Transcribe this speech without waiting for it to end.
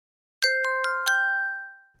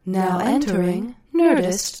Now entering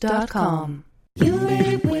Nerdist.com. You made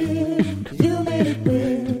it weird. You made it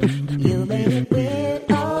weird. You made it weird.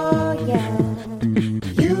 Oh yeah.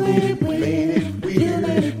 You made it weird. You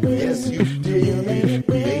made it weird. Yes, you did. You made it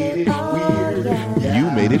weird. Oh yeah. You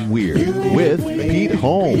Made It Weird with Pete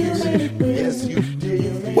Holmes. Yes, you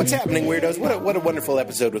did. What's happening, weirdos? What a wonderful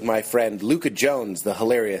episode with my friend Luka Jones, the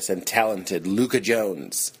hilarious and talented Luka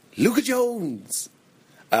Jones. Luka Jones!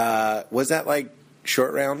 Was that like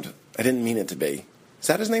Short Round? I didn't mean it to be. Is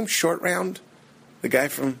that his name, Short Round? The guy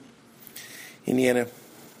from Indiana?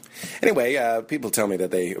 Anyway, people tell me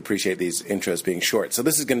that they appreciate these intros being short. So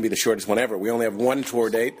this is going to be the shortest one ever. We only have one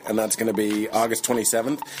tour date, and that's going to be August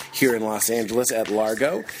 27th here in Los Angeles at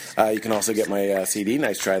Largo. You can also get my CD,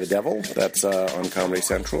 Nice Try the Devil. That's on Comedy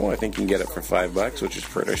Central. I think you can get it for $5, which is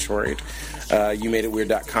pretty sweet.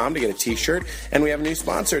 YouMadeItWeird.com to get a t-shirt. And we have a new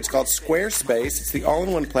sponsor. It's called Squarespace. It's the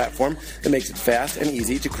all-in-one platform that makes it fast and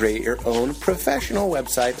easy to create your own professional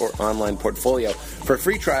website or online portfolio. For a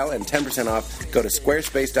free trial and 10% off, go to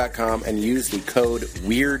squarespace.com and use the code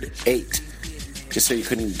WEIRD8. Just so you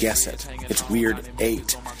couldn't guess it. It's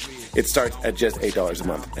WEIRD8. It starts at just $8 a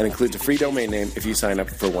month and includes a free domain name if you sign up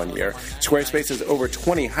for 1 year. Squarespace has over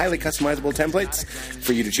 20 highly customizable templates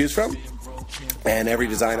for you to choose from. And every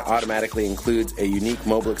design automatically includes a unique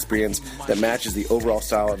mobile experience that matches the overall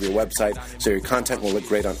style of your website, so your content will look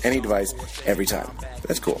great on any device every time.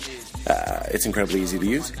 That's cool. It's incredibly easy to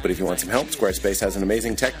use, but if you want some help, Squarespace has an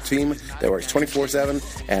amazing tech team that works 24/7,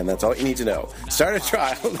 and that's all you need to know. Start a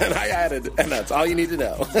trial, then I added, and that's all you need to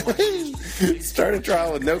know. Start a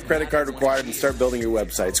trial with no credit card required and start building your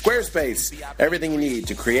website. Squarespace, everything you need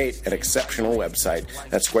to create an exceptional website.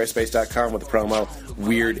 That's squarespace.com with the promo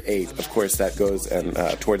WEIRD8. Of course, that goes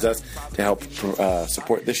towards us to help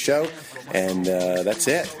support this show, and that's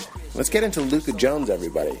it. Let's get into Luka Jones,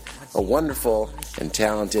 everybody. A wonderful and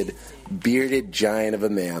talented, bearded giant of a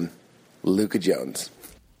man, Luka Jones.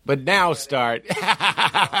 But now start.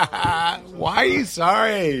 Why are you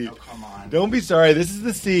sorry? Oh, come on. Don't be sorry. This is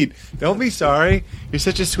the seat. Don't be sorry. You're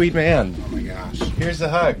such a sweet man. Oh, my gosh. Here's the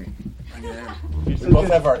hug. We both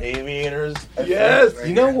have our aviators. Yes. Right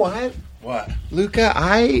You know here. what? What? Luka,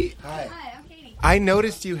 Hi. I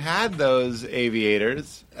noticed you had those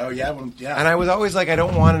aviators. Oh, yeah? Yeah. And I was always like, I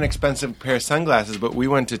don't want an expensive pair of sunglasses, but we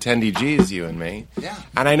went to 10DGs, you and me. Yeah.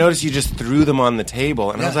 And I noticed you just threw them on the table.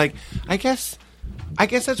 And I was Yeah. like, I guess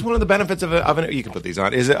that's one of the benefits of an you can put these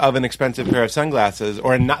on, is of an expensive pair of sunglasses,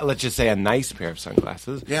 or let's just say a nice pair of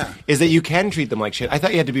sunglasses. Yeah. Is that you can treat them like shit. I thought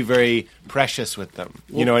you had to be very precious with them.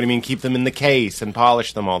 You know what I mean? Keep them in the case and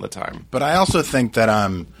polish them all the time. But I also think that,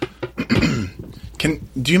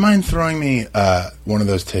 do you mind throwing me one of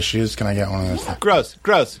those tissues? Can I get one of those? Gross.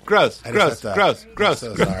 I'm so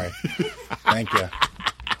sorry. Thank you.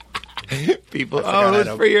 People, I it's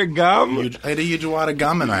for your gum? I had a huge wad of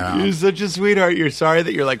gum in my mouth. You're such a sweetheart. You're sorry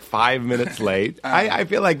that you're like 5 minutes late. I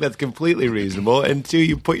feel like that's completely reasonable. And two,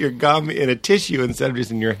 you put your gum in a tissue instead of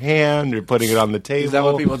just in your hand or putting it on the table. Is that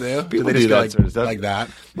what people do? People they do just that go sort of stuff. like that?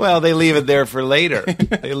 Well, they leave it there for later.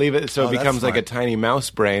 They leave it so it that's becomes like a smart. tiny mouse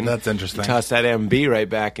brain. That's interesting. You toss that MB right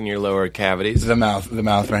back in your lower cavities. The mouth,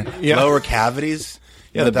 right? Yeah. Lower cavities?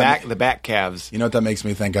 Yeah, You know the what that back calves. You know what that makes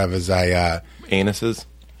me think of is Anuses.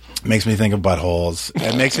 makes me think of buttholes.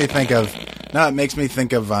 It makes me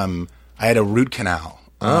think of I had a root canal.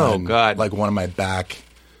 Oh, on, God. Like one of my back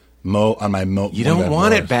You one don't of my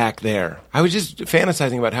want it molars. back there. I was just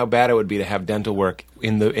fantasizing about how bad it would be to have dental work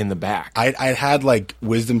in the back. I had like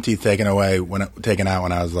wisdom teeth taken out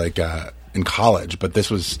when I was like in college, but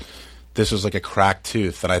this was like a cracked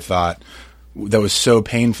tooth that I thought that was so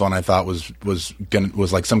painful, and I thought was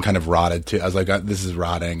like some kind of rotted tooth. I was like, this is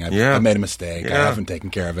rotting. I made a mistake. Yeah. I haven't taken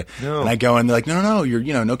care of it. No. And I go and they're like, no, you're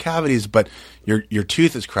no cavities, but your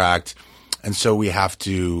tooth is cracked. And so we have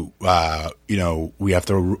to, like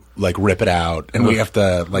rip it out, and we have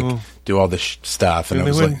to like do all this stuff. And it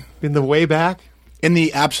was like in the way back. in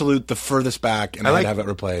the furthest back, and I'd have it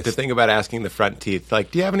replaced. The thing about asking the front teeth,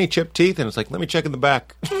 like, do you have any chipped teeth? And it's like, let me check in the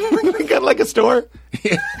back. We got like a store.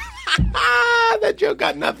 That joke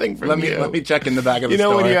got nothing from you. Let me check in the back of the You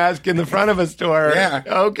know store. when you ask in the front of a store. Yeah.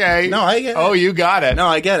 Okay. No, I get it. Oh, you got it. No,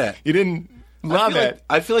 I get it. You didn't love it.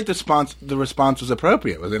 I feel like the response was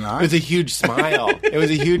appropriate, was it not? It was a huge smile. It was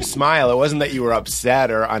a huge smile. It wasn't that you were upset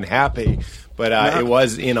or unhappy, but it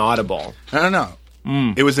was inaudible. I don't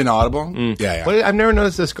know. It was inaudible. Yeah. Well, I've never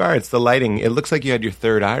noticed the scar. It's the lighting. It looks like you had your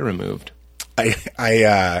third eye removed.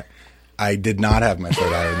 I did not have my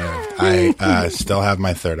third eye removed. I still have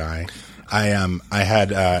my third eye.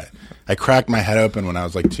 I cracked my head open when I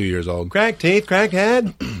was like 2 years old. Cracked teeth, cracked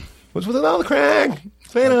head. What's with all the crack?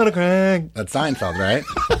 Fade on a crack. That's Seinfeld, right?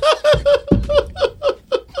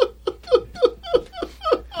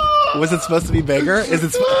 Was it supposed to be bigger? Is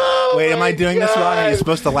it? Wait, am I doing this wrong? Are you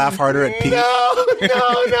supposed to laugh harder at Pete?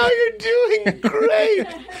 No, you're doing great.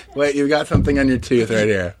 Wait, you got something on your tooth right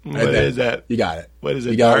here. Right What there. is that? You got it. What is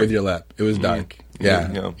it, You got dark? it with your lip. It was dark.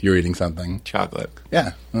 Yeah. Yeah. You were eating something. Chocolate.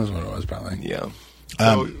 Yeah, that's what it was probably. Yeah.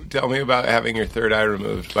 So tell me about having your third eye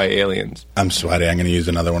removed by aliens. I'm sweaty. I'm going to use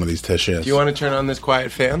another one of these tissues. Do you want to turn on this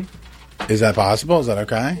quiet fan? Is that possible? Is that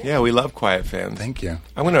okay? Yeah, we love quiet fans. Thank you.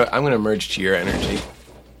 I'm gonna merge to your energy.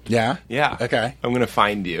 Yeah? Yeah. Okay. I'm gonna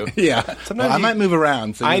find you. Yeah. Sometimes Well, I you- might move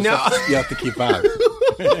around, so I you know. you have to keep up.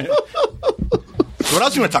 So what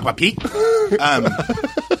else you want to talk about, Pete?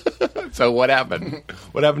 So what happened?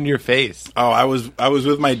 What happened to your face? Oh, I was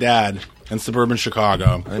with my dad in suburban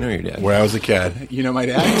Chicago. I know your dad. Where I was a kid. You know my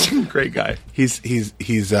dad? Great guy. He's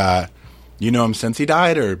you know him since he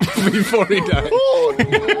died or before he died?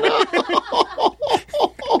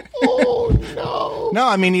 No,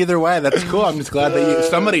 I mean either way, that's cool. I'm just glad that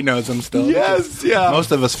somebody knows him still. Yes, yeah.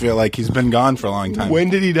 Most of us feel like he's been gone for a long time. When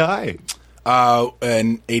did he die?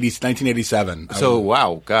 In 1987.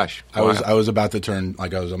 Wow, gosh. I was about to turn I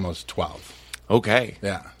was almost 12. Okay.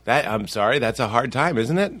 Yeah. I'm sorry, that's a hard time,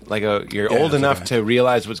 isn't it? Like you're Yeah, old that's enough okay. to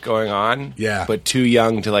realize what's going on, Yeah. but too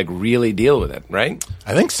young to really deal with it, right?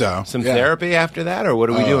 I think so. Some Yeah. ther after that, or what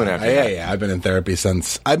are we doing after that? Yeah. I've been in therapy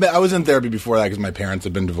since I was in therapy before that because my parents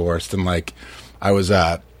had been divorced and I was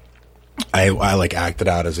I acted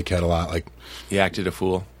out as a kid a lot. You acted a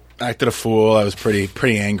fool. Acted a fool. I was pretty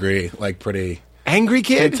angry, pretty Angry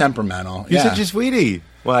kid? temperamental. You're yeah. such a sweetie.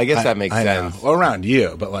 Well, I guess that makes I know. sense. Well, around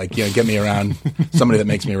you, but get me around somebody that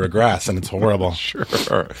makes me regress, and it's horrible. Sure.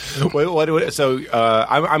 So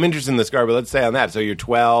I'm interested in the scar, but let's stay on that. So you're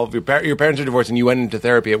 12. Your parents are divorced, and you went into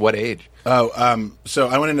therapy at what age? So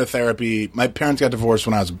I went into therapy. My parents got divorced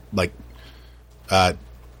when I was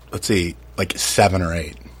 7 or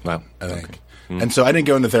 8. Wow. I think. And so I didn't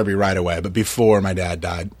go into therapy right away, but before my dad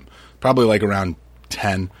died, probably around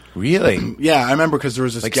 10. Really? Yeah, I remember because there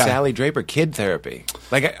was this guy. Sally Draper kid therapy.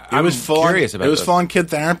 It was full curious about it was this. full on kid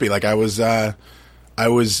therapy. It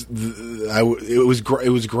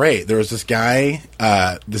was great. There was this guy,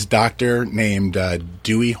 this doctor named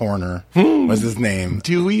Dewey Horner was his name.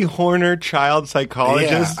 Dewey Horner, child Yeah,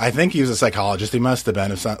 psychologist. I think he was a psychologist. He must have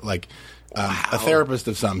been, a therapist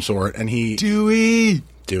of some sort. And Dewey.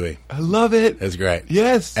 Dewey. I love it. It was great.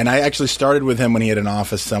 Yes. And I actually started with him when he had an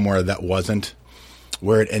office somewhere that wasn't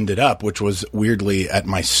where it ended up, which was weirdly at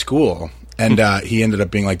my school. And he ended up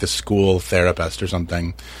being the school therapist or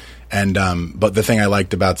something. And but the thing I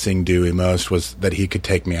liked about seeing Dewey most was that he could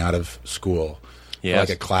take me out of school. Yes.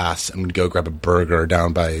 For a class, and we'd go grab a burger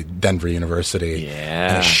down by Denver University. Yeah.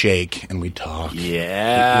 And a shake, and we'd talk.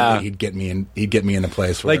 Yeah. He'd get me in a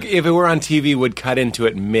place where If it were on TV, would cut into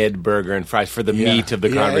it mid burger and fries for the meat of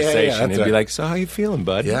the conversation. that's It'd be right. so how you feeling,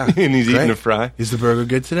 bud? Yeah. And he's Great. eating a fry. Is the burger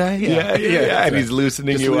good today? Yeah. that's And right. he's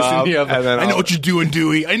loosening Just you loosen up. me up. And then I know what you're doing,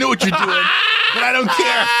 Dewey. I know what you're doing. But I don't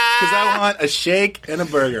care because I want a shake and a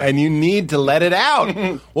burger. And you need to let it out.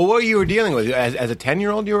 Well, what you were dealing with as a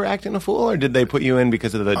 10-year-old, you were acting a fool, or did they put you in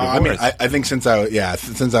because of the divorce? I think since I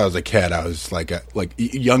was a kid, I was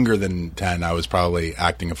younger than 10. I was probably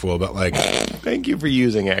acting a fool, but Thank you for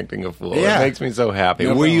using acting a fool. Yeah. It makes me so happy.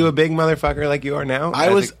 No were you problem. a big motherfucker like you are now?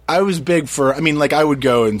 I was big for. I would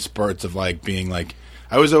go in spurts of being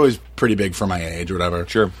I was always pretty big for my age or whatever.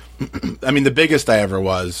 Sure. The biggest I ever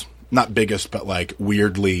was, not biggest, but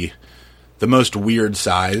weirdly, the most weird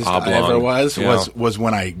sized I Oblong. ever was Yeah. was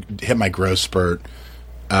when I hit my growth spurt.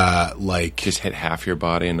 Just hit half your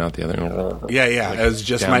body and not the other. Yeah. It was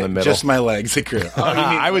just down the middle. my legs that grew. Oh, you mean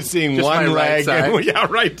I was seeing just my one right leg. side?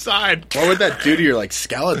 Right side. What would that do to your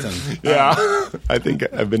skeleton? Yeah. I think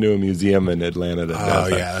I've been to a museum in Atlanta that does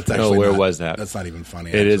that. That's actually where not- was that? That's not even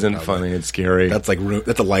funny. It actually, isn't probably. funny. It's scary. That's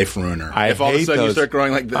that's a life ruiner. I if all of a hate sudden you those. start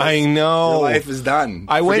growing like this, I know. your life is done.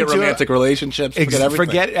 I went forget to romantic relationships. Forget everything.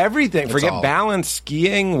 Forget everything. It's Forget all- balance,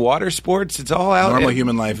 skiing, water sports. It's all out. Normal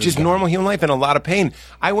human life is Just gone. normal human life and a lot of pain.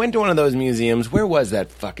 I went to one of those museums. Where was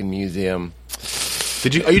that fucking museum?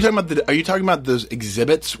 Are you talking about those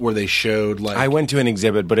exhibits where they showed I went to an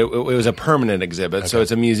exhibit, but it was a permanent exhibit, so it's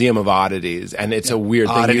a museum of oddities, and it's a weird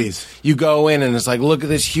Oddities. thing. You go in, and it's look at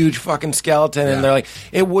this huge fucking skeleton, Yeah. and they're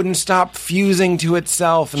it wouldn't stop fusing to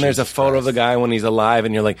itself, and there's a Jesus photo of Christ. the guy when he's alive,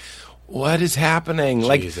 and you're what is happening?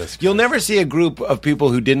 Jesus You'll Christ. never see a group of people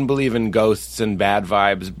who didn't believe in ghosts and bad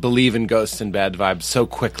vibes believe in ghosts and bad vibes so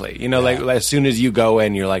quickly. As soon as you go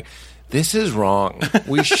in, you're this is wrong.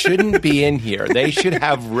 We shouldn't be in here. They should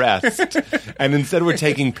have rest. And instead we're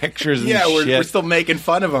taking pictures and we're still making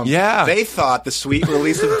fun of them. Yeah. They thought the sweet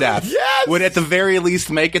release of death Yes! would at the very least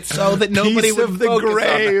make it so that nobody Piece would of the focus on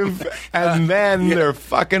grave. them. And then they're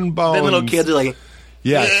fucking bones. Then little kids are like,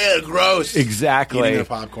 Yes. yeah, gross. Exactly. Eating their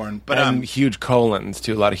popcorn. But and huge colons,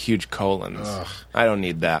 too. A lot of huge colons. I don't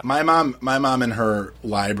need that. my mom in her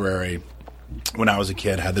library when I was a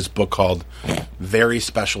kid had this book called Very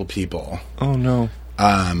Special People. Oh, no.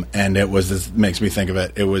 And it was this makes me think of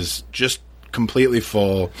it. It was just completely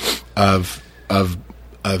full of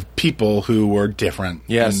people who were different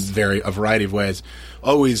Yes. in a variety of ways.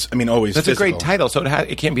 Always That's physical. a great title. So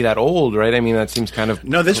it can't be that old, right? I mean, that seems kind of...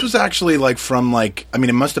 No, this was actually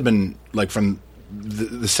it must have been like from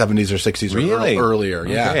the 70s or 60s Really? or earlier.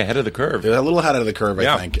 Yeah. Okay, ahead of the curve. It was a little ahead of the curve,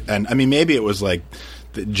 Yeah. I think. And I mean, maybe it was like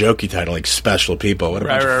the jokey title, like Special People. What a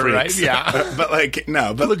bunch of freaks. yeah. but like,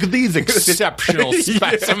 no. But Look at these exceptional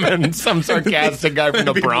specimens. Some sarcastic guy from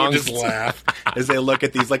the People Bronx. just laugh as they look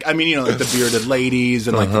at these, like the bearded ladies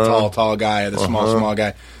and like the tall guy, the small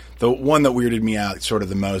guy. The one that weirded me out sort of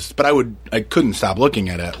the most, but I couldn't stop looking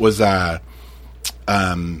at it, was at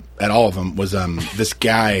all of them, was this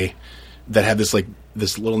guy that had this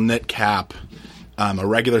little knit cap, a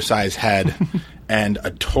regular size head, and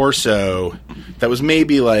a torso that was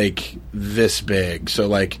maybe like this big, so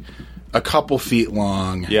like a couple feet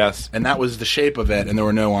long. Yes. And that was the shape of it, and there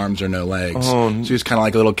were no arms or no legs. Oh. So he was kind of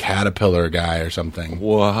like a little caterpillar guy or something.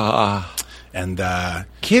 Wow. And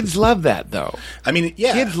Kids love that, though. I mean,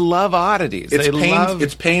 yeah, Kids love oddities.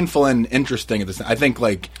 It's painful and interesting at this. I think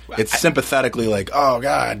it's sympathetically like, oh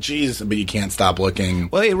God, jeez, but you can't stop looking.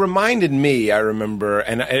 Well, it reminded me, I remember,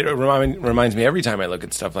 and it reminds me every time I look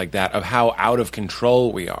at stuff like that, of how out of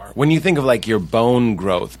control we are. When you think of like your bone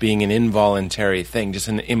growth being an involuntary thing, just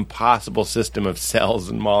an impossible system of cells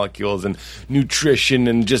and molecules and nutrition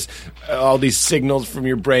and just all these signals from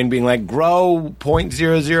your brain being like, grow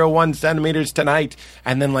 0.001 centimeters tonight,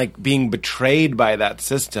 and then like being betrayed by that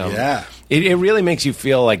system. Yeah. It really makes you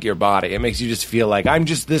feel like your body. It makes you just feel like I'm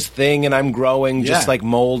just this thing and I'm growing just like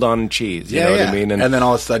mold on cheese. You know what I mean? And then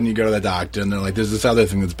all of a sudden you go to the doctor and they're like, there's this other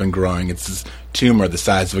thing that's been growing. It's this tumor the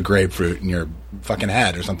size of a grapefruit in your fucking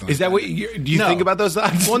head or something. Is that what do you No. think about those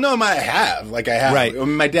thoughts? Well, no, I have. Right. I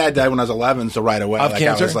mean, my dad died when I was 11, so right away. Of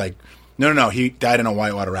cancer? I was like, no. He died in a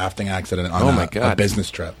whitewater rafting accident on my God. a business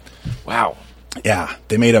trip. Wow. Yeah,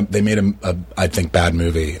 they made a I think bad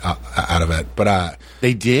movie out of it, but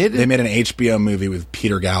They did? They made an HBO movie with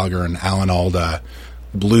Peter Gallagher and Alan Alda,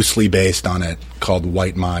 loosely based on it, called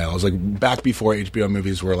White Mile. It was like back before HBO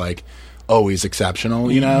movies were like always exceptional,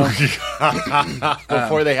 you know.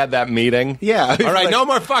 Before they had that meeting? Yeah. All right, no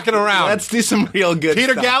more fucking around. Let's do some real good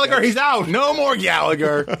Peter stuff. Gallagher, he's out. No more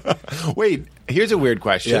Gallagher. Wait, here's a weird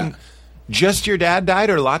question. Yeah. Just your dad died,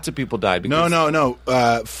 or lots of people died? No.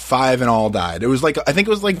 5 in all died. It was like, I think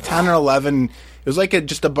it was like 10 or 11. It was like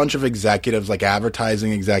just a bunch of executives, like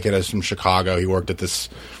advertising executives from Chicago. He worked at this.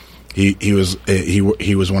 He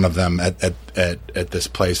was one of them at this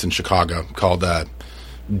place in Chicago called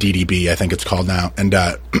DDB, I think it's called now, and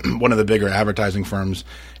one of the bigger advertising firms.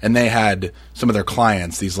 And they had some of their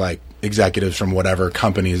clients, these like executives from whatever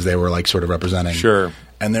companies they were like sort of representing. Sure.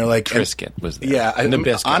 And they're like, Triscuit was there. Yeah, And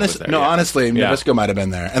Nabisco was there. No, yeah. honestly, Yeah. Nabisco might have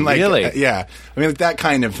been there. And like, Really? yeah, I mean, like that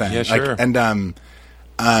kind of thing. Yeah, sure.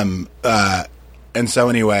 And so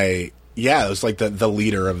anyway, yeah, it was like the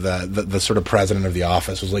leader of the sort of president of the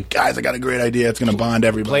office was like, guys, I got a great idea. It's going to bond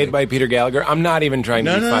everybody. Played by Peter Gallagher? I'm not even trying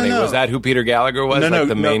to be funny. No. Was that who Peter Gallagher was?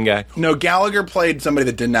 The main guy? No, Gallagher played somebody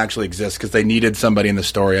that didn't actually exist because they needed somebody in the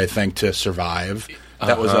story, I think, to survive.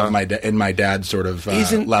 That was of my dad's sort of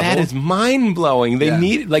Isn't level. that is mind blowing? They Yeah.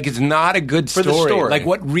 need it's not a good For the story. Like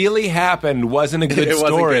what really happened wasn't a good It wasn't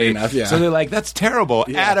story. good enough, yeah. So they're like, that's terrible.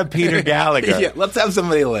 Add a Peter Gallagher. Yeah, let's have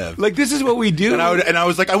somebody live. Like this is what we do. And I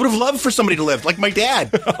was like, I would have loved for somebody to live, like my dad.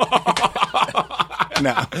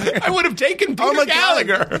 No, I would have taken Peter Oh my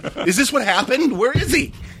Gallagher. God. Is this what happened? Where is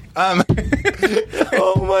he?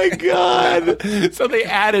 Oh my God! So they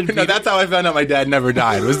added. No, that's how I found out my dad never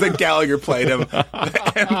died. Was that Gallagher played him,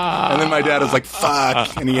 and then my dad was like,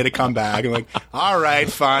 "Fuck," and he had to come back. I'm like, "All right,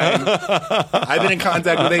 fine." I've been in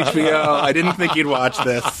contact with HBO. I didn't think you'd watch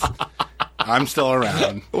this. I'm still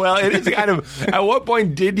around. Well, it is kind of. At what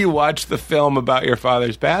point did you watch the film about your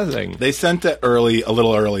father's passing? They sent it a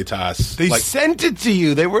little early to us. They sent it to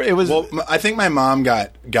you. It was. Well, I think my mom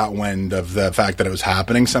got wind of the fact that it was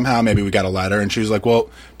happening somehow. Maybe we got a letter, and she was like, "Well,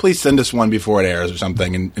 please send us one before it airs or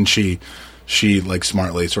something." And she like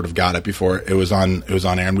smartly sort of got it before it was on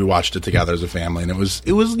air, and we watched it together as a family. And it was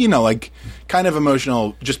like kind of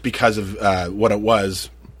emotional just because of what it was,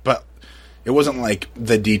 but it wasn't like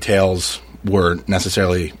the details were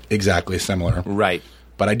necessarily exactly similar. Right.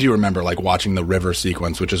 But I do remember like watching the river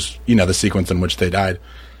sequence, which is, you know, the sequence in which they died.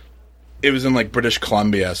 It was in like British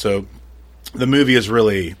Columbia, so the movie is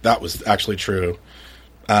really, that was actually true.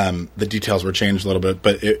 The details were changed a little bit,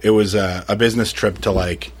 but it was a business trip to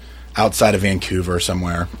like outside of Vancouver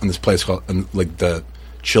somewhere in this place called like the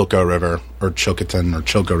Chilco River or Chilcotin or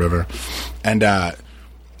Chilco River, and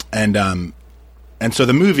so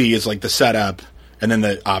the movie is like the setup, and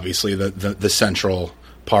then obviously the central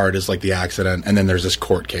part is like the accident, and then there's this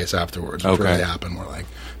court case afterwards, which really happened, where like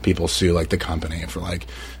people sue like the company for like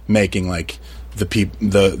making like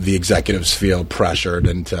the executives feel pressured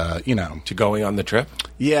into, you know, To going on the trip?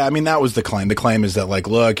 yeah, I mean, that was the claim. The claim is that, like,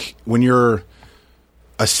 look, when you're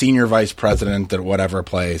a senior vice president at whatever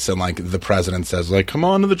place and, like, the president says, like, come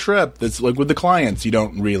on to the trip, it's like with the clients, you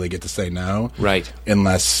don't really get to say no. Right.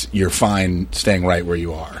 Unless you're fine staying right where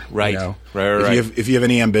you are. Right. You know? Right. If you have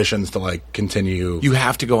any ambitions to, like, continue. You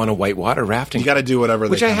have to go on a whitewater rafting. You got to do whatever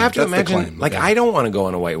they Which I can. have to That's the imagine. claim. Like, Yeah. I don't want to go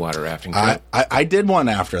on a whitewater rafting trip. I did one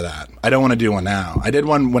after that. I don't want to do one now. I did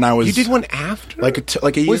one when I was. You did one after? Like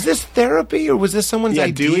a year. Was this therapy or was this someone's Yeah,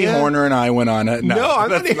 idea? Dewey Horner and I went on it. No, I'm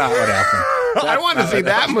that's not- not what happened. I want to see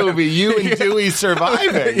that movie. You and Dewey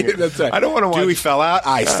surviving. That's right. I don't want to watch. Dewey fell out.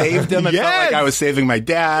 I saved him. It felt like I was saving my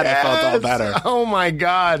dad. I felt all Yes. better. Oh my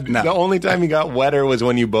God! No. The only time you got wetter was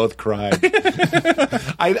when you both cried.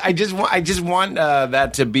 I just want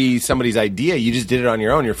that to be somebody's idea. You just did it on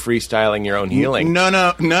your own. You're freestyling your own healing.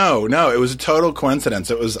 No. It was a total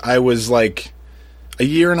coincidence. I was like a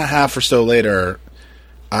year and a half or so later.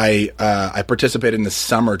 I participated in the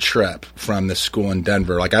summer trip from this school in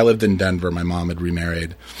Denver. Like, I lived in Denver. My mom had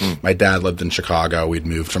remarried. My dad lived in Chicago. We'd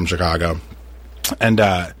moved from Chicago, and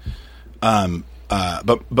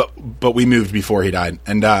but we moved before he died,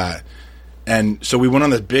 and so we went on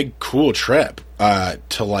this big cool trip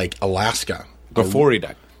to like Alaska Before he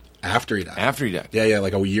died. after he died. After he died. Yeah,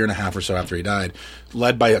 like a year and a half or so after he died,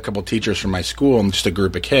 led by a couple teachers from my school and just a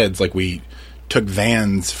group of kids. Like, we took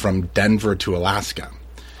vans from Denver to Alaska.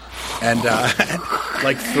 And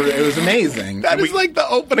it was amazing. That And is like the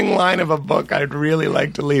opening line of a book I'd really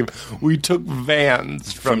like to leave. We took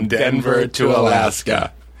vans from Denver to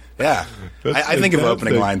Alaska. Yeah, That's I think of fantastic.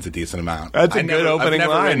 opening lines a decent amount. That's a I've good opening I've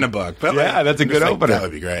never line. written a book, but Yeah, like, that's a I'm good just like, opener. That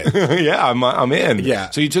would be great. Yeah, I'm in.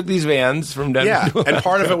 Yeah. So you took these vans from Denver Yeah, to Alaska. and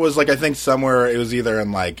part of it was like, I think somewhere it was either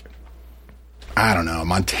in like, I don't know,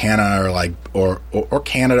 Montana or like or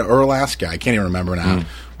Canada or Alaska. I can't even remember now.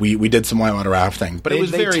 We did some whitewater rafting, but Did it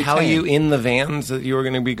was they very tell tame. you in the vans that you were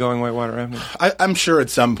going to be going whitewater rafting? I'm sure at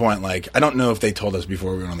some point, like, I don't know if they told us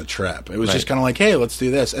before we went on the trip. It was Right. just kind of like, hey, let's do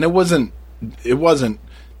this, and it wasn't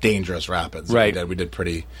dangerous rapids. that Right. we did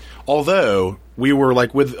pretty. Although we were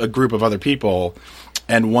like with a group of other people,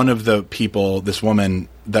 and one of the people, this woman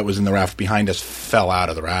that was in the raft behind us, fell out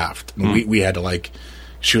of the raft. And we had to like,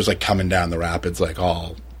 she was like coming down the rapids like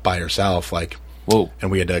all by herself, like, Whoa. and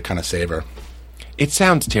we had to kind of save her. It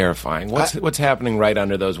sounds terrifying. What's happening right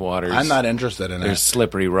under those waters? I'm not interested in There's it.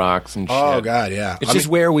 slippery rocks and shit. Oh God, yeah. It's I just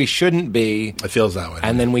mean, where we shouldn't be. it feels that way.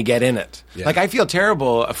 And then we get in it. Yeah. Like, I feel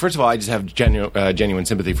terrible. First of all, I just have genuine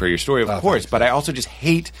sympathy for your story, of course. thanks. But I also just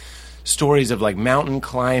hate stories of, like, mountain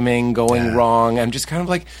climbing going Yeah. wrong. I'm just kind of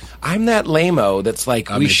like, I'm that lame-o that's like,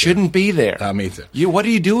 we me too. shouldn't be there. Me too. What are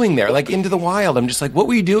you doing there? Like, into the wild. I'm just like, what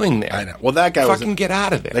were you doing there? I know. Well, that guy Fucking get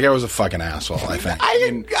out of there. That guy was a fucking asshole, I think.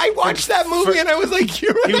 I watched that movie and I was like,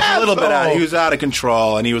 you're an He was a little bit asshole. he was out of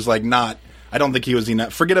control, and he was like not. I don't think he was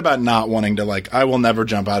enough. Forget about not wanting to, like, I will never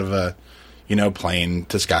jump out of a, plane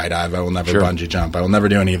to skydive. I will never Sure. bungee jump. I will never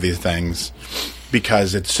do any of these things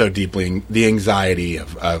because it's so deeply the anxiety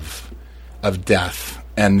of death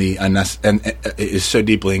and the and it is so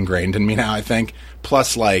deeply ingrained in me now. I think.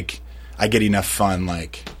 Plus, like, I get enough fun,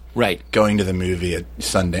 like. Right. Going to the movie at the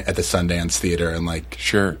Sundance Theater and like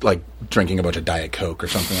like drinking a bunch of Diet Coke or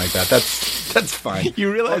something like that. That's fine.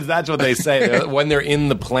 You realize that's what they say when they're in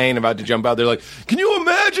the plane about to jump out. They're like, "Can you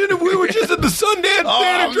imagine if we were just at the Sundance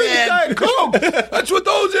Theater drinking Diet Coke? That's what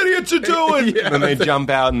those idiots are doing." And then they jump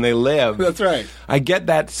out and they live. That's right. I get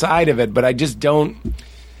that side of it, but I just don't.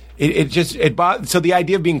 So the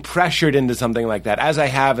idea of being pressured into something like that, as I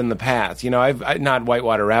have in the past, I've not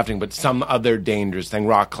whitewater rafting, but some other dangerous thing,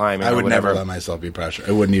 rock climbing. I or would whatever. never let myself be pressured.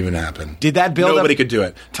 It wouldn't even happen. Did that build Nobody up? could do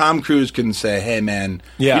it. Tom Cruise couldn't say, "Hey, man."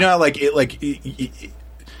 Yeah. You know,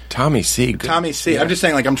 Tommy C. Tommy C. Yeah. I'm just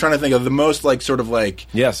saying, like, I'm trying to think of the most, like, sort of like,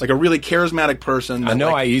 Yes. like a really charismatic person. I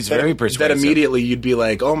know, he's very persuasive. That immediately you'd be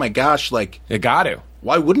like, oh my gosh, like, You got to.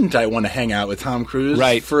 why wouldn't I want to hang out with Tom Cruise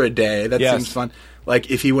Right. for a day? That Yes. seems fun.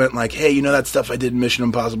 Like if he went like, hey, you know that stuff I did in Mission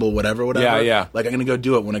Impossible, whatever. Yeah. Like I'm gonna go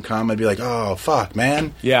do it when it come. I'd be like, oh fuck,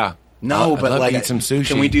 man. Yeah. No, I'd but love to like, eat some sushi.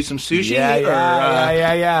 Can we do some sushi?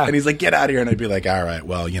 Yeah. And he's like, get out of here. And I'd be like, all right,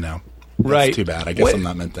 well, that's Right. too bad. I guess What- I'm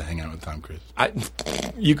not meant to hang out with Tom Cruise.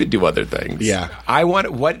 You could do other things. Yeah.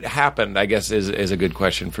 What happened, I guess, is a good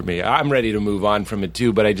question for me. I'm ready to move on from it,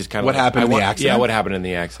 too, but I just kind of... What happened in the accident? Yeah, what happened in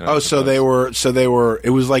the accident? Oh, so they were, it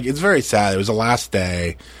was like, it's very sad. It was the last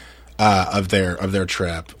day of their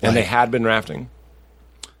trip. And they Like, had been rafting?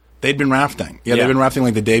 they'd been rafting. Yeah, Yeah. they'd been rafting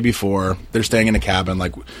like the day before. They're staying in a cabin,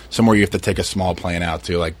 like somewhere you have to take a small plane out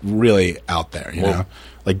to, like really out there, you know?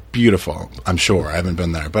 Like beautiful, I'm sure. I haven't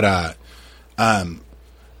been there. But, and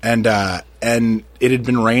it had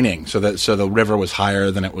been raining, so the river was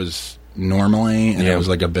higher than it was normally, and Yeah. it was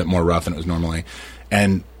like a bit more rough than it was normally.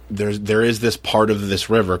 And there is this part of this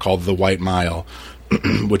river called the White Mile,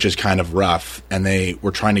 which is kind of rough, and they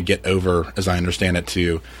were trying to get over, as I understand it,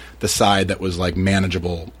 to the side that was like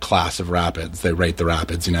manageable class of rapids. They rate the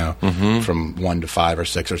rapids, from 1 to 5 or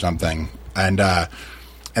 6 or something,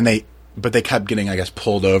 but they kept getting, I guess,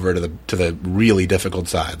 pulled over to the really difficult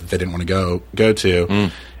side that they didn't want to go to.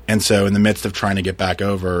 And so in the midst of trying to get back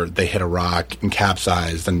over, they hit a rock and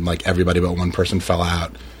capsized, and like everybody but one person fell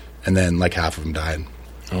out, and then like half of them died.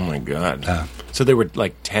 Oh, my God. So there were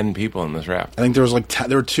like 10 people in this raft. I think there was like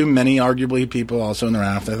there were too many, arguably, people also in the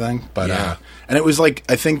raft. I think, but Yeah. and it was like,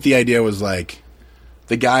 I think the idea was like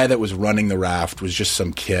the guy that was running the raft was just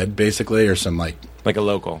some kid, basically, or some like Like a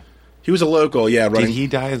local. he was a local, yeah. Running. Did he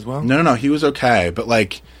die as well? No, he was okay, but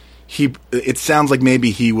like it sounds like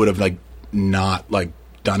maybe he would have like not like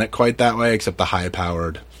done it quite that way, except the high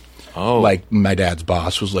powered. Oh. Like my dad's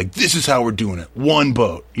boss was like, "This is how we're doing it. One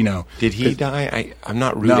boat, Did he die? I'm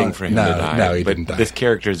not rooting No, for him no, to die. no, he but didn't die. This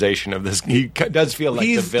characterization of this, he does feel like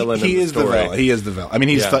the villain He of the is story. the villain. He is the villain. I mean,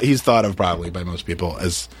 he's Yeah. he's thought of probably by most people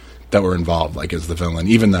as that were involved, like as the villain,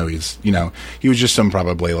 even though he's he was just some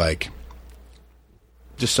probably like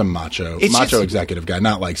just some macho It's just- executive guy,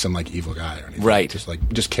 not like some like evil guy or anything. Right.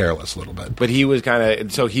 Just careless a little bit. But he was kind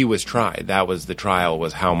of, so he was tried. That was the trial,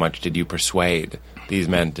 was how much did you persuade these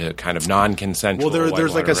men to kind of non-consensual Well,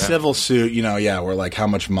 there's like a whitewater raft? civil suit, where like how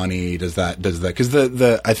much money does that because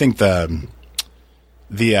I think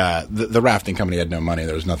the rafting company had no money.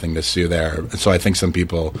 There was nothing to sue there, so I think some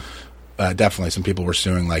people definitely some people were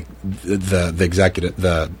suing like the executive,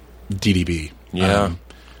 the DDB. Yeah.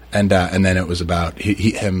 And then it was about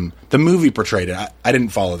him. The movie portrayed it. I didn't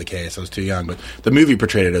follow the case. I was too young. But the movie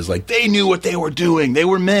portrayed it as like they knew what they were doing. They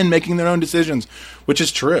were men making their own decisions, which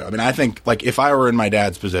is true. I mean, I think like if I were in my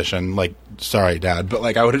dad's position, like sorry, Dad, but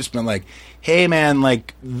like I would have just been like, hey, man,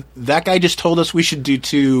 like that guy just told us we should do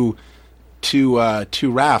two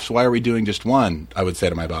rafts. Why are we doing just one? I would say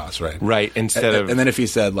to my boss, right? Right, instead of... And then if he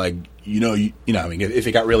said like, I mean, if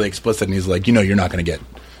he got really explicit and he's like, you're not going to get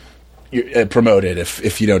promoted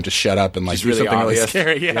if you don't just shut up and like Just do really something really obvious.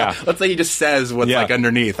 scary. Yeah. Let's say he just says what's Yeah. like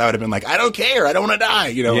underneath. I would have been like, I don't care. I don't want to die.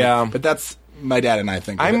 Yeah. But that's my dad and I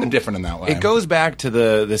think I'm different in that way. It goes back to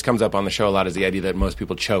this comes up on the show a lot, is the idea that most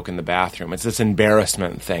people choke in the bathroom. It's this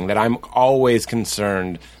embarrassment thing that I'm always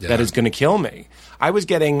concerned that is going to kill me. I was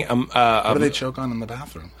getting What do they choke on in the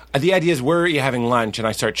bathroom? the idea is we're having lunch and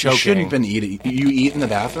I start choking. You shouldn't have been eating. You eat in the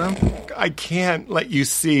bathroom? I can't let you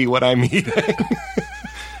see what I'm eating.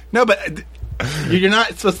 No, but you're not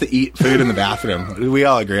supposed to eat food in the bathroom. We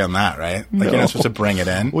all agree on that, right? Like you're No. not supposed to bring it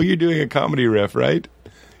in. Well, you're doing a comedy riff, right?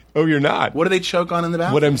 Oh, you're not. What do they choke on in the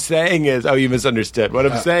bathroom? What I'm saying is, you misunderstood. What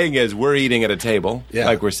I'm saying is, we're eating at a table, Yeah.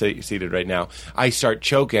 like we're seated right now. I start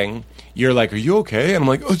choking. You're like, "Are you okay?" And I'm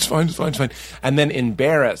like, "Oh, it's fine, it's fine, it's fine." And then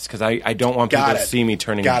embarrassed because I don't want people Got to it. see me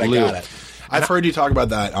turning Got blue. it. I've heard you talk about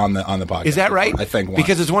that on the podcast. Is that right? I think once.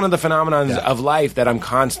 Because it's one of the phenomenons Yeah. of life that I'm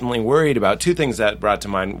constantly worried about. Two things that brought to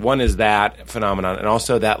mind. One is that phenomenon, and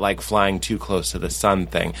also that like flying too close to the sun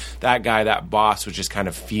thing. That guy, that boss, was just kind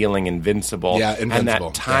of feeling invincible. Yeah, And invincible.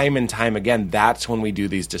 that time and time again, that's when we do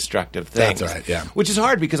these destructive things. That's right, yeah. Which is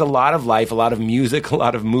hard because a lot of life, a lot of music, a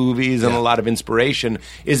lot of movies, and Yeah. a lot of inspiration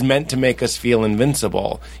is meant to make us feel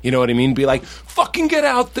invincible. You know what I mean? Be like, fucking get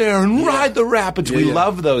out there and ride the rapids. We yeah.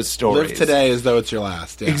 love those stories. Live today as though it's your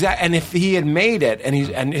last. Yeah. Exactly, and if he had made it, and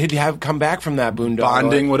he'd have come back from that boondoggle,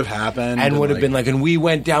 Bonding would have happened. and would have like, been like, and we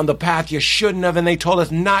went down the path you shouldn't have, and they told us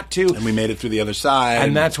not to, and we made it through the other side.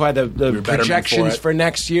 and that's why the were better projections for for it.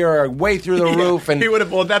 next year are way through the roof. And he would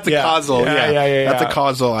have. Well, that's a Yeah. causal. Yeah. That's a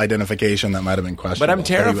causal identification that might have been questionable. But I'm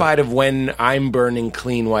terrified of when I'm burning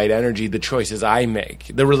clean white energy, the choices I make,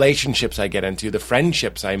 the relationships I get into, the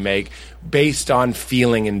friendships I make based on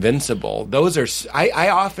feeling invincible. Those are, I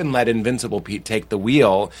often let invincible Invincible Pete take the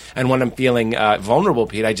wheel, and when I'm feeling vulnerable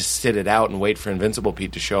Pete, I just sit it out and wait for Invincible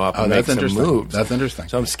Pete to show up and make some moves. That's interesting.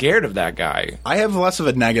 So I'm scared of that guy. I have less of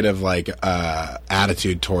a negative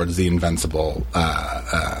attitude towards the Invincible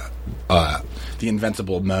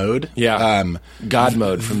mode. Yeah. God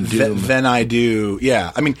mode from Doom. Than I do.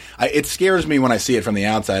 Yeah. I mean, it scares me when I see it from the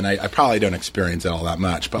outside, and I probably don't experience it all that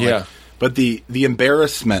much. But but the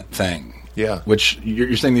embarrassment thing. Yeah. Which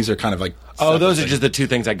you're saying these are kind of like. Oh, those are just the two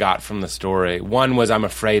things I got from the story. One was I'm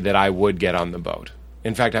afraid that I would get on the boat.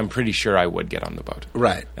 In fact, I'm pretty sure I would get on the boat.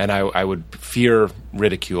 Right. And I would fear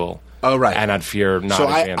ridicule. Oh, right. And I'd fear not So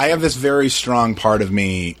advancing. I have this very strong part of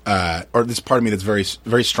me, or this part of me that's very,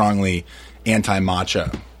 very strongly anti-macho.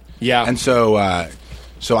 Yeah. And so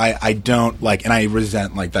I don't like, and I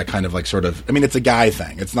resent like that kind of like sort of, I mean, it's a guy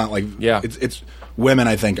thing. It's not like, it's women,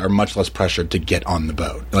 I think, are much less pressured to get on the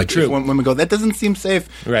boat. Like, True. When women go, that doesn't seem safe.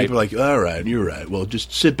 Right. People are like, all right, you're right. Well,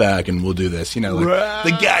 just sit back and we'll do this. You know, like,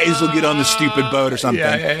 the guys will get on the stupid boat or something.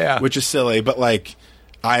 Yeah. Which is silly. But, like,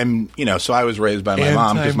 so I was raised by my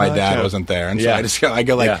mom because my dad Anti-macho. wasn't there. And so I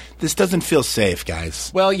go like, this doesn't feel safe,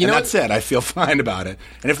 guys. Well, you know that's it. I feel fine about it.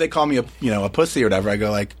 And if they call me a pussy or whatever, I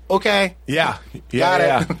go like, okay. Yeah. Got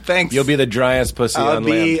it. Thanks. You'll be the driest pussy on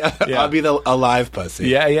land. I'll be the alive pussy.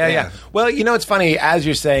 Yeah. Well, it's funny. As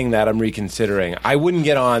you're saying that, I'm reconsidering. I wouldn't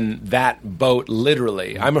get on that boat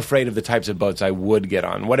literally. I'm afraid of the types of boats I would get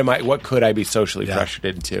on. What could I be socially pressured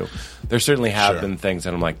into? There certainly have been things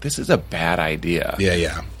that I'm like, this is a bad idea. Yeah.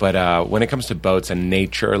 But when it comes to boats and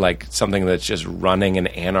nature, like something that's just running an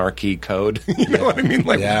anarchy code, you know what I mean?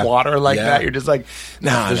 Like water like that, you're just like,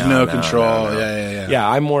 there's no control. No. Yeah. Yeah,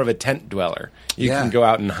 I'm more of a tent dweller. You can go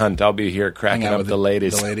out and hunt. I'll be here cracking Hang out up with the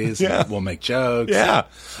ladies. The ladies. Yeah. We'll make jokes. Yeah.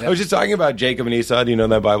 I was just talking about Jacob and Esau. Do you know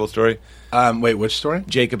that Bible story? Wait, which story?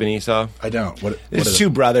 Jacob and Esau. I don't. What It's is two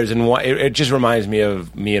it? brothers, and it just reminds me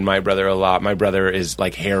of me and my brother a lot. My brother is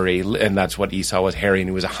like hairy, and that's what Esau was, hairy, and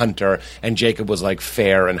he was a hunter. And Jacob was like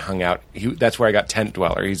fair and hung out. That's where I got tent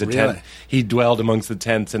dweller. He's a tent. He dwelled amongst the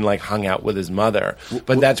tents and like hung out with his mother.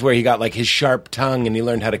 But that's where he got like his sharp tongue, and he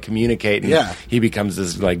learned how to communicate. And he becomes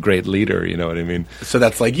this like great leader. You know what I mean? So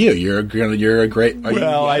that's like you. You're a great. Are you a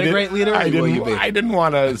great leader? I didn't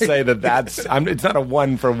want to say that's. It's not a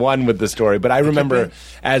one for one with the story, but I remember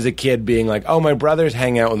as a kid being like, "Oh, my brother's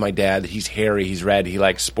hanging out with my dad. He's hairy. He's red. He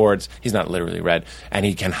likes sports. He's not literally red, and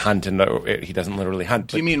he can hunt. And he doesn't literally hunt."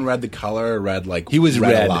 Do you mean red the color, or red like he was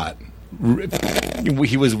red a lot?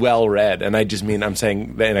 He was well read, and I'm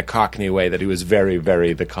saying that in a Cockney way that he was very,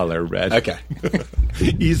 very the color red. Okay.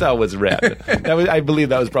 Esau was red. I believe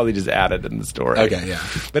that was probably just added in the story. Okay, yeah.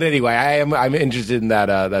 But anyway, I'm interested in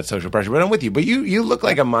that social pressure. But I'm with you. But you look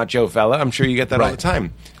like a macho fella. I'm sure you get that all the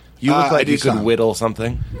time. You look like you could whittle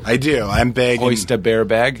something. I do. I'm big. Hoist a bear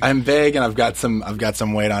bag. I'm big, and I've got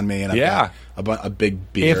some weight on me, and I've got a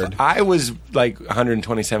big beard. If I was like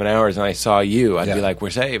 127 hours and I saw you, I'd be like,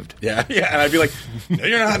 "We're saved." Yeah, and I'd be like, "No,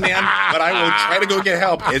 you're not, man." But I will try to go get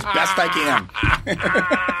help as best I can.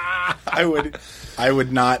 I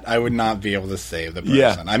would not be able to save the person.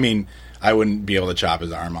 Yeah. I mean, I wouldn't be able to chop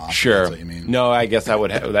his arm off. Sure. That's what you mean. No, I guess I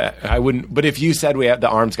would. I wouldn't. But if you said the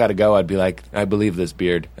arm's got to go, I'd be like, I believe this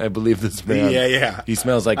beard. I believe this man. Yeah. He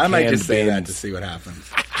smells like I might canned just say that beans. to see what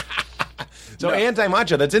happens. So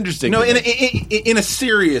anti-macho, that's interesting. No, in a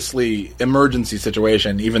seriously emergency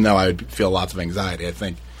situation, even though I would feel lots of anxiety, I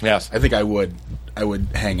think I would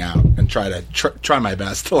hang out and try my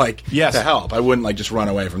best to to help. I wouldn't just run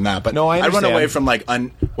away from that. But no, I run away from what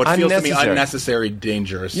feels to me unnecessary,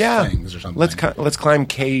 dangerous things or something. Let's climb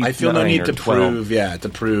K. I feel no need to prove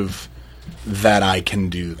that I can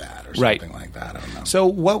do that or something like that. I don't know. So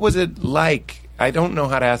what was it like? I don't know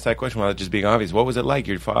how to ask that question without just being obvious. What was it like?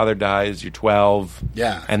 Your father dies. You're 12.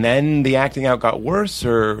 Yeah, and then the acting out got worse,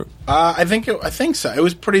 or I think so. It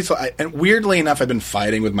was pretty. And weirdly enough, I've been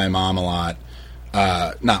fighting with my mom a lot.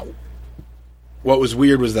 What was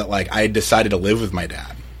weird was that I had decided to live with my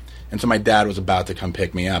dad, and so my dad was about to come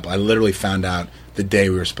pick me up. I literally found out the day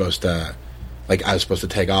we were supposed to. I was supposed to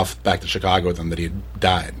take off back to Chicago with him that he had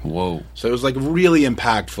died. Whoa! So it was really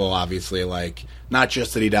impactful. Obviously, not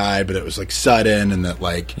just that he died, but it was sudden, and that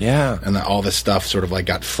and that all this stuff sort of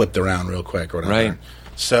got flipped around real quick or whatever. Right.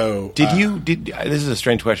 So did this is a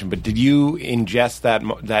strange question, but did you ingest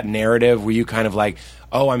that narrative? Were you kind of like,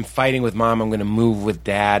 oh, I'm fighting with mom, I'm going to move with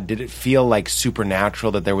dad? Did it feel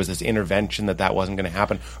supernatural that there was this intervention that wasn't going to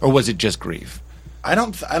happen, or was it just grief? I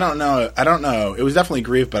don't know. It was definitely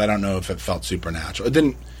grief, but I don't know if it felt supernatural. It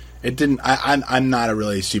didn't. I'm not a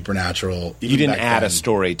really supernatural. You didn't add a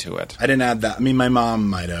story to it. I didn't add that. I mean, my mom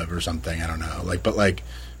might have or something. I don't know.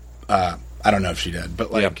 I don't know if she did,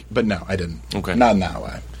 but like, Yeah. but no, I didn't. Okay. Not in that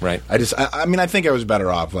way. Right. I mean, I think I was better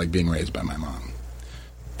off like being raised by my mom.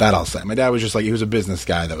 That I'll say. My dad was just like, he was a business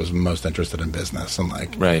guy that was most interested in business, and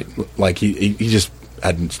like, Right. like he just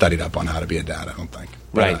hadn't studied up on how to be a dad. I don't think.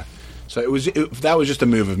 But, Right. so that was just a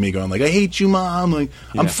move of me going like, I hate you, Mom. Like,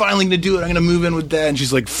 I'm finally going to do it. I'm going to move in with Dad. And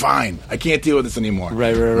she's like, fine. I can't deal with this anymore.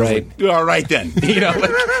 Right. And I was like, all right then. You know, like,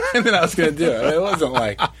 and then I was going to do it. It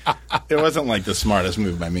wasn't like the smartest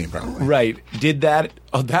move by me, probably. Right. Did that?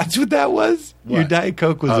 Oh, that's what that was? What? Your Diet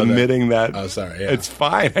Coke was Oh, admitting that. Oh, sorry, yeah. It's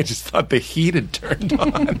fine. I just thought the heat had turned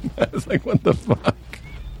on. I was like, what the fuck?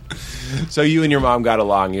 So you and your mom got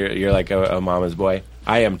along. You're like a mama's boy.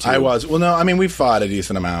 I am too. I was. Well, no, I mean, we fought a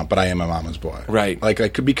decent amount, but I am a mama's boy. Right. Like, I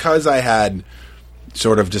could, because I had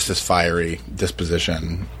sort of just this fiery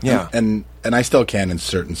disposition. Yeah. And I still can in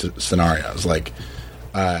certain scenarios. Like,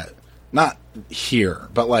 not here,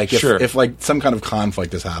 but like Sure. if like some kind of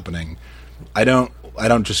conflict is happening, I don't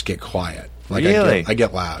just get quiet. Like Really? I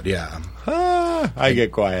get loud. Yeah. I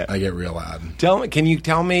get quiet. I get real loud. Can you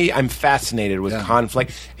tell me? I'm fascinated with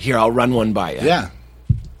conflict. Here, I'll run one by you. Yeah.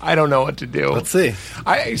 I don't know what to do. Let's see.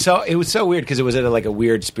 So it was so weird because it was at like a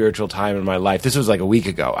weird spiritual time in my life. This was like a week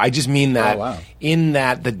ago. I just mean that Oh, wow. in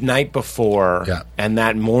that the night before Yeah. and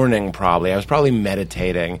that morning I was probably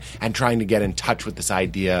meditating and trying to get in touch with this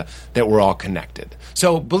idea that we're all connected.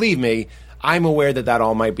 So believe me, I'm aware that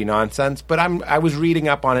all might be nonsense, but I was reading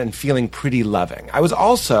up on it and feeling pretty loving. I was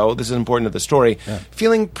also, this is important to the story,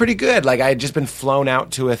 feeling pretty good. Like I had just been flown out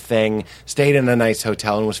to a thing, stayed in a nice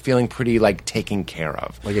hotel, and was feeling pretty like taken care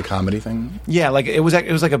of. Like a comedy thing. Yeah, like it was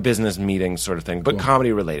like a business meeting sort of thing, but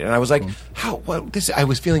comedy related. And I was like, I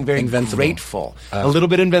was feeling very Invincible. grateful, a little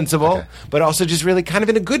bit invincible, Okay. but also just really kind of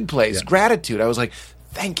in a good place, Yeah. gratitude. I was like,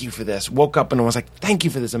 thank you for this. Woke up and was like, thank you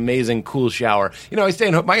for this amazing, cool shower. You know, I stay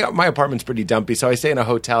in my apartment's pretty dumpy, so I stay in a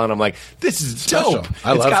hotel and I'm like, this is Special. dope.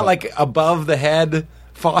 I It's love got it. like above the head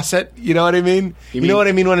faucet. You know what I mean? You know mean- what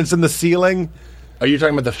I mean when it's in the ceiling? Are you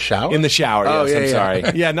talking about the shower? In the shower, Oh, yes, yeah, I'm yeah.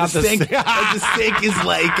 sorry. Yeah, not the sink. The sink is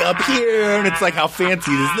like up here, and it's like, how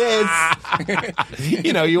fancy is this?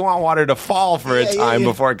 You know, you want water to fall for a Yeah, yeah, time yeah.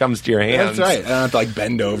 before it comes to your hands. That's right. I don't have to like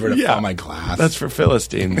bend over to fill my glass. That's for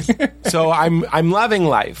Philistines. So I'm loving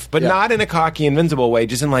life, but Yeah. not in a cocky, invincible way,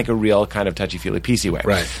 just in like a real kind of touchy-feely, PC way.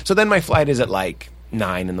 Right. So then my flight is at like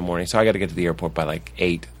 9 in the morning, so I got to get to the airport by like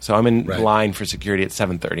 8. So I'm in Right. line for security at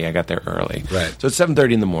 7:30. I got there early. Right. So it's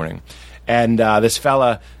 7:30 in the morning, and this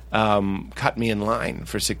fella cut me in line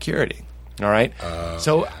for security. All right.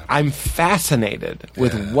 So I'm fascinated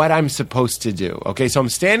with what I'm supposed to do. Okay. So I'm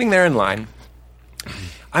standing there in line.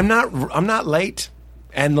 I'm not late,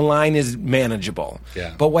 and the line is manageable.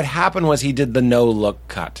 Yeah. But what happened was he did the no look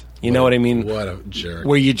cut. You know what I mean? What a jerk.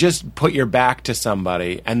 Where you just put your back to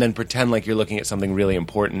somebody and then pretend like you're looking at something really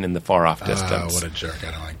important in the far off Oh, distance. what a jerk.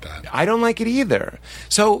 I don't like that. I don't like it either.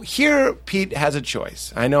 So here, Pete has a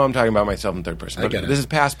choice. I know I'm talking about myself in third person, I but get it. this is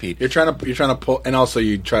past Pete. You're trying to pull, and also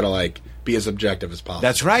you try to like be as objective as possible.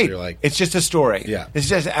 That's right. So you're like, it's just a story. Yeah. It's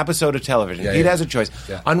just an episode of television. Yeah, Pete yeah. has a choice.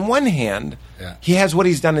 Yeah. On one hand, Yeah. he has what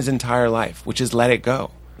he's done his entire life, which is let it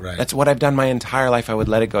go. Right. That's what I've done my entire life. I would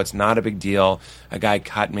let it go. It's not a big deal. A guy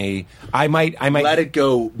cut me. I might let it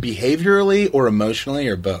go behaviorally or emotionally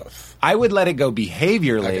or both. I would let it go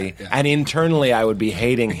behaviorally, Okay, yeah. and internally I would be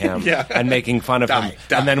hating him Yeah. and making fun of him,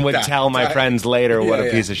 Die, and then would die, tell my die. friends later what Yeah, a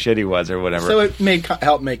yeah. piece of shit he was or whatever. So it may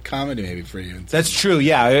help make comedy maybe for you. That's true.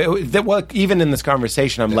 Yeah. Well, even in this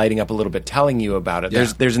conversation, I'm lighting up a little bit, telling you about it. Yeah.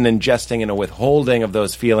 There's an ingesting and a withholding of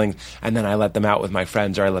those feelings, and then I let them out with my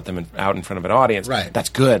friends, or I let them out in front of an audience. Right. That's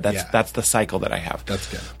good. Yeah. That's the cycle that I have. That's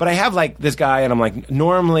good. But I have like this guy, and I'm like,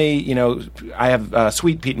 normally, you know, I have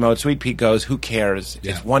Sweet Pete mode. Sweet Pete goes, who cares?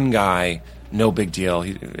 Yeah. It's one guy. No big deal.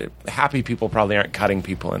 Happy people probably aren't cutting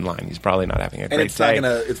people in line. He's probably not having a And great it's day.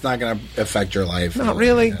 not gonna affect your life. Not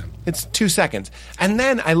really. Yeah. It's 2 seconds. And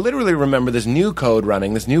then I literally remember this new code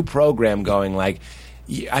running, this new program going like,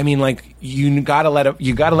 you gotta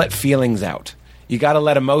let feelings out. You gotta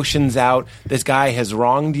let emotions out. This guy has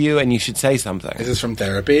wronged you, and you should say something. Is this from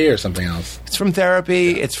therapy or something else? It's from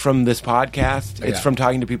therapy. It's from this podcast. It's Yeah. from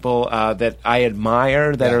talking to people that I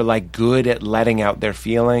admire that Yeah. are like good at letting out their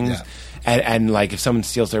feelings. Yeah. And like if someone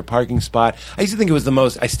steals their parking spot, I used to think it was the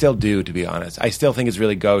most. I still do, to be honest. I still think it's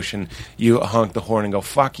really gauche, and you honk the horn and go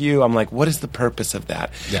 "fuck you." I'm like, what is the purpose of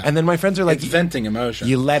that? Yeah. And then my friends are like, It's venting emotion.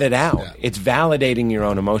 You let it out. Yeah. It's validating your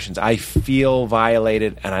own emotions. I feel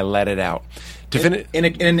violated, and I let it out. To fini- in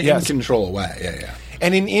an Yes. in control way. Yeah, yeah.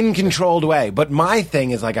 and in controlled way. But my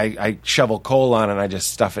thing is like I shovel coal on and I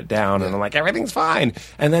just stuff it down and I'm like, everything's fine.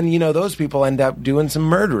 And then, those people end up doing some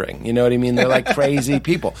murdering. You know what I mean? They're like crazy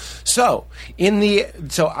people. So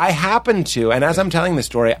I happen to, and as I'm telling the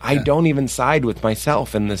story, I don't even side with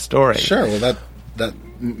myself in this story. Sure. Well, that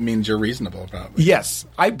means you're reasonable, probably. Yes.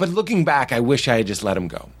 But looking back, I wish I had just let him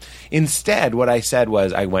go. Instead, what I said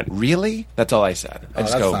was, I went, really? That's all I said.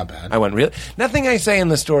 That's not bad. I went, really? Nothing I say in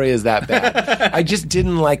the story is that bad. I just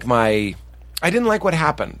didn't like I didn't like what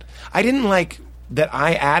happened. I didn't like that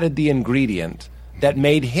I added the ingredient that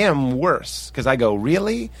made him worse. Because I go,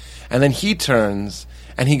 really? And then he turns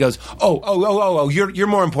and he goes, oh, you're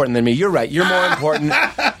more important than me. You're right. You're more important.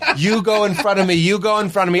 You go in front of me. You go in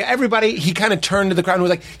front of me. Everybody, he kind of turned to the crowd and was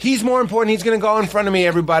like, he's more important. He's going to go in front of me,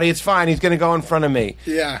 everybody. It's fine. He's going to go in front of me.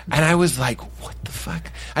 Yeah. And I was like, what the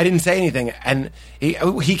fuck? I didn't say anything. And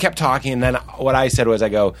he kept talking. And then what I said was, I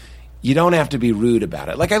go, you don't have to be rude about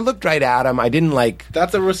it. Like, I looked right at him. I didn't like...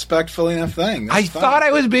 That's a respectful enough thing. I thought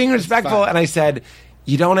I was being respectful. And I said...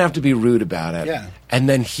 You don't have to be rude about it. Yeah. And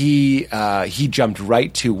then he jumped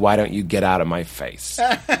right to, why don't you get out of my face?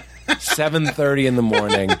 7:30 in the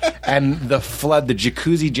morning, and the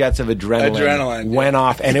jacuzzi jets of adrenaline went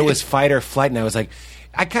off, and it was fight or flight. And I was like,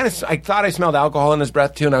 I thought I smelled alcohol in his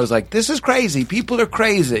breath too, and I was like, this is crazy. People are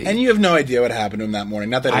crazy. And you have no idea what happened to him that morning.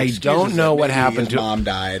 Not that I don't know what happened to his mom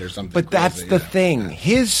died or something. But that's the thing.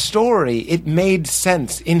 His story, it made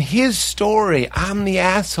sense. In his story, I'm the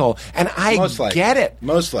asshole, and I get it.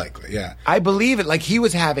 Most likely, yeah. I believe it. Like, he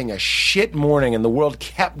was having a shit morning, and the world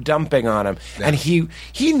kept dumping on him. Yeah. And he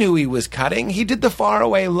knew he was cutting. He did the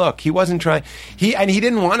faraway look. He wasn't trying. He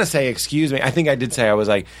didn't want to say excuse me. I think I did say I was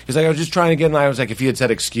like I was just trying to get in line. I was like, if you had said,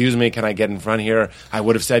 excuse me, can I get in front here? I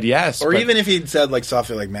would have said yes. Or even if he'd said, like,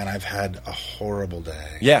 softly, like, man, I've had a horrible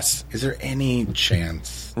day. Yes. Is there any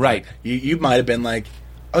chance? Right. You might have been like,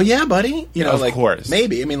 oh, yeah, buddy. Of course.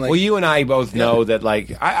 Maybe. I mean, like... Well, you and I both know that,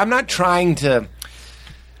 like, I'm not trying to...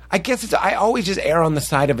 I guess I always just err on the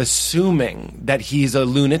side of assuming that he's a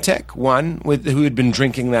lunatic, who had been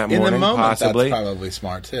drinking that morning, in the moment, possibly. That's probably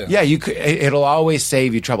smart, too. Yeah, it'll always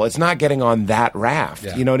save you trouble. It's not getting on that raft.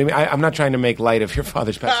 Yeah. You know what I mean? I'm not trying to make light of your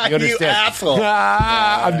father's passing. You understand? You asshole.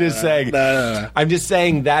 I'm just saying. No. I'm just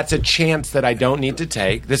saying that's a chance that I don't need to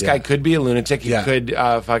take. This guy could be a lunatic. He could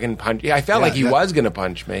fucking punch. Yeah, I felt like he was going to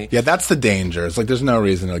punch me. Yeah, that's the danger. It's like there's no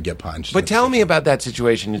reason to get punched. But tell me about that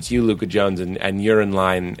situation. It's you, Luka Jones, and you're in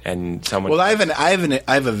line, and someone. Well, I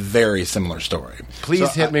have a very similar story.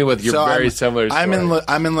 Please hit me with your very similar story.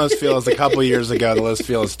 I'm in Los Feliz a couple years ago. The Los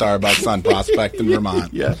Feliz Starbucks on Prospect in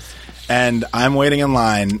Vermont. Yes. And I'm waiting in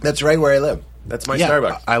line. That's right where I live. That's my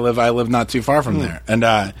Starbucks. I live not too far from there. And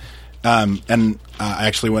I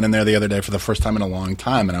actually went in there the other day for the first time in a long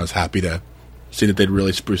time, and I was happy to see that they'd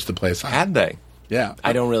really spruced the place up. Had they? Yeah.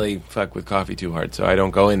 I don't really fuck with coffee too hard, so I don't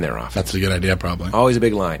go in there often. That's a good idea, probably. Always a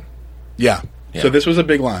big line. Yeah. So this was a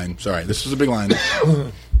big line. This was a big line.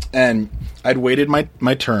 And I'd waited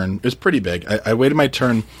my turn. It was pretty big. I waited my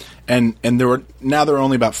turn, and there were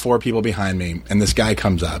only about 4 people behind me, and this guy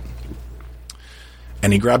comes up.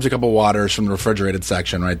 And he grabs a couple waters from the refrigerated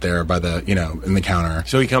section right there by the, in the counter.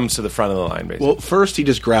 So he comes to the front of the line, basically. Well, first he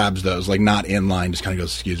just grabs those, like not in line, just kind of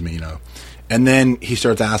goes, excuse me, And then he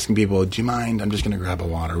starts asking people, do you mind? I'm just going to grab a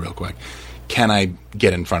water real quick. Can I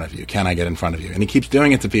get in front of you? Can I get in front of you? And he keeps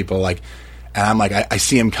doing it to people, like... And I'm like, I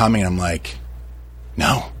see him coming, and I'm like,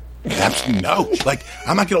 no. Absolutely no. Like,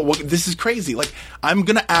 I'm not going to... This is crazy. Like, I'm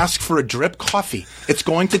going to ask for a drip coffee. It's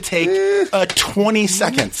going to take 20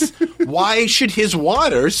 seconds. Why should his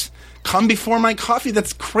waters come before my coffee?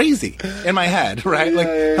 That's crazy in my head, right? Like,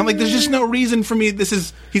 I'm like, there's just no reason for me.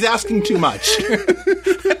 He's asking too much.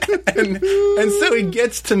 and so he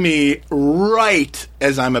gets to me right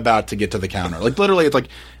as I'm about to get to the counter. Like, literally, it's like...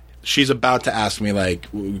 She's about to ask me, like,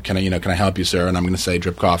 can I help you, sir? And I'm going to say,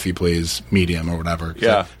 drip coffee, please, medium or whatever.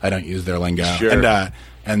 Yeah. I don't use their lingo. Sure.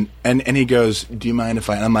 And he goes, do you mind if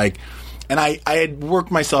I... And I'm like... And I had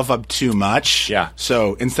worked myself up too much. Yeah.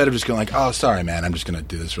 So instead of just going like, oh, sorry, man, I'm just going to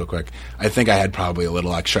do this real quick. I think I had probably a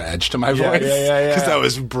little extra edge to my voice. Yeah. Because I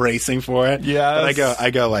was bracing for it. Yeah. But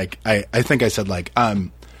I go like, I think I said like,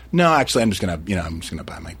 no, actually, I'm just going to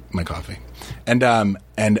buy my coffee.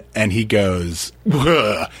 And he goes,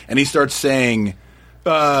 ugh, and he starts saying,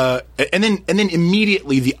 and then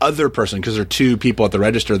immediately the other person, because there are 2 people at the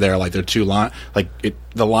register there, like they're 2 line,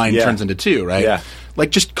 the line turns into 2, right? Yeah. Like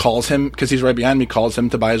just calls him, because he's right behind me, calls him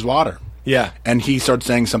to buy his water. Yeah. And he starts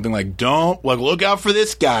saying something like, look out for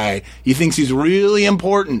this guy. He thinks he's really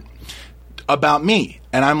important about me.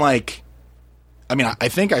 And I'm like, I mean, I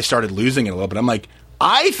think I started losing it a little bit. I'm like,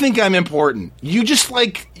 I think I'm important. You just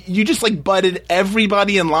butted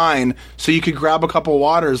everybody in line so you could grab a couple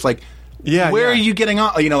waters. Like, where are you getting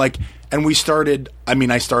on? And we started. I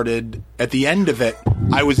mean, I started at the end of it.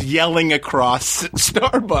 I was yelling across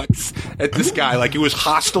Starbucks at this guy. Like, it was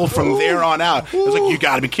hostile from there on out. I was like, "You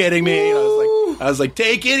got to be kidding me!" And I was like,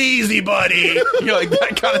 "Take it easy, buddy." Like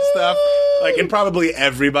that kind of stuff. Like, and probably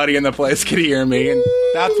everybody in the place could hear me, and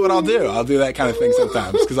that's what I'll do. I'll do that kind of thing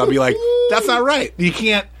sometimes because I'll be like, "That's not right. You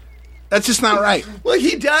can't. That's just not right." Well,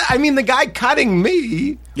 he does. I mean, the guy cutting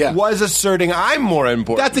me was asserting I'm more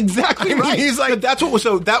important. That's exactly right. He's like, but that's what was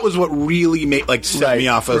that was what really set me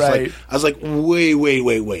off. I was like,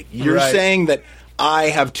 wait. You're saying that I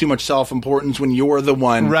have too much self-importance when you're the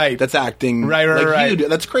one that's acting like you do.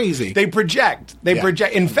 That's crazy. They project.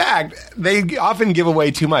 Project. In fact, they often give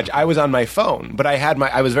away too much. I was on my phone, but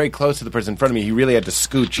I was very close to the person in front of me. He really had to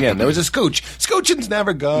scooch in. There was a scooch. Scooching's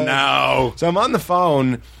never good. No. So I'm on the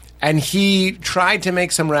phone. And he tried to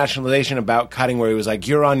make some rationalization about cutting where he was like,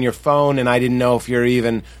 "You're on your phone, and I didn't know if you're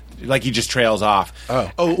even..." Like, he just trails off.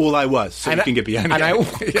 Oh, well, I was, so you can get behind me.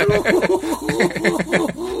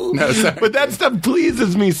 No, sorry. But that stuff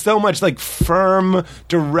pleases me so much. Like, firm,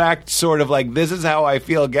 direct, sort of like, this is how I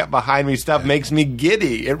feel, get behind me stuff makes me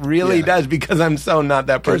giddy. It really does, because I'm so not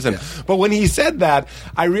that person. But when he said that,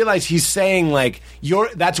 I realized he's saying, like,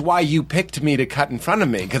 that's why you picked me to cut in front of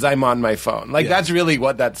me, because I'm on my phone. Like, that's really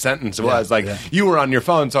what that sentence was. Like, you were on your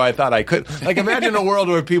phone, so I thought I could. Like, imagine a world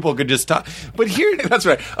where people could just talk. But here... That's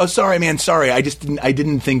right. Oh, sorry, man. Sorry. I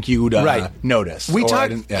didn't think you'd notice. We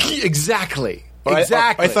talked... Exactly.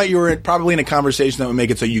 Exactly. I thought you were probably in a conversation that would make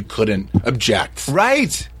it so you couldn't object.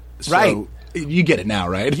 Right. So you get it now,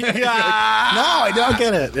 right? Yeah. No, I don't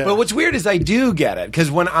get it. Yeah. But what's weird is I do get it, because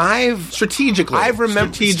when strategically, from not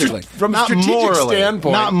strategic morally,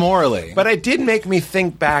 standpoint, not morally. But it did make me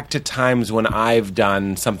think back to times when I've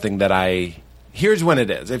done something that Here's when it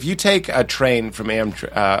is. If you take a train from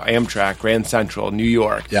Amtrak, Grand Central, New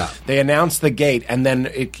York, they announce the gate, and then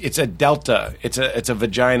it's a delta. It's a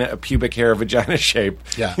vagina, a pubic hair vagina shape.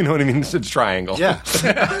 Yeah. You know what I mean? It's a triangle. Yeah.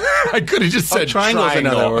 I could have just said triangle's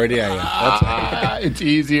triangle. Another word. Yeah. It's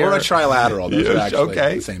easier. Or a trilateral. Those are actually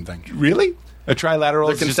the same thing. Really? A trilateral?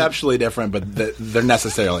 They're conceptually different, but they're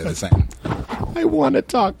necessarily the same. I want to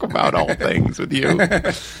talk about all things with you.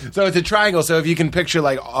 So it's a triangle. So if you can picture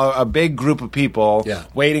like a big group of people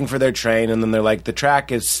waiting for their train, and then they're like, the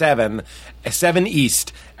track is 7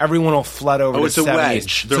 east. Everyone will flood over to 7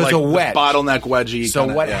 east. It's a wedge. So it's a wedge. Bottleneck wedgie.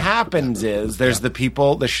 So what happens is there's the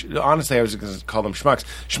people, honestly, I was going to call them schmucks.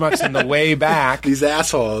 Schmucks in the way back. These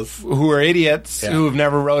assholes. Who are idiots, who have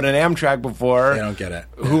never rode an Amtrak before. They don't get it.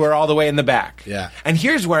 Who are all the way in the back. Yeah. And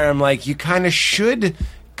here's where I'm like, you kind of should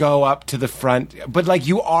go up to the front, but like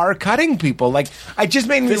you are cutting people. Like, I just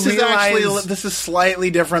made me realize this is slightly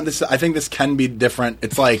different. I think this can be different.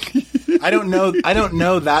 It's like I don't know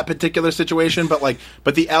that particular situation, but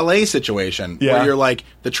the LA situation where you're like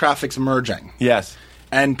the traffic's merging. Yes.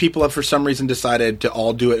 And people have for some reason decided to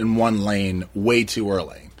all do it in one lane way too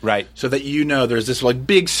early. Right. So that there's this like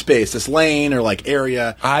big space, this lane or like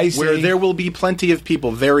area where there will be plenty of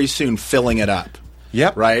people very soon filling it up.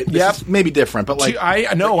 Yep. Right? This is maybe different, but like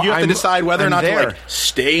I know you have to decide whether or not there. to like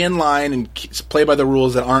stay in line and play by the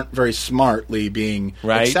rules that aren't very smartly being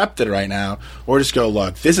accepted right now, or just go,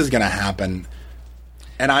 look, this is going to happen.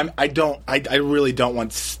 And I really don't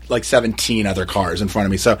want like 17 other cars in front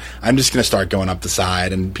of me. So I'm just going to start going up the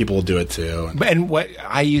side, and people will do it too. And what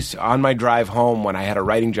I used on my drive home when I had a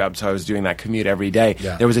writing job, so I was doing that commute every day,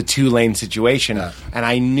 there was a 2-lane situation. Yeah. And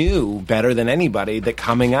I knew better than anybody that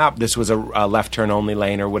coming up, this was a left turn only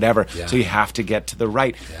lane or whatever. Yeah. So you have to get to the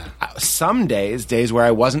right. Yeah. Some days where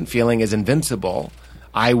I wasn't feeling as invincible,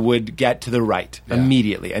 I would get to the right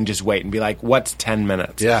immediately and just wait and be like, what's 10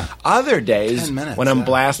 minutes? Yeah. Other days, when I'm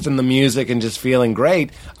blasting the music and just feeling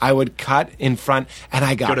great, I would cut in front, and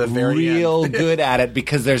I got real good at it,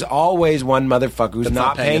 because there's always one motherfucker who's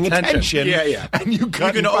not paying attention. Yeah. And you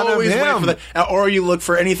cut in can front always of him. wait for or you look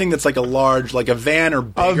for anything that's like a large, like a van or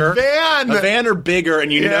bigger. A van or bigger,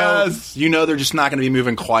 and you know they're just not going to be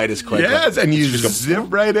moving quite as quickly. Yes, and you just zip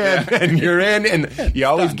right in, and you're in, and you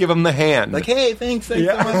always give them the hand. Like, hey, thanks.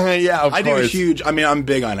 Yeah, of course. I do a huge. I mean, I'm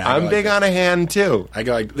big on it. I'm big on a hand too. I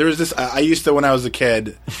go like, there was this. I used to when I was a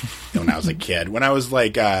kid. When I was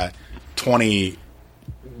like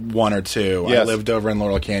 21 or 2, I lived over in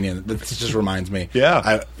Laurel Canyon. This just reminds me.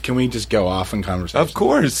 Yeah. Can we just go off in conversation? Of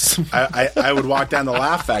course. I would walk down the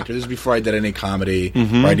Laugh Factory. This is before I did any comedy,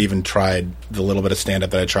 or I'd even tried the little bit of stand up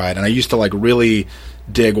that I tried, and I used to like really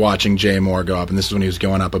dig watching Jay Moore go up, and this is when he was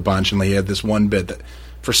going up a bunch, and like, he had this one bit that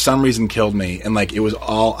for some reason killed me, and like it was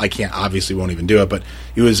all, I can't, obviously won't even do it, but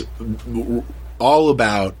it was all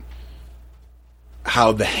about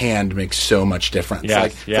how the hand makes so much difference.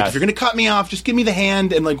 Like if you're going to cut me off, just give me the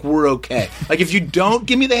hand and like we're okay. Like if you don't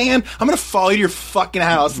give me the hand, I'm going to follow you to your fucking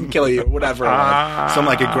house and kill you, whatever. Like, some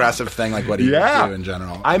like aggressive thing like what he would do in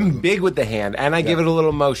general. I'm big with the hand, and I give it a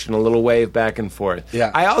little motion, a little wave back and forth.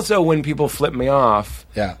 Yeah. I also, when people flip me off,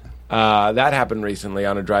 Yeah. that happened recently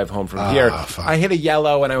on a drive home from here. Fuck. I hit a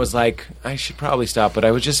yellow, and I was like, I should probably stop, but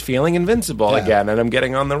I was just feeling invincible again, and I'm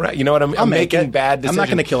getting on the right. You know what? I'm making bad decisions. I'm not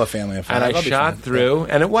going to kill a family of five. And I shot through,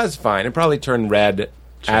 and it was fine. It probably turned red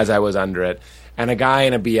as I was under it. And a guy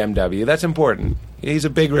in a BMW, that's important. He's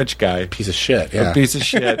a big rich guy. Piece of shit. Yeah. A piece of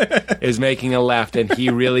shit is making a left, and he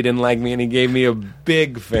really didn't like me, and he gave me a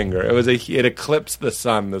big finger. It eclipsed the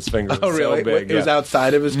sun. This finger was so big. It was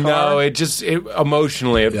outside of his car? No,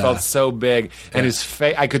 emotionally it felt so big, and his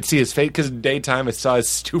face. I could see his face because daytime I saw his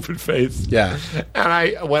stupid face. Yeah.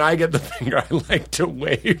 And when I get the finger, I like to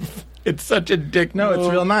wave. It's such a dick. No, move.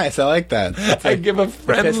 it's real nice. I like that. I give a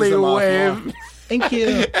friendly wave. Thank you.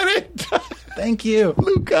 And it Thank you.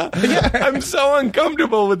 Luca. I'm so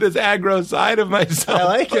uncomfortable with this aggro side of myself. I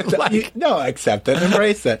like it. No, accept it.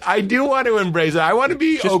 Embrace it. I do want to embrace it. I want to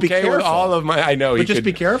be Just be okay with careful. all of my. I know. But just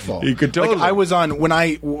be careful. You could totally. Like I was on when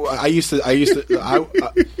I used to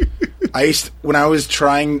when I was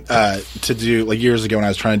trying to do like years ago when I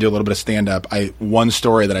was trying to do a little bit of stand up. One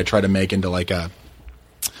story that I tried to make into like a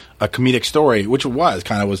comedic story, which was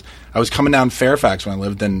I was coming down Fairfax when I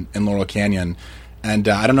lived in Laurel Canyon. And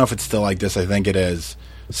I don't know if it's still like this. I think it is.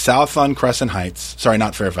 South on Crescent Heights. Sorry,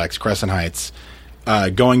 not Fairfax. Crescent Heights.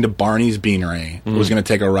 Going to Barney's Beanery. Was going to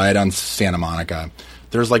take a ride on Santa Monica.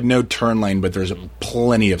 There's like no turn lane, but there's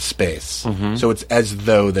plenty of space. So it's as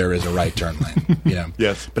though there is a right turn lane. You know.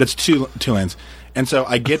 Yes. But it's two lanes. And so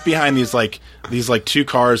I get behind these two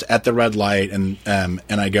cars at the red light, and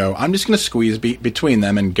I go, I'm just going to squeeze between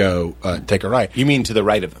them and go take a right. You mean to the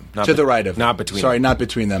right of them? To the right of them. Not between. Sorry, not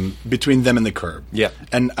between them. Between them and the curb. Yeah.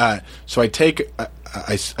 And so I take,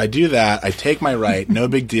 I do that. I take my right. No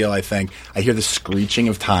big deal. I think I hear the screeching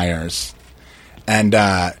of tires, and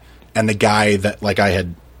the guy that like I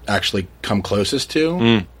had actually come closest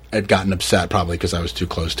to had gotten upset probably because I was too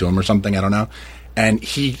close to him or something. I don't know. And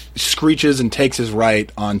he screeches and takes his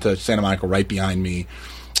right onto Santa Monica right behind me,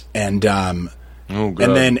 and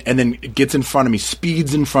then gets in front of me,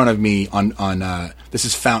 speeds in front of me on this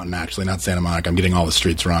is Fountain actually, not Santa Monica. I'm getting all the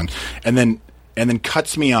streets wrong, and then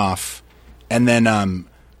cuts me off, and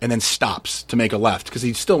then stops to make a left because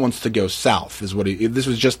he still wants to go south. Is what this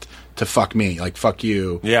was just to fuck me, like fuck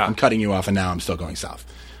you. Yeah, I'm cutting you off, and now I'm still going south.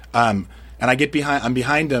 And I'm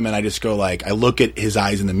behind him, and I just go like, I look at his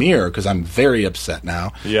eyes in the mirror because I'm very upset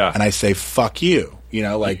now. Yeah. And I say, fuck you. You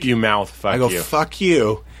know, like. You mouth, fuck you. I go, fuck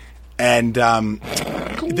you. And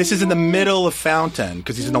this is in the middle of Fountain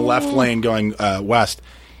because he's in the left lane going west.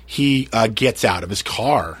 He gets out of his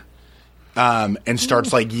car and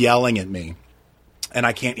starts like yelling at me. And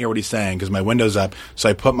I can't hear what he's saying because my window's up. So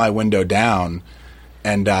I put my window down.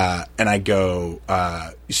 And I go,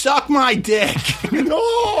 you suck my dick.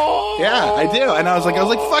 No. Yeah, I do. And I was like,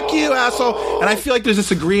 fuck you, asshole. And I feel like there's this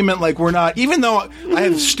agreement, like we're not, even though I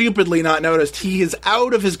have stupidly not noticed, he is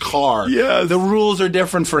out of his car. Yes. The rules are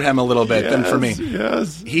different for him a little bit than for me.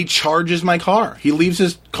 Yes. He charges my car. He leaves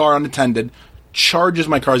his car unattended, charges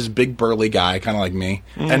my car, this big burly guy, kind of like me.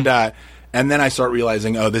 And then I start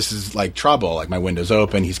realizing, oh, this is like trouble. Like my window's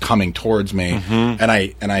open, he's coming towards me, and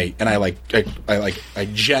I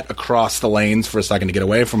jet across the lanes for a second to get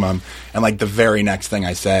away from him. And like the very next thing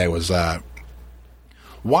I say was,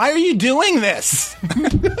 "Why are you doing this?"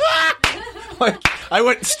 Like I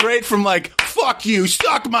went straight from like "fuck you,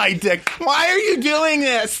 suck my dick." Why are you doing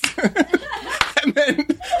this?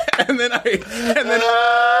 And then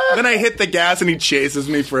I hit the gas and he chases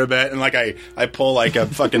me for a bit and like I pull like a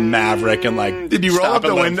fucking maverick and like did you roll up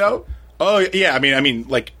the window? Oh yeah, I mean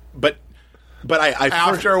like but I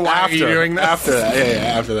after why are you doing that? After that, yeah,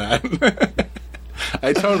 after that.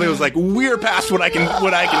 I totally was like, we're past what I can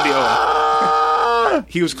deal with.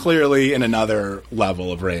 He was clearly in another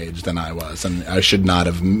level of rage than I was, and I should not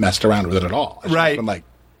have messed around with it at all. Right. Been like,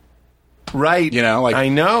 right. You know, like I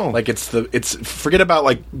know. Like it's forget about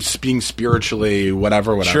like being spiritually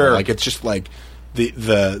whatever. Sure. Like it's just like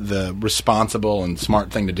the responsible and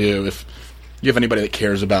smart thing to do You have anybody that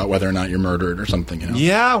cares about whether or not you're murdered or something, you know?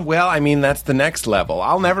 Yeah, well, I mean, that's the next level.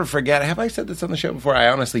 I'll never forget. Have I said this on the show before? I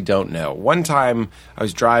honestly don't know. One time I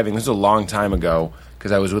was driving, this was a long time ago,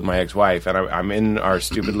 because I was with my ex-wife, and I'm in our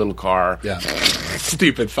stupid little car. Yeah.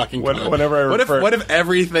 Stupid fucking car. Whenever I refer... What if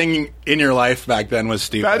everything in your life back then was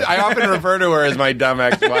stupid? I often refer to her as my dumb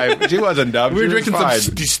ex-wife. She wasn't dumb. We were She was drinking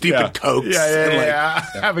some fine. stupid Cokes. Yeah.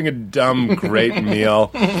 Having a dumb, great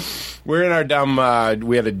meal. We're in our dumb...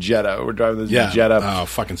 we had a Jetta. We're driving this Jetta. Oh,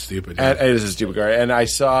 fucking stupid. And it is a stupid car. And I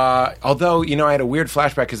saw... Although, I had a weird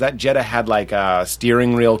flashback, because that Jetta had, like, a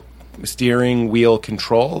steering wheel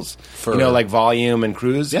controls, for like volume and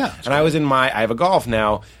cruise. Yeah, and I was in I have a Golf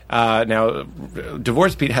now. Now,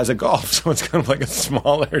 Divorce Pete has a Golf, so it's kind of like a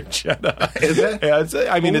smaller Jetta. Is it? Yeah, it's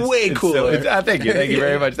way cooler. Thank you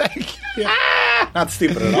very much. Thank you. Not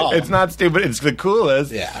stupid at all. It's not stupid. It's the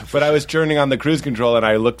coolest. Yeah. But I was turning on the cruise control, and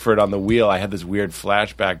I looked for it on the wheel. I had this weird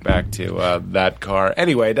flashback back to that car.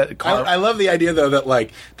 Anyway, that car. I love the idea though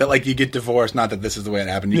that you get divorced. Not that this is the way it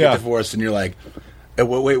happened. You get divorced, and you're like,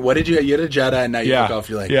 wait, what did you had a Jetta, and now you have a Golf.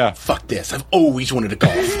 You're like, fuck this. I've always wanted a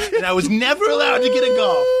Golf, and I was never allowed to get a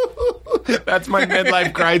Golf. That's my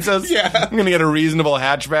midlife crisis. Yeah. I'm going to get a reasonable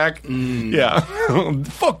hatchback. Yeah.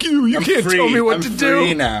 Fuck you. You can't tell me what to do. I'm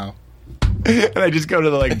free now. And I just go to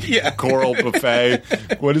the Coral Buffet.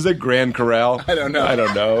 What is it? Grand Corral? I don't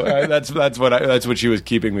know. That's what she was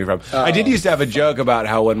keeping me from. I did used to have a joke about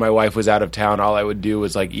how when my wife was out of town, all I would do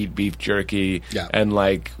was like eat beef jerky and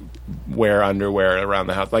like wear underwear around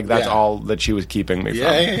the house. Like that's all that she was keeping me from.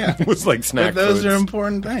 Yeah. It was like snack But those foods. are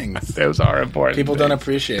important things. Those are important. People things. don't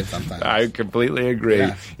appreciate sometimes. I completely agree.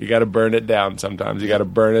 Yeah. You got to burn it down sometimes. You got to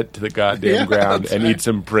burn it to the goddamn ground that's and right. eat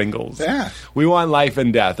some Pringles. Yeah. We want life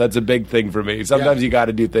and death. That's a big thing for me. Sometimes you got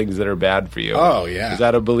to do things that are bad for you. Oh, yeah. Is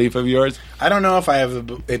that a belief of yours? I don't know if I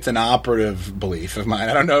have it's an operative belief of mine.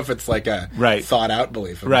 I don't know if it's like a thought out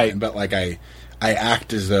belief of mine, but like I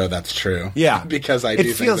act as though that's true. Yeah. Because I do it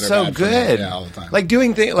things feels that are so bad for me. good. Yeah, all the time. Like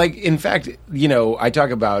doing things, like in fact, I talk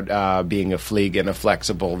about being a fleegan, a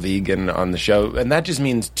flexible vegan on the show, and that just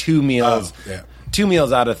means 2 meals. 2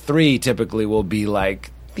 meals out of 3 typically will be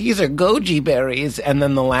like, these are goji berries, and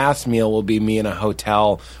then the last meal will be me in a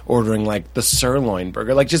hotel ordering like the sirloin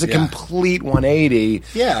burger, like just a complete 180.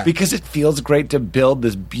 Yeah, because it feels great to build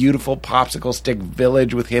this beautiful popsicle stick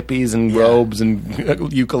village with hippies and robes and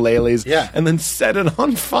ukuleles, and then set it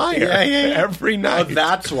on fire every night. Oh,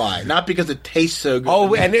 that's why, not because it tastes so good.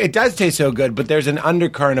 Oh, and it does taste so good, but there's an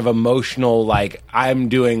undercurrent of emotional, like I'm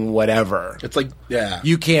doing whatever. It's like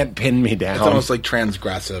you can't pin me down. It's almost like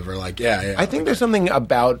transgressive or like I think there's something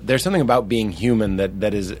about being human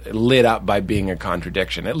that is lit up by being a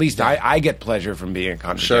contradiction. At least I get pleasure from being a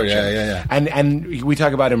contradiction. Sure, yeah. And we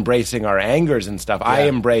talk about embracing our angers and stuff. I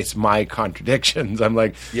embrace my contradictions. I'm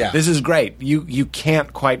like, this is great. You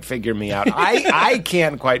can't quite figure me out. I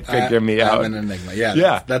can't quite figure me out. I'm an enigma. Yeah,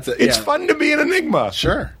 yeah. That's it. It's fun to be an enigma.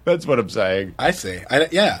 Sure, that's what I'm saying. I see. I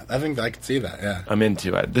think I can see that. Yeah, I'm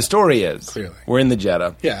into it. The story is clearly we're in the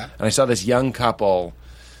Jetta. Yeah, and I saw this young couple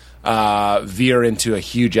veer into a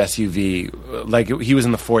huge SUV. Like he was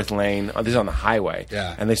in the 4th lane. This is on the highway.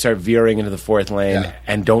 Yeah. And they start veering into the 4th lane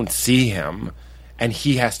and don't see him. And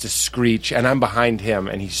he has to screech. And I'm behind him.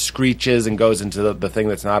 And he screeches and goes into the thing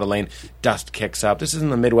that's not a lane. Dust kicks up. This is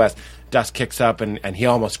in the Midwest. Dust kicks up and he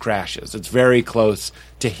almost crashes. It's very close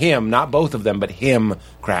to him. Not both of them, but him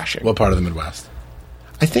crashing. What part of the Midwest?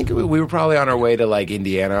 I think we were probably on our way to like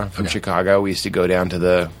Indiana from Chicago. We used to go down to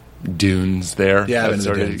the dunes there. Yeah,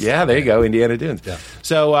 dunes. Yeah, there you go, Indiana Dunes. Yeah.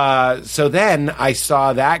 So then I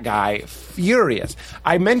saw that guy furious.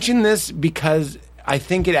 I mention this because I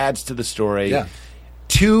think it adds to the story. Yeah.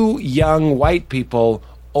 2 young white people,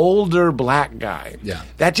 older black guy. Yeah.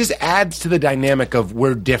 That just adds to the dynamic of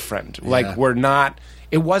we're different. Like we're not.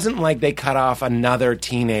 It wasn't like they cut off another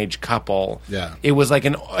teenage couple. Yeah. It was like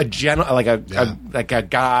a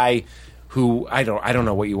guy who I don't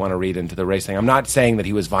know what you want to read into the race thing. I'm not saying that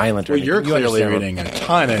he was violent. Or Well, you're anything. clearly understand reading a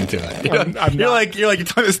ton into it. I'm You're not. like you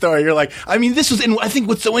tell the story. You're like, I mean, this was. And I think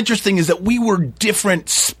what's so interesting is that we were different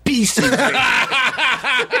species.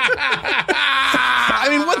 I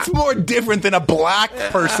mean, what's more different than a black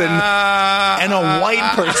person and a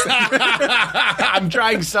white person? I'm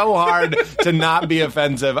trying so hard to not be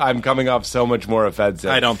offensive. I'm coming off so much more offensive.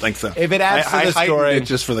 I don't think so. If it adds to the heightened story, it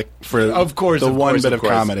just for of course, the one bit of of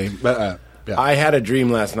comedy. But Yeah. I had a dream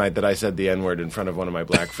last night that I said the N-word in front of one of my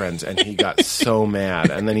black friends, and he got so mad.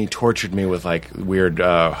 And then he tortured me with, like, weird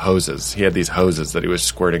hoses. He had these hoses that he was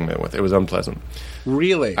squirting me with. It was unpleasant.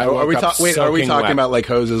 Really? I Are we woke up talking soaking wet. about like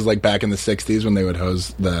hoses like back in the 60s when they would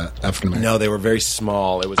hose the African American? No, they were very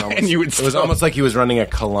small. It was almost, And you would it was still- almost like he was running a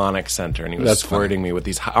colonic center, and he was That's squirting me with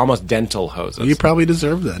these almost dental hoses. You probably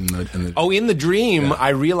deserved that. In the Oh, in the dream, I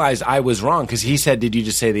realized I was wrong because he said, "Did you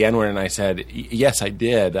just say the N-word?" And I said, "Yes, I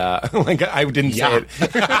did." Like I didn't say it.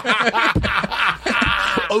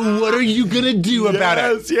 Oh, what are you gonna do about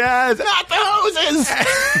it? Yes, Not the hoses.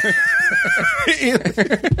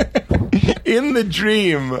 in the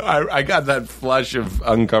dream, I got that flush of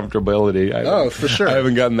uncomfortability. For sure. I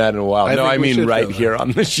haven't gotten that in a while. I No, think I we mean should right feel here that.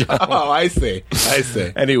 on the show. Oh, I see.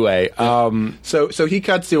 Anyway, So he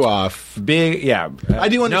cuts you off. I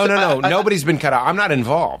do No, understand- nobody's been cut out. I'm not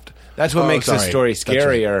involved. That's what Oh, makes this sorry. story That's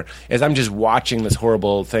right. scarier. Is I'm just watching this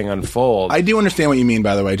horrible thing unfold. I do understand what you mean,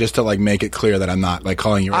 by the way, just to like make it clear that I'm not like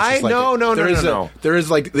calling you racist. No. There is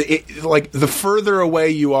like the further away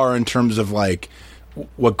you are in terms of like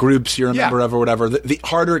what groups you're a Yeah. member of or whatever, the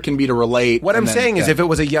harder it can be to relate. What and I'm then- saying is, yeah. if it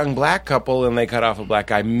was a young black couple and they cut off a black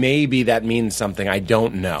guy, maybe that means something. I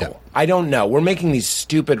don't know. Yeah. I don't know. We're making these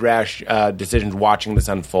stupid, rash decisions watching this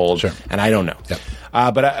unfold, Sure. and I don't know.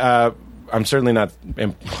 Yeah. But I'm certainly not.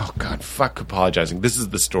 Oh God, fuck apologizing. This is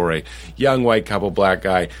the story. Young white couple, black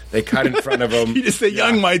guy. They cut in front of him. You just say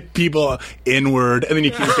young white people inward, and then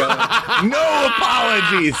you keep going. No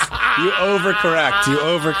apologies. You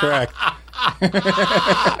overcorrect.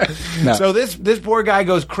 No. So this poor guy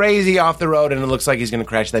goes crazy off the road, and it looks like he's going to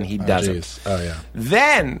crash. Then he doesn't. Jeez. Oh yeah.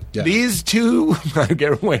 Then Yeah. these two, I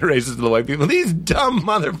get way racist to the white people. These dumb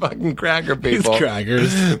motherfucking cracker people. These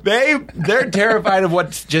crackers. They're terrified of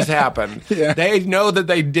what's just happened. Yeah. They know that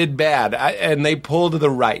they did bad, and they pull to the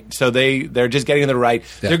right. So they're just getting to the right.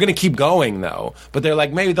 Yeah. They're going to keep going though, but they're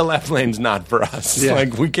like, maybe the left lane's not for us. Yeah.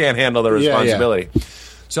 Like we can't handle the Yeah, yeah. responsibility.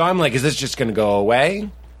 So I'm like, is this just going to go away?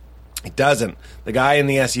 It doesn't. The guy in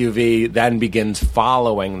the SUV then begins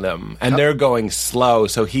following them, and they're going slow,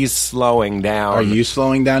 so he's slowing down. Are you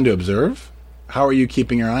slowing down to observe? How are you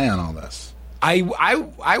keeping your eye on all this?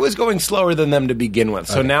 I was going slower than them to begin with,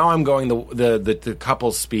 so Okay. now I'm going the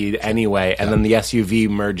couple speed anyway, and then the SUV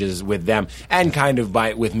merges with them and kind of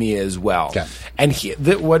with me as well. Okay. And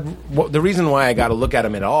the reason why I got to look at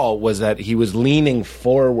him at all was that he was leaning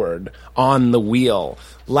forward on the wheel,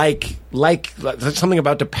 like something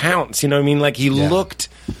about to pounce. You know what I mean? Like he Yeah. looked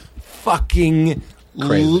fucking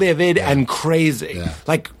Crazy. livid Yeah. and crazy, Yeah.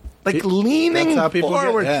 like leaning That's how people get-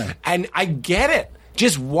 forward. yeah. And I get it.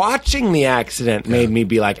 Just watching the accident made me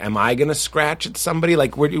be like, am I going to scratch at somebody?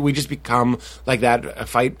 Like, we just become like that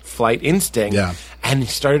fight-flight instinct. Yeah. And he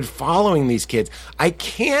started following these kids. I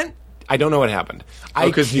don't know what happened. I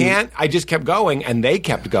 'cause you- can't. I just kept going, and they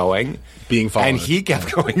kept going. Being followed. And he kept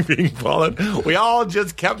going, being followed. We all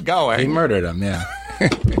just kept going. He murdered him, yeah.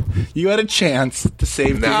 You had a chance to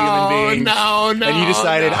save two human beings. No, And you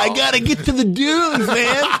decided, no. I gotta get to the dunes,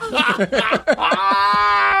 man.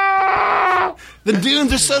 The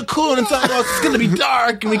dunes are so cool, and it's gonna be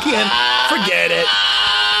dark, and we can't forget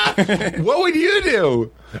it. What would you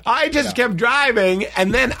do? I just kept driving,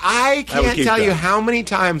 and then I would can't keep tell you going. how many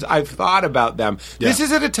times I've thought about them. This Yeah.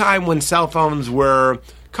 is at a time when cell phones were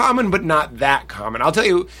common, but not that common. I'll tell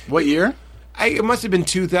you, What year? it must have been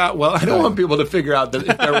 2000. Well, I don't want people to figure out that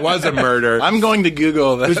if there was a murder. I'm going to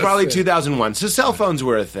Google that. It was probably 2001. So cell phones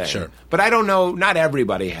were a thing. Sure. But I don't know. Not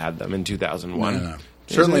everybody had them in 2001. No.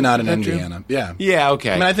 Certainly Is not in that true? Indiana. Yeah. Yeah,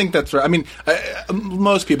 okay. I mean, I think that's right. I mean,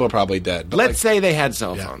 most people are probably dead. But Let's say they had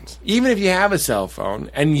cell phones. Even if you have a cell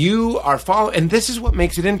phone and you are following, and this is what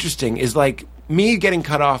makes it interesting, is like me getting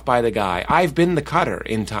cut off by the guy. I've been the cutter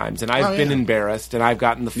in times, and I've been yeah. embarrassed, and I've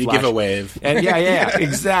gotten the You flush. give a wave. And yeah,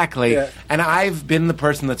 exactly. Yeah. And I've been the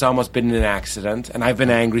person that's almost been in an accident, and I've been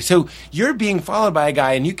angry. So you're being followed by a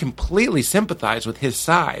guy, and you completely sympathize with his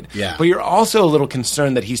side. Yeah. But you're also a little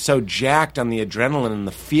concerned that he's so jacked on the adrenaline and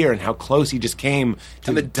the fear and how close he just came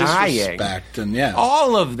to And the dying. disrespect and, yeah.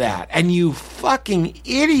 All of that. And you fucking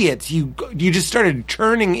idiots. You just started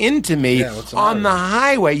turning into me Yeah, what's the on the matter?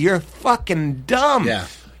 highway. You're fucking dumb. Yeah.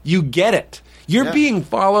 You get it. You're Yeah. being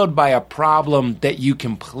followed by a problem that you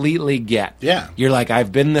completely get. Yeah. You're like,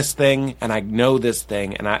 I've been this thing and I know this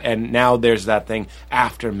thing and now there's that thing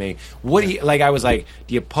after me. What do you like? I was like,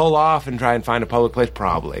 do you pull off and try and find a public place?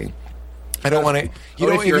 Probably. I don't want to.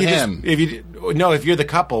 if you're him. If you're the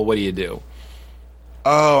couple, what do you do?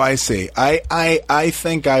 Oh, I see. I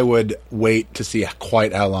think I would wait to see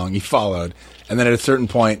quite how long he followed, and then at a certain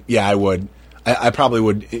point, yeah, I would. I probably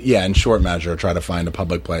would. Yeah, in short measure, try to find a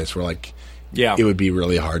public place where, like, Yeah. it would be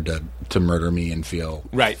really hard to murder me and feel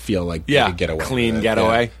Right. like Yeah. I could get away. Clean with it.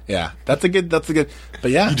 getaway. Yeah. That's a good.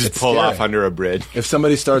 But yeah, You just it's pull scary. off under a bridge. If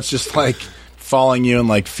somebody starts just like following you and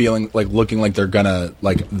like feeling like looking like they're going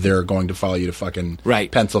to follow you to fucking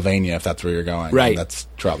Right. Pennsylvania if that's where you're going, Right. then that's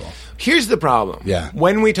trouble. Here's the problem. Yeah.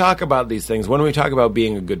 When we talk about these things, when we talk about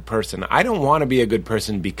being a good person, I don't want to be a good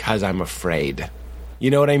person because I'm afraid. You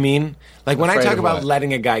know what I mean? Like when I Afraid talk of about what?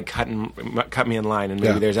 letting a guy cut me in line, and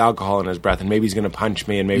maybe Yeah. there's alcohol in his breath, and maybe he's going to punch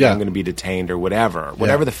me, and maybe Yeah. I'm going to be detained or whatever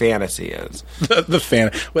the fantasy is.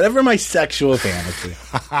 Whatever my sexual fantasy.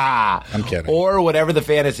 I'm kidding. Or whatever the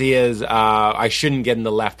fantasy is, I shouldn't get in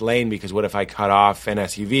the left lane because what if I cut off an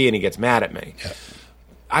SUV and he gets mad at me? Yeah.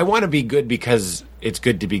 I want to be good because it's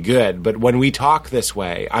good to be good. But when we talk this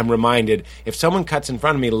way, I'm reminded if someone cuts in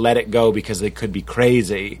front of me, let it go because they could be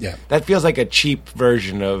crazy. Yeah. That feels like a cheap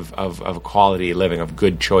version of quality living, of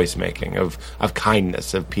good choice making, of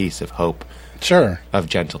kindness, of peace, of hope, Sure. of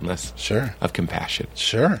gentleness, Sure. of compassion.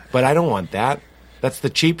 Sure. But I don't want that. That's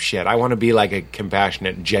the cheap shit. I want to be like a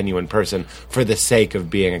compassionate, genuine person for the sake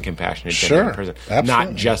of being a compassionate, genuine Sure. person, Absolutely.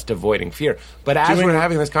 not just avoiding fear. But as Doing- we're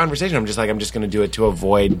having this conversation, I'm just going to do it to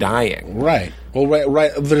avoid dying. Right. Well,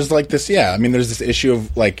 right. There's like this. Yeah. I mean, there's this issue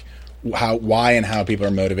of like why and how people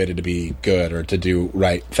are motivated to be good or to do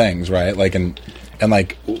right things. Right. Like and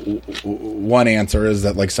like one answer is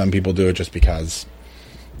that like some people do it just because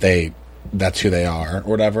that's who they are or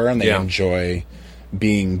whatever, and they Yeah. enjoy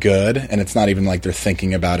being good, and it's not even like they're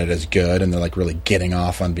thinking about it as good, and they're like really getting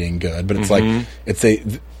off on being good. But it's like it's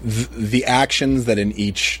the actions that in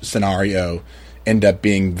each scenario end up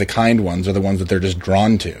being the kind ones are the ones that they're just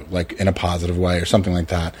drawn to, like in a positive way or something like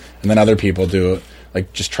that. And then other people do it,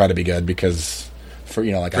 like just try to be good because for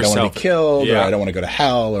like I don't want to be killed or Yeah. I don't want to go to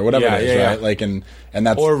hell or whatever Yeah, it is, yeah, right? yeah. Like and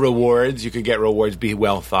that's Or rewards. You could get rewards, be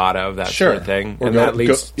well thought of, that Sure. sort of thing. Or and go- that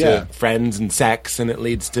leads go- yeah. to friends and sex, and it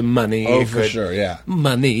leads to money. oh It for could- sure, yeah.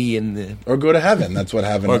 Money and the... Or go to heaven. That's what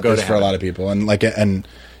heaven Or go is to for a heaven. lot of people, and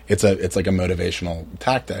it's like a motivational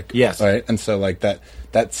tactic. Yes. right. And so like that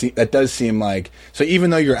does seem like, so even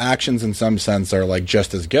though your actions in some sense are like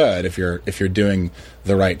just as good, if you're doing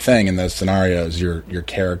the right thing in those scenarios, your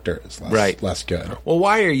character is less good. Well,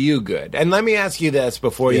 why are you good? And let me ask you this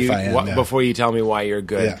before If I am, yeah. before you tell me why you're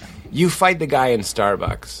good. Yeah. You fight the guy in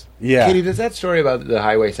Starbucks. Yeah. Katie, does that story about the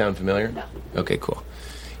highway sound familiar? No. Okay, cool.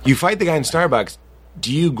 You fight the guy in Starbucks.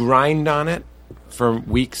 Do you grind on it for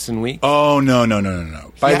weeks and weeks? Oh no!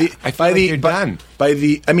 Yeah, I feel like you're done.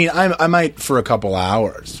 I might for a couple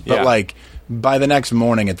hours, but Yeah. like by the next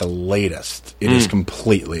morning at the latest, it is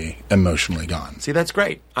completely emotionally gone. See, that's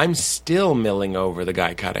great. I'm still milling over the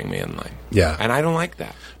guy cutting me in line. Yeah. And I don't like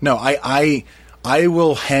that. No, I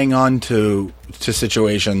will hang on to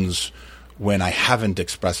situations when I haven't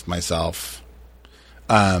expressed myself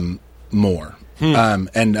more,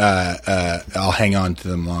 and I'll hang on to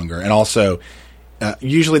them longer. And also,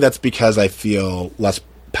 usually that's because I feel less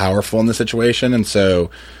powerful in the situation, and so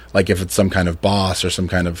like if it's some kind of boss or some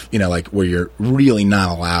kind of like where you're really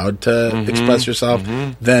not allowed to express yourself,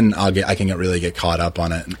 then I can really get caught up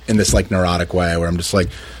on it in this like neurotic way where I'm just like,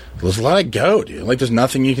 let's let it go, dude. Like, there's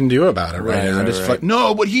nothing you can do about it right now. Right, Just right. like,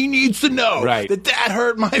 no, but he needs to know Right. that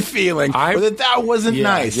hurt my feeling, or that wasn't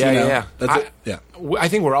nice. Yeah, you know? yeah. That's it. Yeah. I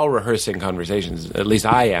think we're all rehearsing conversations. At least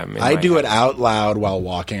I am. in I my do head. it out loud while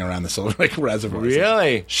walking around the Silver Lake Reservoir.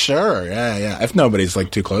 Really? Sure. Yeah. If nobody's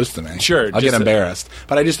like too close to me, Sure, I'll just get embarrassed.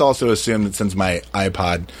 But I just also assume that since my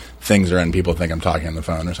iPod things are in, people think I'm talking on the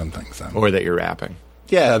phone or something. So Or that you're rapping.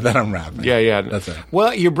 yeah, then I'm rapping. Yeah. That's it.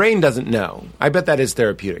 Well, your brain doesn't know. I bet that is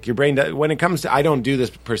therapeutic. Your brain, when it comes to, I don't do this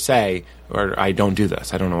per se, or I don't do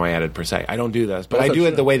this. I don't know why I added per se. I don't do this, but I Also do it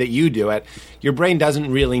true. the way that you do it. Your brain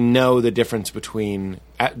doesn't really know the difference between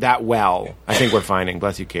that well. I think we're finding.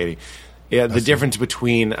 Bless you, Katie. Yeah, the difference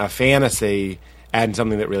between a fantasy and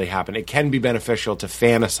something that really happened. It can be beneficial to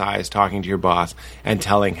fantasize talking to your boss and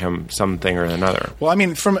telling him something or another. Well, I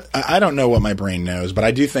mean, I don't know what my brain knows, but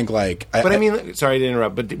I do think like. But I mean, sorry to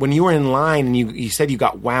interrupt, but when you were in line and you said you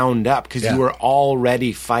got wound up because Yeah. you were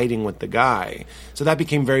already fighting with the guy, so that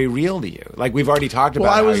became very real to you. Like we've already talked about.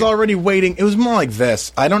 Well, I how was you- already waiting. It was more like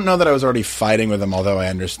this. I don't know that I was already fighting with him, although I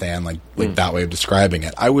understand like that way of describing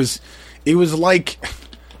it.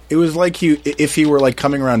 It was like if he were like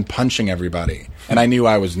coming around punching everybody, and I knew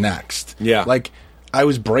I was next. Yeah. like I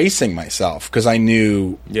was bracing myself because I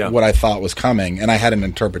knew what I thought was coming, and I had an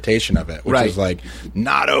interpretation of it, which Right. was like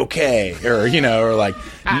not okay, or or like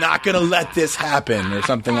not gonna let this happen, or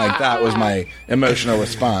something like that was my emotional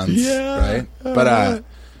response. Yeah, right.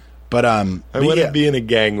 But I but want yeah. to be in a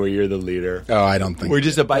gang where you're the leader. Oh, I don't think We're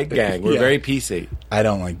just a bike gang. We're Yeah. very PC. I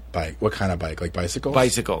don't like bike. What kind of bike? Like bicycles?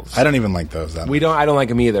 Bicycles. I don't even like those. That We much. don't. I don't like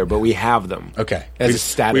them either, but we have them. Okay. As a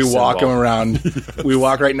status We walk symbol. them around. We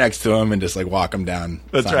walk right next to them and just like walk them down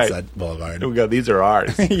That's Sunset right. Boulevard. We go. These are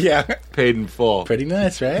ours. Yeah. Paid in full. Pretty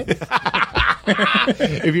nice, right?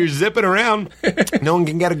 If you're zipping around, no one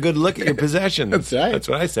can get a good look at your possessions. That's right. That's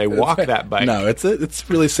what I say. Walk that bike. No, it's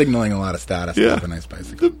really signaling a lot of status to Yeah. have a nice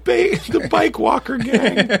bicycle. The bike walker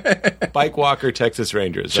gang. Bike walker Texas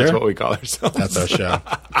Rangers. That's Sure. what we call ourselves. That's our show.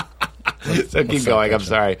 So keep going. I'm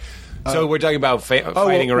sorry. So we're talking about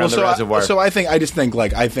fighting around the reservoir. So I just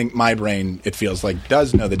think my brain, it feels like,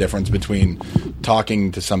 does know the difference between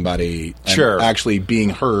talking to somebody and Sure. actually being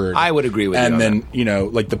heard. I would agree with you and on then,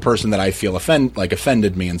 that. like the person that I feel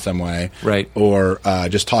offended me in some way. Right. Or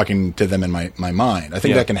just talking to them in my mind. I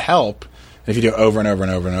think Yeah. that can help. If you do it over and over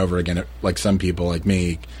and over and over again, like some people like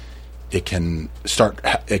me, it can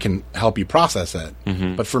help you process it.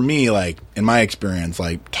 Mm-hmm. But for me, like in my experience,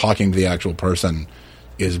 like talking to the actual person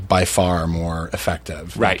is by far more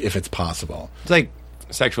effective, Right. like, if it's possible. It's like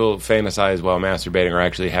sexual fantasize while masturbating or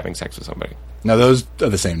actually having sex with somebody. No, those are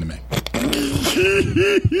the same to me.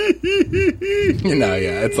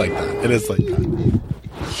 Yeah, it's like that. It is like that.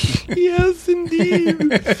 Yes, indeed.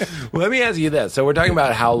 Well, let me ask you this. So we're talking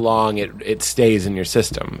about how long it stays in your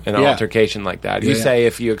system, an Yeah. altercation like that. You Yeah. say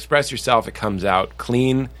if you express yourself, it comes out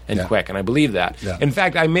clean and Yeah. quick, and I believe that. Yeah. In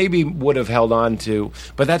fact, I maybe would have held on to,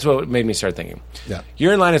 but that's what made me start thinking. Yeah.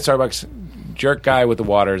 You're in line at Starbucks, jerk guy with the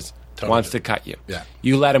waters Totally. wants to cut you. Yeah.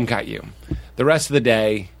 You let him cut you. The rest of the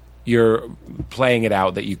day, you're playing it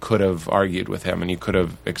out that you could have argued with him and you could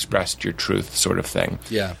have expressed your truth, sort of thing.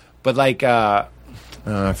 Yeah. But like,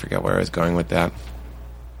 I forget where I was going with that.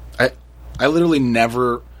 I literally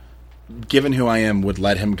never, given who I am, would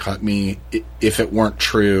let him cut me if it weren't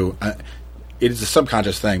true. It is a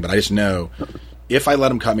subconscious thing, but I just know if I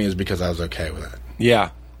let him cut me, it's because I was okay with it. Yeah,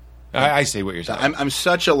 I see what you're saying. I'm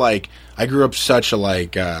such a I grew up such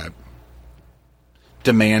a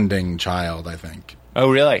demanding child. I think Oh,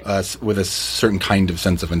 really? with a certain kind of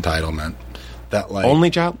sense of entitlement. That Only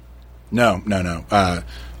child? No. I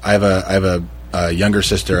have a younger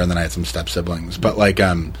sister, and then I had some step siblings. But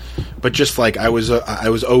but just like I was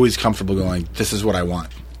always comfortable going, this is what I want.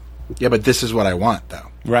 Yeah, but this is what I want, though.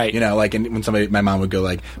 Right. And when my mom would go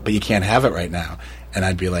like, but you can't have it right now, and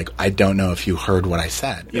I'd be like, I don't know if you heard what I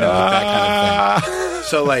said. Like that kind of thing.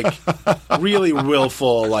 So really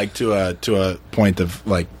willful, to a point of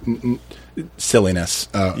silliness.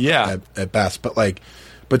 Yeah. At best,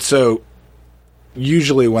 but so.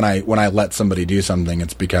 Usually, when I let somebody do something,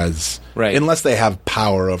 it's because unless they have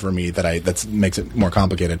power over me that makes it more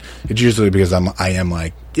complicated. It's usually because I am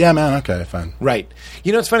like, yeah, man, okay, fine. Right.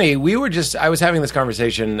 You know, it's funny. I was having this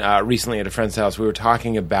conversation recently at a friend's house. We were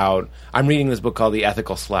talking about. I'm reading this book called The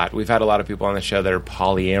Ethical Slut. We've had a lot of people on the show that are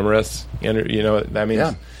polyamorous. You know what that means?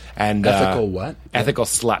 Yeah. And Ethical what? Ethical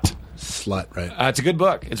slut. Slut, right? It's a good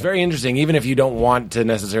book. It's very interesting, even if you don't want to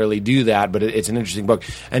necessarily do that, but it's an interesting book.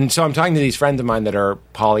 And so I'm talking to these friends of mine that are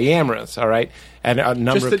polyamorous, all right? And a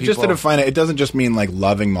number of people... Just to define it, it doesn't just mean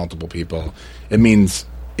loving multiple people. It means...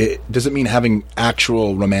 does it mean having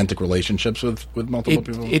actual romantic relationships with multiple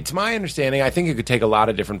people? It's my understanding. I think it could take a lot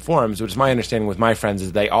of different forms, but it's my understanding with my friends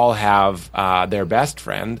is they all have their best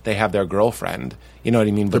friend. They have their girlfriend. You know what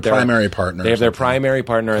I mean? Their primary partner. They have or their something. primary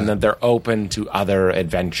partner, and then they're open to other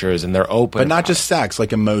adventures, and they're open... But not just sex,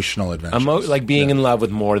 emotional adventures. like being in love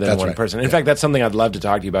with more than That's one right. person. In fact, that's something I'd love to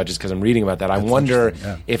talk to you about just because I'm reading about that. I wonder interesting,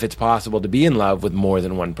 yeah. if it's possible to be in love with more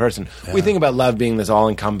than one person. We think about love being this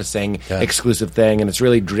all-encompassing, exclusive thing, and it's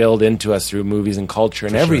really drilled into us through movies and culture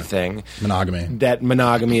and everything. Monogamy. That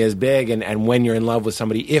monogamy is big, and when you're in love with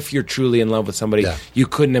somebody, if you're truly in love with somebody, you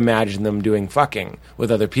couldn't imagine them doing fucking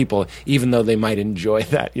with other people, even though they might enjoy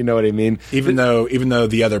that. You know what I mean? Even though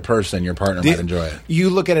the other person, your partner, might enjoy it. You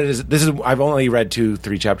look at it as I've only read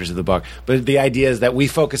 2-3 chapters of the book, but the idea is that we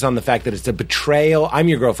focus on the fact that it's a betrayal. I'm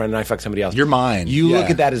your girlfriend and I fuck somebody else. You're mine. You Yeah. look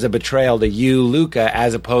at that as a betrayal to you, Luca,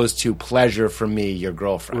 as opposed to pleasure from me, your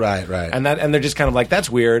girlfriend. Right. And they're just kind of like, that's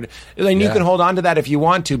weird. And you Yeah. can hold on to that if you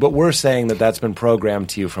want to, but we're saying that that's been programmed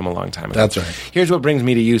to you from a long time ago. That's right. Here's what brings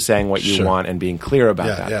me to you saying what you Sure. want and being clear about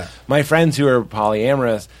Yeah, that. yeah. My friends who are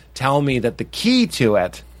polyamorous tell me that the key to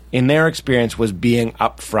it, in their experience, was being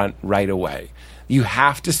upfront right away. You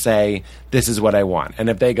have to say, this is what I want. And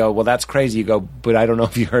if they go, well, that's crazy, you go, but I don't know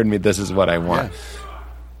if you heard me, this is what I want.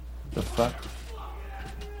 The fuck?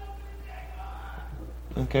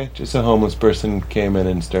 Okay, just a homeless person came in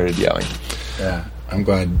and started yelling. Yeah. I'm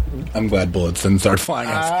glad bullets didn't start flying.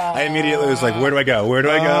 I immediately was like, where do I go? Where do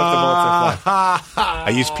I go if the bullets are flying? I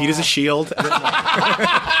used Pete as a shield.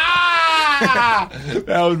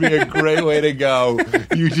 That would be a great way to go.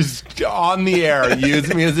 You just, on the air,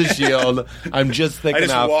 use me as a shield. I'm just thinking I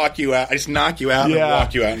just walk you out. I just knock you out and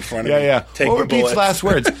walk you out in front of me. Yeah. Take what the were Pete's bullets. last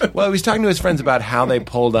words? Well, he was talking to his friends about how they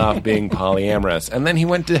pulled off being polyamorous, and then he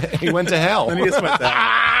went to hell. And he just went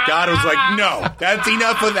that. God was like, no, that's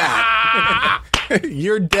enough of that.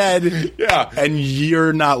 You're dead. Yeah. And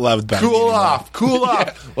you're not loved by me Cool anymore. off. Cool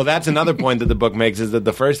off. Well, that's another point that the book makes, is that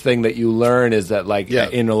the first thing that you learn is that, like,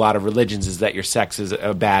 in a lot of religions, is that your sex is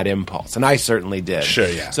a bad impulse. And I certainly did. Sure,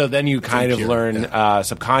 yeah. So then you kind of impure, learn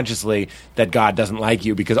subconsciously that God doesn't like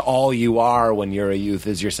you, because all you are when you're a youth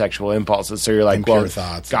is your sexual impulses. So you're like, Impure well,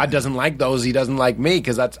 thoughts. God doesn't like those. He doesn't like me,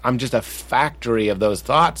 because I'm just a factory of those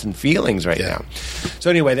thoughts and feelings right now. So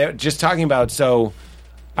anyway, they're just talking about, so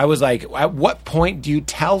I was like, at what point do you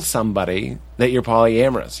tell somebody that you're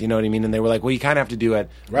polyamorous? You know what I mean? And they were like, well, you kind of have to do it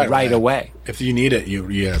right away. If you need it, you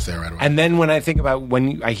gotta say it right away. And then when I think about,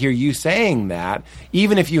 when I hear you saying that,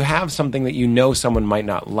 even if you have something that you know someone might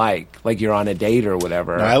not like you're on a date or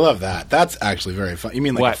whatever. No, I love that. That's actually very fun. You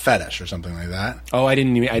mean like What? a fetish or something like that? Oh, I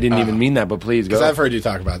didn't even mean that, but please go. Because I've heard you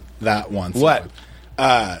talk about that once. What?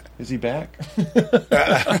 Is he back?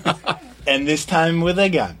 And this time with a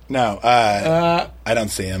gun. No, I don't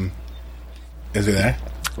see him. Is he there?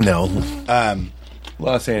 No.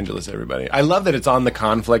 Los Angeles, everybody. I love that it's on the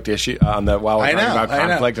conflict issue, while we're talking about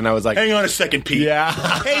conflict, and I was like, hang on a second, Pete. yeah.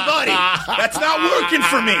 Hey, buddy, that's not working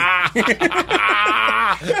for me.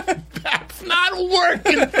 That's not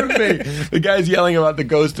working for me. The guy's yelling about the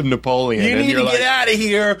ghost of Napoleon. You and need you're to like, get out of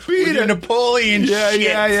here with your Napoleon shit.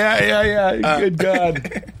 Yeah. Good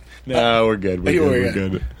God. No, we're good. We're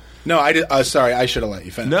good. No, sorry, I should have let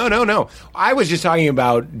you finish. No. I was just talking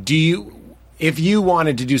about, if you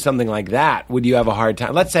wanted to do something like that, would you have a hard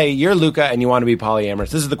time? Let's say you're Luca and you want to be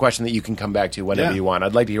polyamorous. This is the question that you can come back to whenever you want.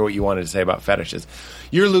 I'd like to hear what you wanted to say about fetishes.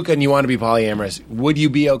 You're Luca and you want to be polyamorous. Would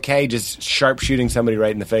you be okay just sharpshooting somebody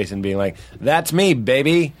right in the face and being like, that's me,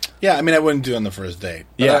 baby? Yeah, I mean, I wouldn't do it on the first date.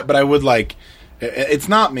 But Yeah. but I would like. It's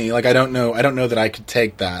not me. Like, I don't know that I could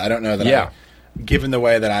take that. I don't know that. Given the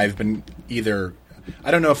way that I've been either.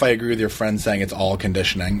 I don't know if I agree with your friend saying it's all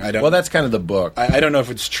conditioning. I don't. Well, that's kind of the book. I don't know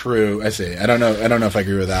if it's true. I see. I don't know if I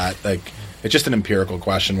agree with that. Like, it's just an empirical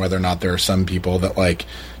question whether or not there are some people that like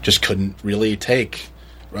just couldn't really take.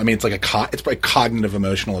 I mean, it's like it's like cognitive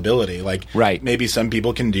emotional ability. Like, right. Maybe some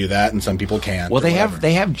people can do that and some people can't. Well,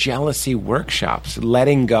 they have jealousy workshops,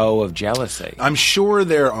 letting go of jealousy. I'm sure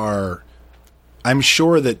that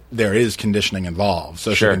there is conditioning involved,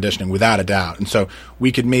 social conditioning, without a doubt. And so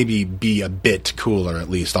we could maybe be a bit cooler, at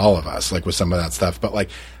least all of us, like with some of that stuff. But like,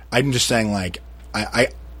 I'm just saying, like,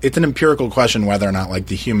 it's an empirical question whether or not like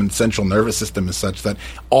the human central nervous system is such that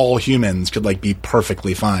all humans could like be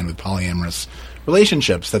perfectly fine with polyamorous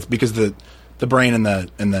relationships. That's because the brain and the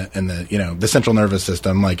the central nervous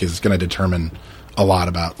system like is going to determine a lot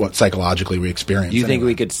about what psychologically we experience. Do you think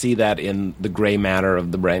we could see that in the gray matter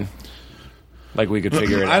of the brain? Like we could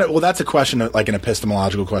figure it out? Well, that's a question, like an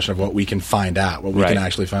epistemological question of what we can find out, what we can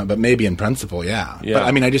actually find. But maybe in principle, yeah. But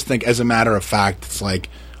I mean, I just think as a matter of fact, it's like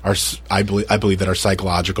I believe that our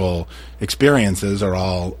psychological experiences are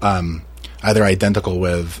all either identical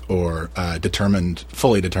with or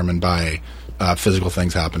fully determined by physical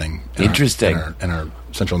things happening. Interesting. In our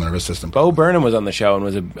central nervous system. Bo Burnham was on the show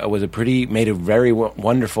and made a very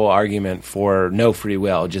wonderful argument for no free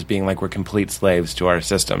will, just being like we're complete slaves to our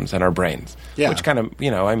systems and our brains. Yeah. Which kind of,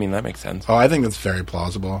 I mean, that makes sense. Oh, I think that's very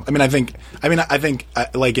plausible. I think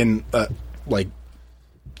like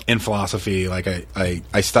in philosophy, like I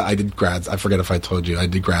did grads. I forget if I told you I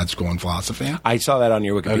did grad school in philosophy. I saw that on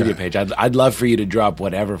your Wikipedia page. I'd love for you to drop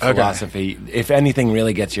whatever philosophy. If anything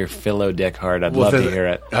really gets your philo dick hard, I'd love to hear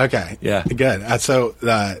it. Okay, yeah, good.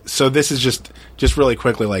 So this is just really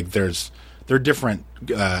quickly. Like there are different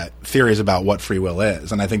theories about what free will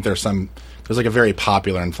is, and I think there's like a very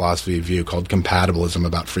popular in philosophy view called compatibilism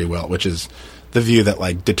about free will, which is the view that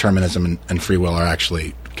like determinism and free will are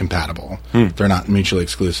actually compatible. They're not mutually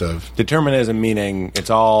exclusive. Determinism meaning it's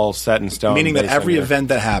all set in stone. Meaning that every event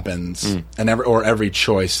that happens and every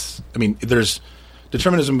choice. I mean, there's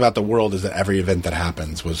determinism about the world is that every event that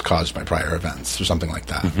happens was caused by prior events or something like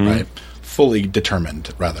that, right? Fully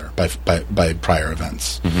determined, rather, by prior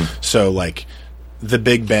events. So, like, the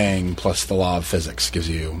Big Bang plus the law of physics gives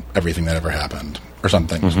you everything that ever happened or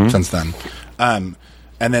something since then.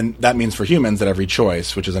 And then that means for humans that every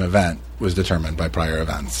choice, which is an event, was determined by prior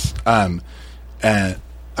events. And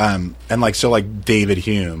And like so, like David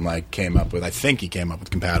Hume came up with. I think he came up with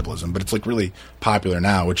compatibilism, but it's like really popular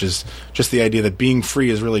now, which is just the idea that being free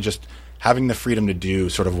is really just having the freedom to do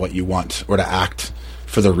sort of what you want or to act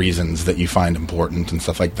for the reasons that you find important and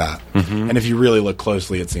stuff like that. Mm-hmm. And if you really look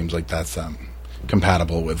closely, it seems like that's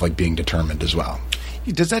compatible with like being determined as well.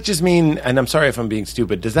 Does that just mean, and I'm sorry if I'm being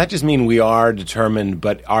stupid, does that just mean we are determined,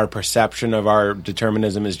 but our perception of our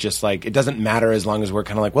determinism is just like, it doesn't matter as long as we're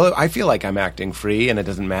kind of like, well, I feel like I'm acting free, and it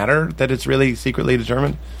doesn't matter that it's really secretly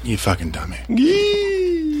determined? You fucking dummy.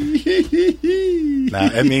 No,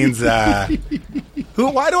 it means, why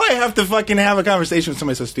do I have to fucking have a conversation with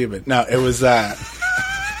somebody so stupid? No, it was,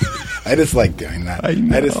 I just like doing that. I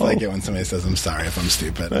just like it when somebody says, I'm sorry if I'm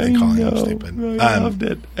stupid, and calling them stupid. I loved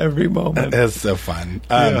it every moment. It's so fun.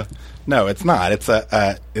 No, it's not.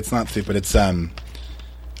 It's not stupid. It's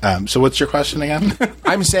so what's your question again?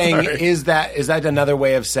 I'm saying, is that another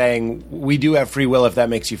way of saying we do have free will if that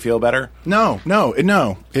makes you feel better? No,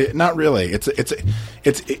 not really.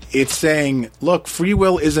 It's saying, look, free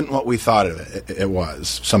will isn't what we thought it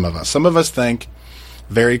was. Some of us think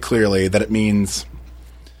very clearly that it means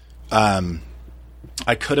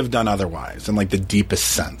I could have done otherwise in like the deepest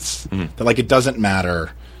sense. Mm-hmm. That like it doesn't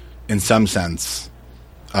matter in some sense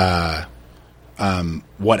what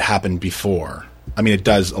happened before. I mean, it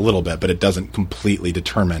does a little bit, but it doesn't completely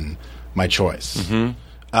determine my choice.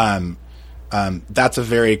 Mm-hmm. That's a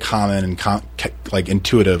very common and like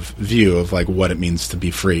intuitive view of like what it means to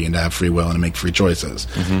be free and to have free will and to make free choices.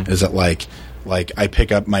 Mm-hmm. Is that like I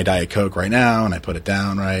pick up my Diet Coke right now and I put it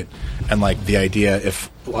down, right? And like the idea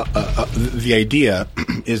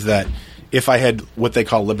is that if I had what they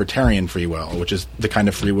call libertarian free will, which is the kind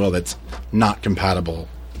of free will that's not compatible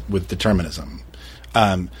with determinism,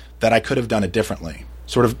 that I could have done it differently,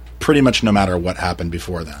 sort of pretty much no matter what happened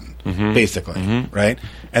before then, mm-hmm. basically, mm-hmm. right?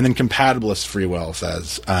 And then compatibilist free will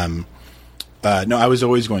says, no, I was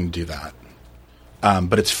always going to do that,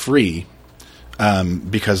 but it's free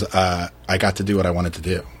because I got to do what I wanted to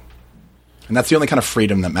do. And that's the only kind of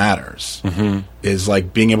freedom that matters, mm-hmm. is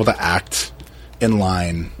like being able to act in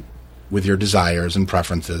line with your desires and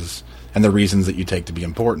preferences and the reasons that you take to be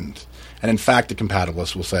important. And in fact, a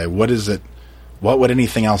compatibilist will say, what would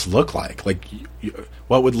anything else look like? Like,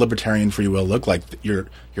 what would libertarian free will look like? You're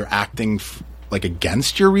acting like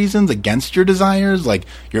against your reasons, against your desires, like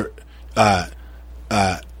you're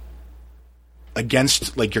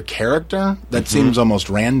against like your character. That mm-hmm. seems almost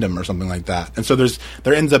random or something like that. And so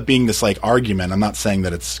there ends up being this like argument. I'm not saying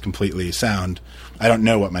that it's completely sound. I don't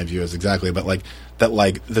know what my view is exactly, but like that,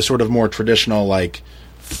 like the sort of more traditional, like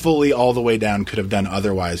fully all the way down could have done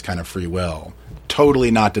otherwise kind of free will,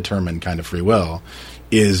 totally not determined kind of free will,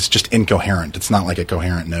 is just incoherent. It's not like a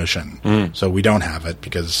coherent notion. Mm. So we don't have it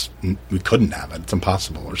because we couldn't have it. It's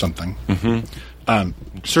impossible or something. Mm-hmm.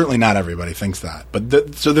 Certainly not everybody thinks that. But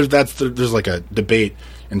there's like a debate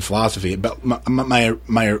in philosophy. But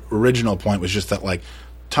my original point was just that like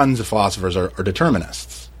tons of philosophers are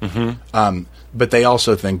determinists. Mm-hmm. But they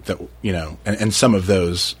also think that, you know, and some of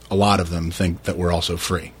those, a lot of them think that we're also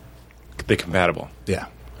free. They're compatible. Yeah.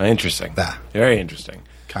 Interesting. That. Very interesting.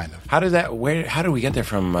 Kind of. How did we get there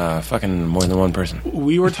from fucking more than one person?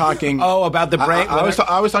 We were talking... about the brain. I was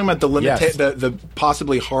talking about Yes. the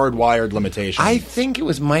possibly hardwired limitations. I think it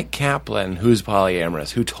was Mike Kaplan, who's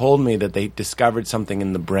polyamorous, who told me that they discovered something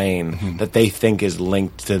in the brain mm-hmm. that they think is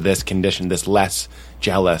linked to this condition, this less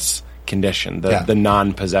jealous condition, the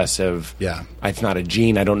non-possessive. Yeah. It's not a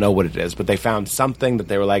gene. I don't know what it is, but they found something that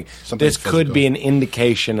they were like, something this physical. could be an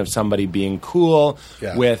indication of somebody being cool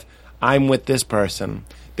with, I'm with this person.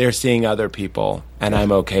 They're seeing other people, and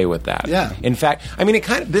I'm okay with that. Yeah. In fact, I mean,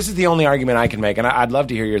 this is the only argument I can make, and I'd love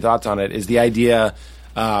to hear your thoughts on it, is the idea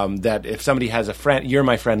that if somebody has a friend, you're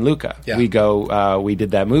my friend Luca. Yeah. We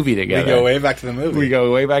did that movie together. We go way back to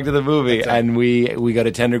the movie. And we go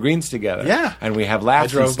to Tender Greens together. Yeah. And we have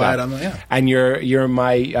laughs. I drove and stuff. by it on the, yeah. And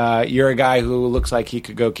you're a guy who looks like he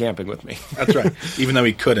could go camping with me. That's right. Even though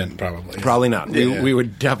he couldn't, probably. Probably not. Yeah. We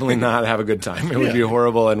would definitely not have a good time. It would be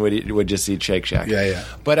horrible, and we would just eat Shake Shack. Yeah.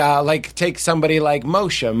 But like, take somebody like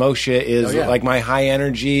Moshe. Moshe is like my high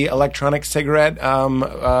energy electronic cigarette.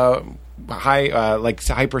 Like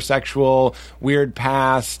hypersexual, weird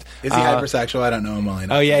past. Is he hypersexual? I don't know him well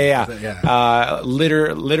enough. Oh yeah.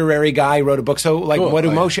 Literary guy, wrote a book. So like, cool. What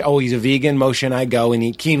do Moshe? Oh, he's a vegan. Moshe and I go and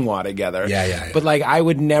eat quinoa together. Yeah. But like, I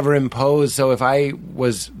would never impose. So if I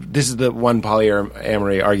was, this is the one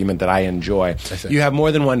polyamory argument that I enjoy. You have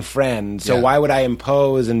more than one friend. So why would I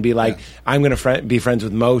impose and be like, I'm going to be friends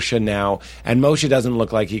with Moshe now, and Moshe doesn't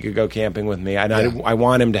look like he could go camping with me. I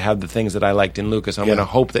want him to have the things that I liked in Lucas. I'm going to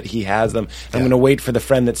hope that he has them. them. And I'm going to wait for the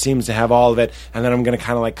friend that seems to have all of it, and then I'm going to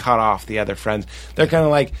kind of like cut off the other friends. They're kind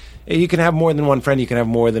of like, you can have more than one friend, you can have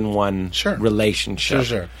more than one relationship.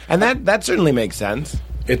 Sure. And that certainly makes sense.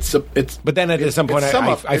 But then at some point,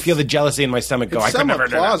 I feel the jealousy in my stomach go, I could never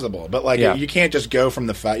do that. Plausible, but like you can't just go from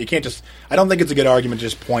the fact. You can't just. I don't think it's a good argument to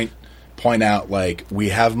just point out like we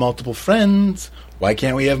have multiple friends. Why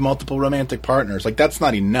can't we have multiple romantic partners? Like that's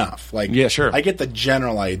not enough. Like sure. I get the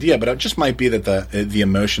general idea, but it just might be that the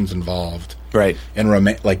emotions involved, right, in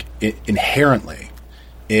inherently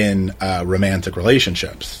in romantic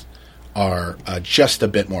relationships are just a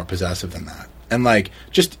bit more possessive than that, and like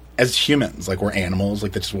just. As humans, like we're animals,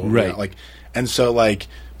 like that's what we're like, and so like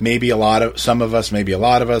maybe a lot of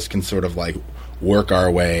us can sort of like work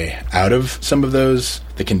our way out of some of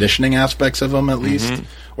the conditioning aspects of them at least,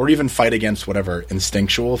 or even fight against whatever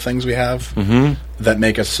instinctual things we have that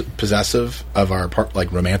make us possessive of our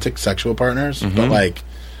like romantic sexual partners. But like,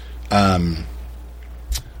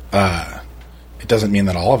 it doesn't mean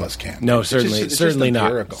that all of us can. No, certainly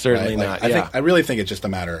not. Certainly right? not. I really think it's just a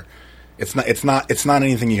matter. It's not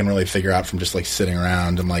anything you can really figure out from just like sitting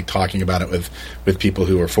around and like talking about it with people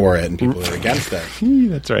who are for it and people who are against it.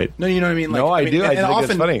 That's right. No, you know what I mean? Like, I do. I think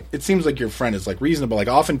often, it's funny. It seems like your friend is like reasonable. Like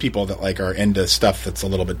often people that like are into stuff that's a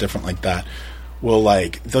little bit different like that will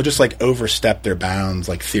like they'll just like overstep their bounds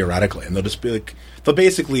like theoretically, and they'll just be like they'll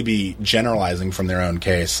basically be generalizing from their own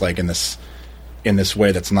case like in this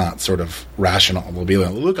way that's not sort of rational. They'll be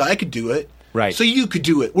like, look, I could do it. Right. So you could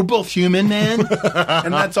do it. We're both human, man.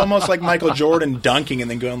 And that's almost like Michael Jordan dunking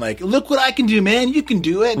and then going like, look what I can do, man. You can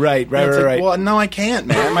do it. Right. Well, no, I can't,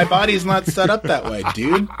 man. My body's not set up that way,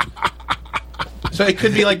 dude. So it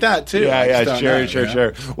could be like that, too.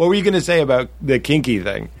 Sure. What were you going to say about the kinky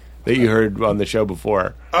thing that you heard on the show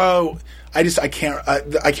before? Oh, I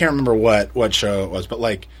can't remember what show it was, but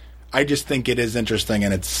like, I just think it is interesting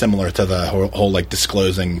and it's similar to the whole like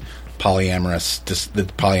disclosing the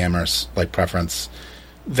polyamorous like preference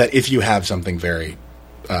that if you have something very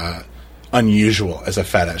unusual as a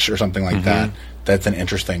fetish or something like that, that's an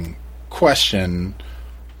interesting question.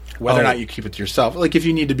 Whether or not you keep it to yourself, like if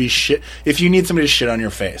you need somebody to shit on your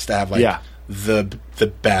face to have like the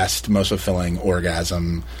best, most fulfilling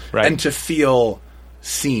orgasm, and to feel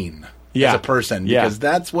seen as a person, because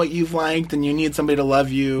that's what you've liked, and you need somebody to love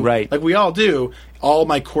you, right? Like we all do. All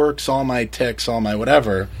my quirks, all my tics, all my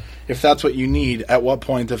whatever. If that's what you need, at what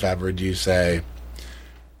point, if ever, do you say,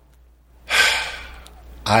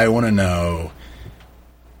 I want to know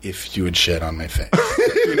if you would shit on my face?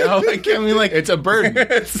 You know? Like, I mean, like, it's a burden.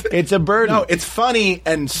 It's a burden. No, it's funny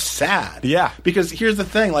and sad. Yeah. Because here's the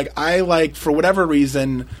thing. Like, for whatever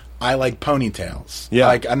reason, I like ponytails. Yeah.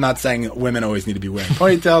 Like, I'm not saying women always need to be wearing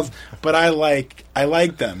ponytails, but I like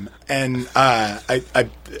them. And I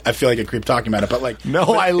feel like a creep talking about it, but like... No,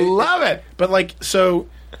 I love it. But like, so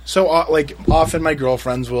like often my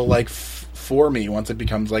girlfriends will like for me once it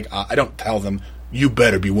becomes like I don't tell them you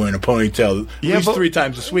better be wearing a ponytail at least 3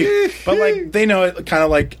 times a week, but like they know it kind of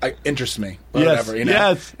like interests me or whatever, you know.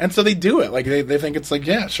 Yes. And so they do it like they think it's like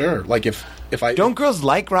sure, like if I don't girls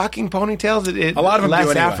like rocking ponytails? A lot of them less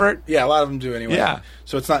do anyway. effort. Yeah, a lot of them do anyway. Yeah.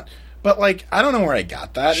 So it's not. But, like, I don't know where I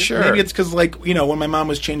got that. Sure. Maybe it's because, like, you know, when my mom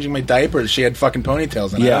was changing my diapers, she had fucking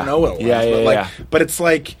ponytails, and I don't know what it was. But it's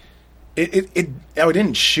like, I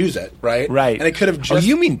didn't choose it, right? Right. And it could have just... Oh,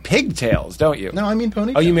 you mean pigtails, don't you? No, I mean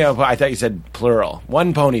ponytails. Oh, you mean... I thought you said plural.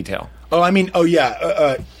 One ponytail. Oh, I mean... Oh,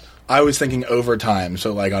 yeah. I was thinking overtime.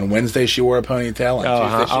 So, like, on Wednesday, she wore a ponytail.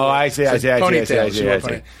 On Tuesday, she wore a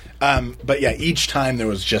ponytail. But yeah, each time there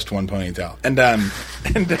was just one ponytail, and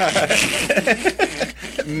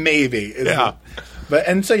maybe,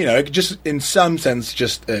 and so you know, it just in some sense,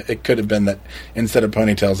 just it could have been that instead of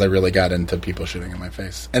ponytails, I really got into people shitting in my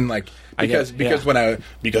face, and like because when I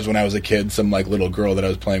was a kid, some like little girl that I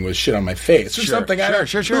was playing with shit on my face or something.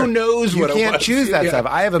 Sure. Who knows what it was? You can't choose that stuff.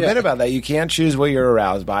 I have a bit about that. You can't choose what you're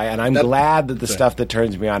aroused by, and I'm glad that the stuff that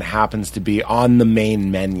turns me on happens to be on the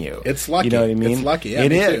main menu. It's lucky. You know what I mean? It's lucky. Yeah, it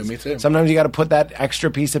me is. Too, me too. Sometimes you got to put that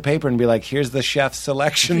extra piece of paper and be like, "Here's the chef's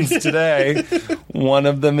selections today. One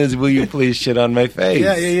of them is, will you please shit on my face?"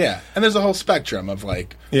 Yeah. And there's a whole spectrum of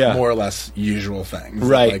like more or less usual things,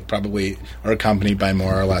 right? That, like probably are accompanied by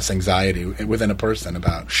more or less anxiety within a person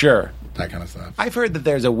about that kind of stuff. I've heard that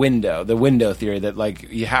there's the window theory, that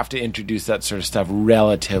like you have to introduce that sort of stuff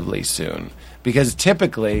relatively soon, because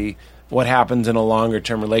typically what happens in a longer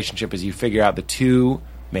term relationship is you figure out the 2,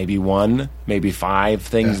 maybe 1, maybe 5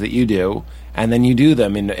 things that you do, and then you do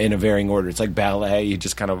them in a varying order. It's like ballet. You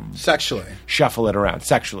just kind of sexually shuffle it around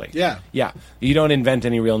sexually. Yeah. You don't invent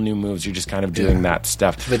any real new moves. You're just kind of doing that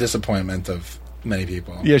stuff to the disappointment of many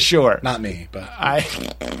people. Yeah, sure. Not me, but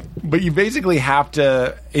But you basically have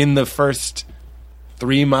to, in the first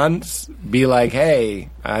 3 months, be like, hey,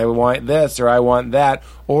 I want this or I want that.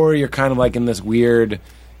 Or you're kind of like in this weird,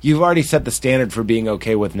 you've already set the standard for being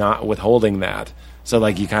okay with not withholding that. So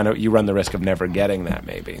like you run the risk of never getting that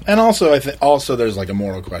maybe. And also, I think also there's like a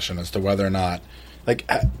moral question as to whether or not, like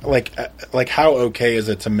how okay is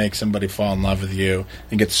it to make somebody fall in love with you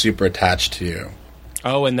and get super attached to you,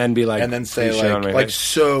 Oh, and then be like, and then say "Please shit on my like head."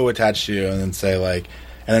 so attached to you, and then say like,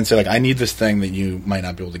 I need this thing that you might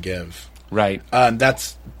not be able to give. Right.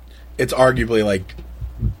 It's arguably like,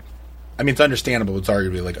 I mean, it's understandable. It's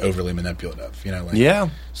arguably like overly manipulative. You know, like, Yeah.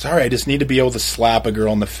 sorry, I just need to be able to slap a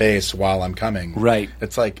girl in the face while I'm coming. Right.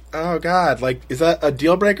 It's like, oh God, like, is that a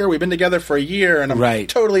deal breaker? We've been together for a year, and I'm Right.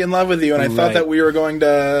 totally in love with you, and I thought Right. that we were going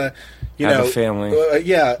to, Have a family.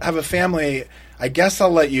 have a family. I guess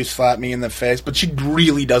I'll let you slap me in the face, but she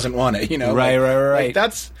really doesn't want it. You know, Right, Like, right.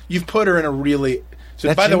 that's you've put her in a really. So,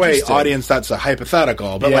 That's by the way, interesting. audience, that's a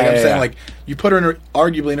hypothetical, but Yeah, like I'm yeah, saying, yeah. like you put her in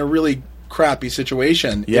arguably in a really crappy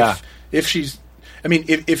situation. Yeah. If she's, I mean,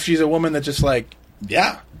 if she's a woman that just like,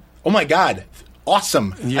 yeah, oh my God,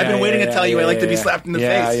 awesome. Yeah, I've been waiting yeah, to tell you yeah, I like to be yeah. slapped in the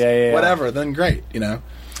Yeah, face. yeah. Whatever, then great, you know.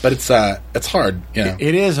 But it's hard, you know.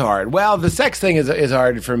 It is hard. Well, the sex thing is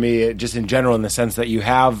hard for me, just in general, in the sense that you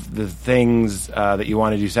have the things that you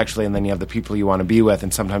want to do sexually, and then you have the people you want to be with,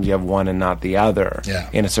 and sometimes you have one and not the other Yeah.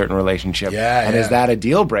 in a certain relationship. Yeah, and yeah. is that a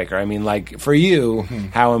deal breaker? I mean, like for you,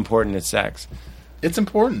 how important is sex? It's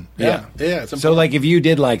important. Yeah, it's important. So, like, if you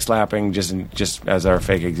did like slapping, just as our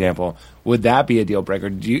fake example, would that be a deal breaker?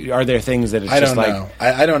 Are there things that it's I just don't like, know.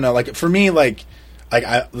 I don't know. Like for me, like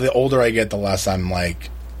the older I get, the less I'm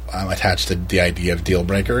attached to the idea of deal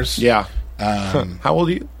breakers. yeah? How old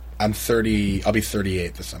are you? I'm 30. I'll be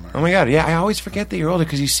 38 this summer. Oh my god! Yeah, I always forget that you're older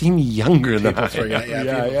because you seem younger than People I forget. am. Yeah,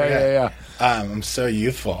 yeah, people yeah, forget. yeah. I'm so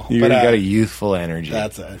youthful. You got a youthful energy.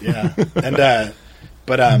 That's it. Yeah.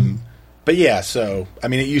 And but yeah. So I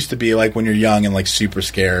mean, it used to be like when you're young and like super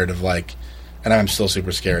scared of like, and I'm still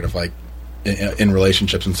super scared of like in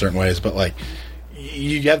relationships in certain ways. But like,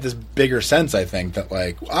 you have this bigger sense, I think, that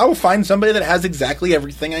like I will find somebody that has exactly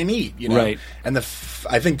everything I need. You know. Right. And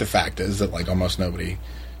I think the fact is that like almost nobody.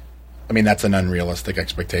 I mean, that's an unrealistic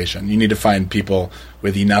expectation. You need to find people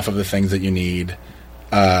with enough of the things that you need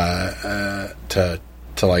to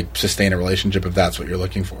like sustain a relationship if that's what you're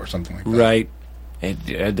looking for, or something like that. Right.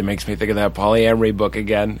 It makes me think of that polyamory book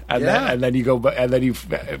again, and Yeah. then you go, and then you.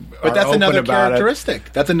 But that's another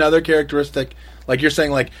characteristic. That's another characteristic. Like you're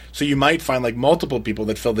saying, like so you might find like multiple people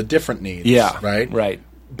that fill the different needs. Yeah. Right. Right.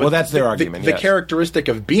 Well, that's their argument. The yes. characteristic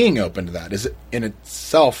of being open to that is in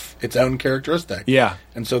itself its own characteristic. Yeah.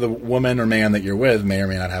 And so the woman or man that you're with may or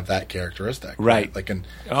may not have that characteristic. Right. Like and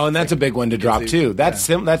And that's a big one to drop too. That's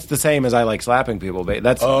that's the same as I like slapping people. But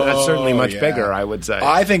that's certainly much yeah. bigger, I would say.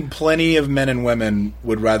 I think plenty of men and women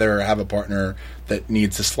would rather have a partner that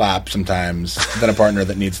needs to slap sometimes than a partner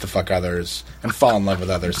that needs to fuck others and fall in love with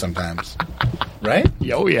others sometimes. Right?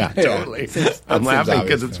 Oh yeah, Yeah. totally. That I'm seems laughing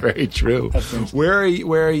because obvious, it's yeah. very true. Where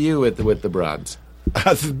are you with the broads?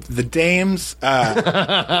 The dames.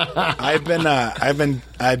 I've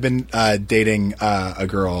been dating a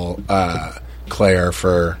girl, Claire,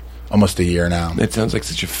 for almost a year now. It sounds like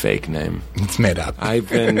such a fake name. It's made up. I've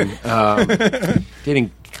been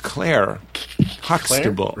dating Claire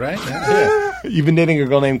Huxtable. Right? Yeah. You've been dating a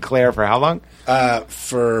girl named Claire for how long?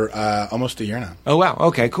 For almost a year now. Oh wow.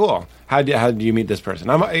 Okay. Cool. How did you meet this person?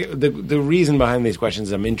 The reason behind these questions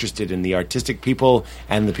is I'm interested in the artistic people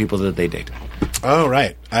and the people that they date. Oh,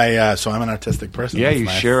 right. So I'm an artistic person. Yeah, That's you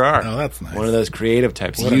nice. sure are. Oh, that's nice. One of those creative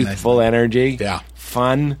types. What a nice Youthful name. energy. Yeah.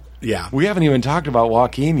 Fun. Yeah. We haven't even talked about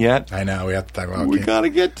Joaquin yet. I know. We have to talk about We Joaquin. gotta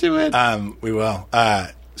get to it. We will. I'm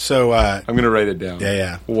gonna write it down.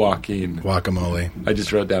 Yeah. Joaquin. Guacamole. I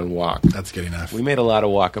just wrote down walk. That's good enough. We made a lot of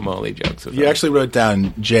guacamole jokes with You that. actually wrote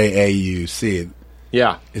down Jauc.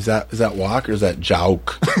 Yeah. Is that walk or is that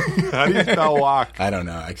jauk? How do you spell walk? I don't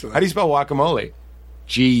know. Actually. How do you spell guacamole?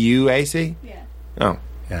 Guac? Yeah. Oh.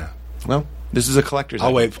 Yeah. Well, this is a collector's I'll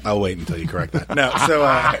item. wait. I'll wait until you correct that. No.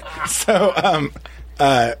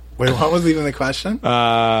 Wait. What was even the question?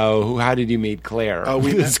 How did you meet Claire? Oh,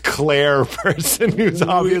 we this Claire person who's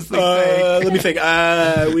obviously fake. Let me think.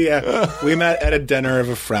 We met at a dinner of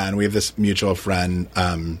a friend. We have this mutual friend.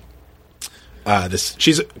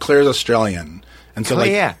 Claire's Australian, and so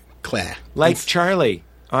Claire. Claire, Like Charlie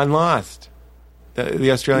on Lost.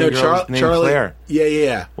 The Australian girl was named Charlie. Claire.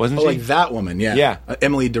 Yeah. Wasn't oh, she? like that woman? Yeah. Yeah.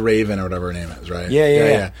 Emily DeRaven or whatever her name is, right?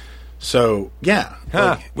 Yeah. So yeah.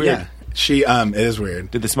 Huh, weird. Yeah. She it is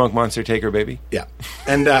weird. Did the smoke monster take her baby? Yeah.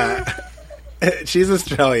 And She's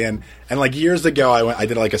Australian, and like years ago, I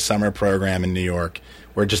did like a summer program in New York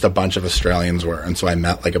where just a bunch of Australians were, and so I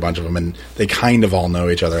met like a bunch of them, and they kind of all know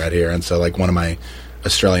each other out here. And so like one of my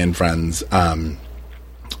Australian friends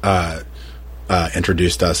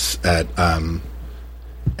introduced us at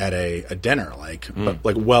a dinner, like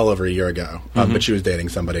well over a year ago. But she was dating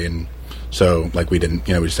somebody, and so like we didn't,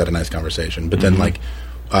 we just had a nice conversation. But then like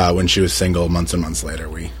when she was single, months and months later,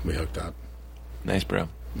 we hooked up. Nice, bro.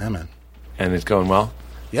 Yeah, man. And it's going well?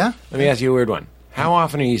 Yeah. Let me ask you a weird one. How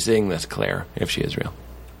often are you seeing this Claire, if she is real?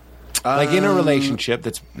 Like in a relationship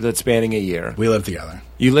that's spanning a year. We live together.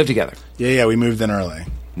 You live together? Yeah, we moved in early.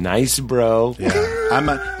 Nice, bro. Yeah.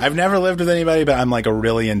 I've never lived with anybody, but I'm like a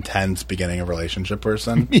really intense beginning of relationship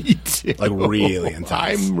person. Me too. Like really intense.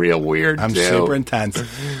 I'm real weird, I'm too. super intense.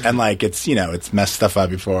 And like it's, it's messed stuff up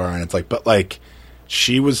before, and it's like, but like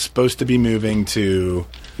she was supposed to be moving to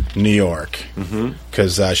New York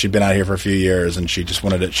because she'd been out here for a few years, and she just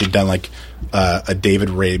wanted it. She'd done like a David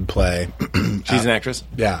Rabe play. She's an actress?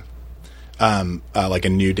 Yeah. Like a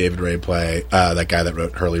new David Rabe play, that guy that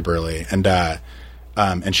wrote Hurly Burly.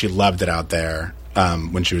 And she loved it out there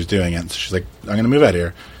when she was doing it. So she's like, I'm going to move out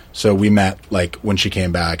here. So we met like when she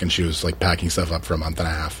came back, and she was like packing stuff up for a month and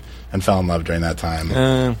a half, and fell in love during that time.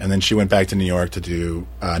 And then she went back to New York to do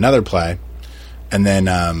another play. And then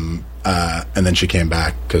she came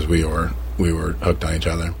back because we were hooked on each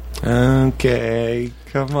other. Okay,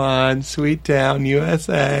 come on, Sweet Town,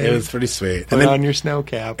 USA. It was pretty sweet. Put on your snow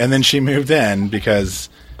cap. And then she moved in because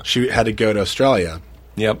she had to go to Australia.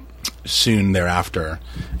 Yep. Soon thereafter,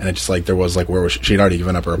 and it's just like there was like she'd already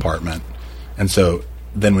given up her apartment, and so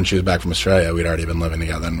then when she was back from Australia, we'd already been living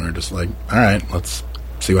together, and we were just like, all right, let's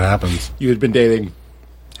see what happens. You had been dating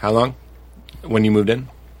how long when you moved in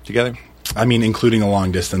together? I mean, including a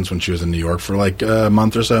long distance when she was in New York for like a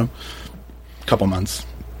month or so, a couple months.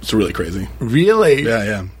 It's really crazy. Really?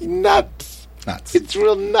 Yeah. Nuts. It's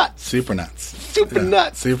real nuts. Super nuts.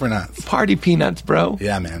 Super nuts. Party peanuts, bro.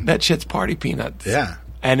 Yeah, man. That shit's party peanuts. Yeah.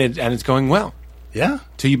 And it's going well. Yeah.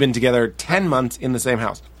 So you've been together 10 months in the same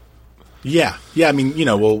house. Yeah. I mean,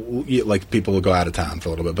 like people will go out of town for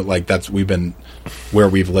a little bit, but like we've been where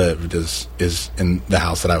we've lived is in the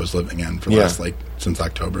house that I was living in for the last like since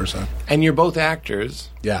October or so. And you're both actors.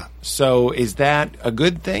 Yeah. So is that a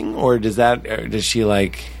good thing, or does she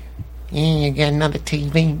like? You got another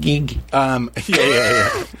TV gig.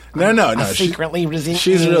 Yeah. No. I secretly resent.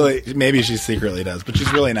 She's really, maybe she secretly does, but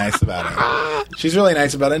she's really nice about it. She's really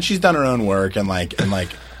nice about it, and she's done her own work, and it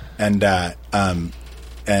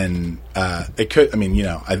could. I mean,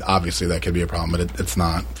 obviously that could be a problem, but it's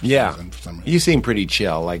not. For some reason. You seem pretty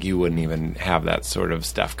chill. Like you wouldn't even have that sort of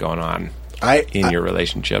stuff going on in your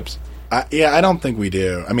relationships. I don't think we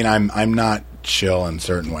do. I mean, I'm not chill in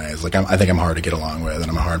certain ways. Like I think I'm hard to get along with,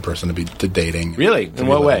 and I'm a hard person to dating. Really? In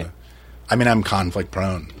what way? I mean, I'm conflict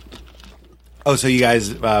prone. Oh, so you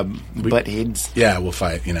guys butt heads? Yeah, we'll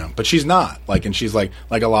fight. But she's not. Like, and she's like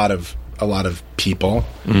a lot of people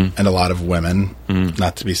and a lot of women.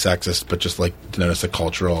 Not to be sexist, but just like to notice a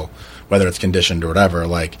cultural, whether it's conditioned or whatever.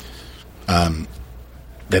 Like,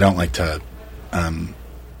 they don't like to.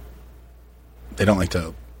 They don't like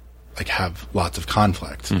to. Like have lots of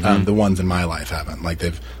conflict. The ones in my life haven't. Like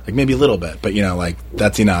they've like maybe a little bit, but like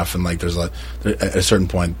that's enough. And like at a certain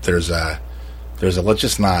point there's a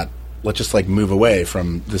let's just like move away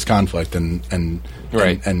from this conflict and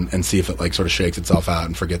see if it like sort of shakes itself out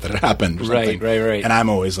and forget that it happened. Or something. Right. And I'm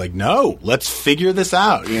always like, no, let's figure this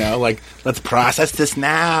out. Like let's process this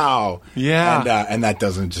now. Yeah. And that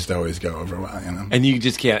doesn't just always go over well. And you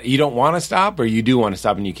just can't. You don't want to stop, or you do want to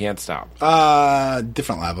stop and you can't stop.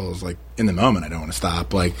 Different levels. Like in the moment, I don't want to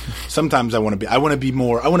stop. Like sometimes I want to be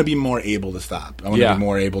more able to stop. I want to be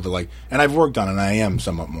more able to like. And I've worked on it. And I am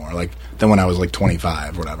somewhat more like than when I was like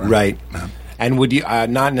 25 or whatever. Right. Yeah. And would you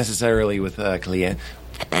not necessarily with Claire?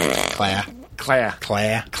 Claire.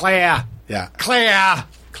 Yeah.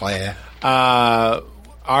 Claire.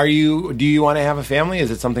 Do you want to have a family?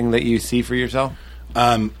 Is it something that you see for yourself?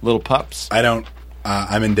 Little pups? I don't.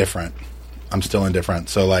 I'm indifferent. I'm still indifferent.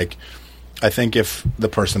 So like, I think if the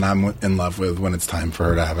person I'm in love with, when it's time for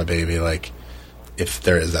her to have a baby, like if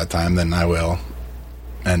there is that time, then I will.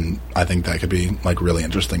 And I think that could be like really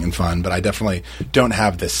interesting and fun. But I definitely don't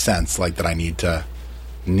have this sense like that I need to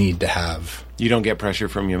have. You don't get pressure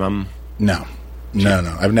from your mom? No.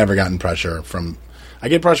 I've never gotten pressure from. I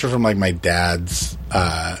get pressure from like my dad's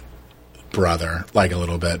brother, like a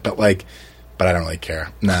little bit, but I don't really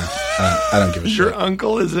care. No, I don't give a shit. Your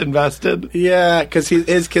uncle is invested. Yeah, because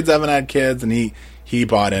his kids haven't had kids, and he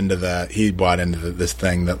bought into this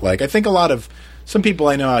thing that like I think a lot of some people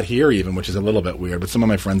I know out here even, which is a little bit weird, but some of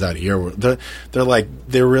my friends out here,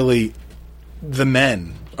 they're really, the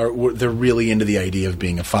men they're really into the idea of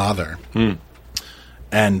being a father.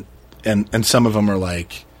 And some of them are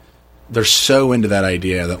like, they're so into that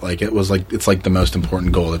idea that like it's like the most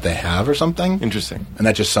important goal that they have or something. Interesting. And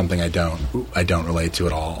that's just something I don't relate to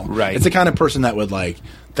at all. Right. It's the kind of person that would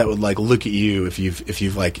look at you if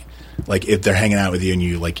you've like if they're hanging out with you and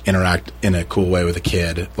you like interact in a cool way with a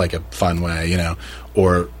kid, like a fun way, you know,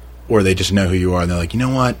 or they just know who you are and they're like, you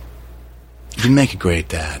know what? You make a great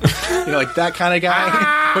dad. You know, like that kind of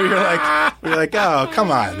guy where you're like, oh,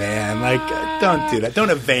 come on, man. Like, don't do that. Don't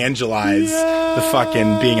evangelize the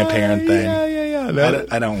fucking being a parent thing. Yeah.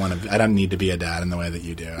 I don't need to be a dad in the way that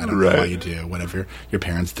you do. I don't know why you do whatever your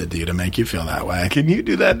parents did to you to make you feel that way. Can you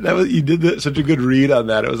do that? You did such a good read on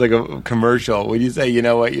that. It was like a commercial. When you say, you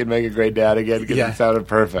know what, you'd make a great dad again because it sounded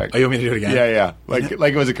perfect. Oh, you want me to do it again? Yeah. Like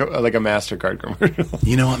it was like a MasterCard commercial.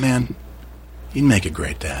 You know what, man? You'd make a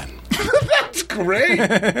great dad. That's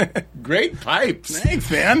great. Great pipes. Thanks,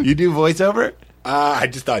 man. You do voiceover? I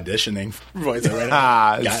just auditioning for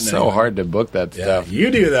voiceover. It's so hard to book that stuff. You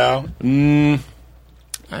do, though. Yeah.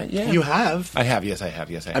 You have. I have, yes, I have.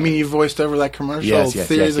 I mean, you voiced over that commercial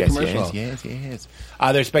series of commercials. Yes.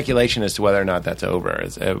 There's speculation as to whether or not that's over.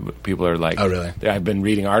 People are like, oh, really? I've been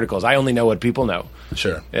reading articles. I only know what people know.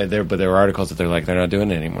 Sure. But there are articles that they're like, they're not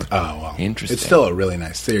doing it anymore. Oh, well. Interesting. It's still a really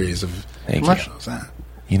nice series of commercials. You.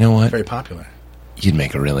 You know what? Very popular. You'd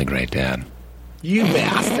make a really great dad. You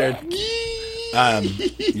bastard.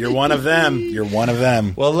 You're one of them. You're one of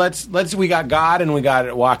them. Well, we got God and we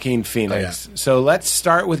got Joaquin Phoenix. Oh, yeah. So let's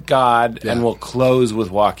start with God and we'll close with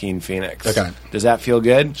Joaquin Phoenix. Okay. Does that feel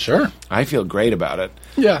good? Sure. I feel great about it.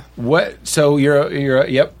 Yeah. What? So you're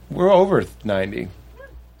yep, we're over 90.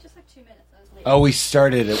 Just like 2 minutes. I was late. Oh, we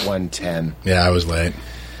started at 1:10. Yeah, I was late.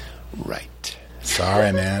 Right.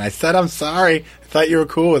 Sorry, man. I said I'm sorry. I thought you were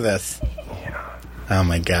cool with this. Yeah. Oh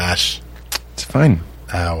my gosh. It's fine.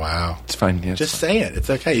 Oh, wow. It's fine. Yeah, just say it. It's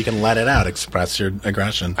okay. You can let it out. Express your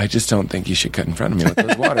aggression. I just don't think you should cut in front of me with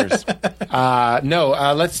those waters.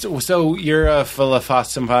 So you're a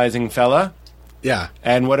philosophizing fella? Yeah.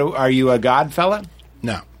 And are you a God fella?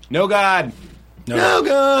 No. No God. No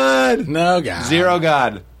God. No God. Zero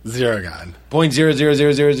God. Zero God.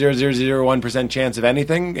 0.0000001% chance of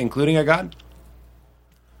anything, including a God?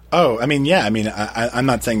 Oh, I mean, yeah. I mean, I'm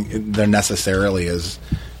not saying there necessarily is...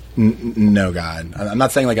 no God. I'm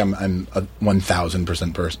not saying like I'm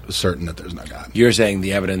 1,000% certain that there's no God. You're saying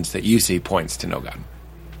the evidence that you see points to no God.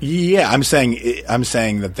 Yeah, I'm saying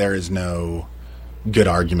that there is no good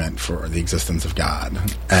argument for the existence of God,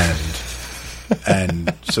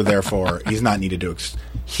 and so therefore he's not needed to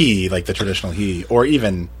like the traditional he, or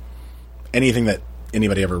even anything that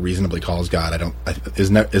anybody ever reasonably calls God.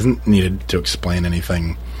 Isn't needed to explain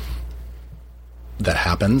anything that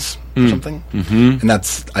happens or something. Mm-hmm. And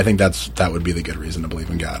I think that would be the good reason to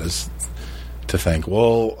believe in God, is to think,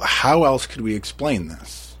 well, how else could we explain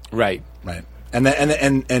this? Right. And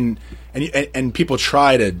people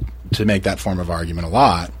try to make that form of argument a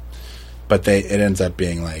lot, but it ends up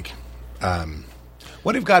being like,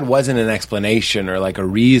 what if God wasn't an explanation or like a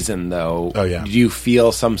reason, though? Oh, yeah. Do you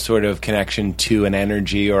feel some sort of connection to an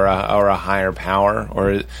energy or a higher power?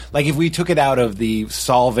 Or like if we took it out of the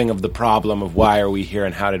solving of the problem of why are we here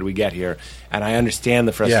and how did we get here? And I understand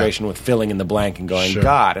the frustration with filling in the blank and going, sure.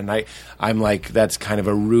 God. And I'm like, that's kind of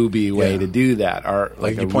a Ruby way to do that. Or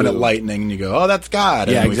like you point at lightning and you go, oh, that's God.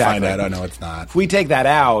 And yeah, then exactly. We find out, oh, no, it's not. If we take that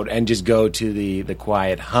out and just go to the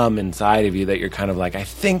quiet hum inside of you that you're kind of like, I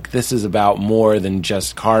think this is about more than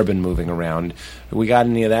just carbon moving around. We got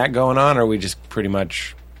any of that going on, or are we just pretty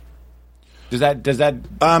much... Does that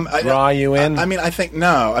draw you in? I mean, I think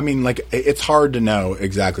no. I mean, like, it's hard to know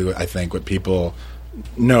exactly what people...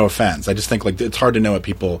 No offense. I just think like it's hard to know what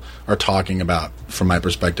people are talking about from my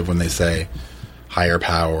perspective when they say higher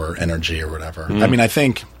power or energy or whatever. I mean, I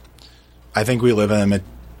think we live in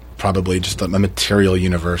probably just a material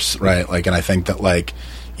universe, right? Like, and I think that like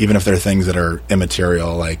even if there are things that are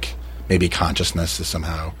immaterial, like maybe consciousness is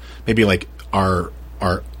somehow maybe like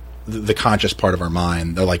the conscious part of our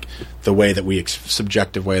mind, like the way that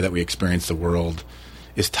subjective way that we experience the world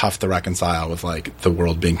is tough to reconcile with like the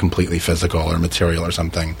world being completely physical or material or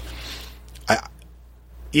something.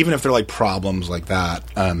 Even if they're like problems like that,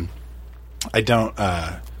 I don't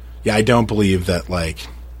believe that like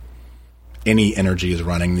any energy is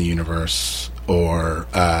running the universe or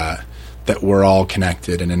that we're all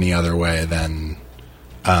connected in any other way than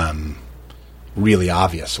really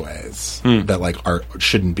obvious ways that like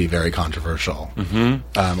shouldn't be very controversial.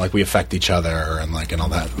 Like we affect each other and like and all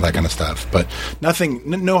that kind of stuff. But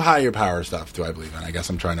no higher power stuff do I believe in. I guess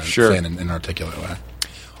I'm trying to say it in an articulate way.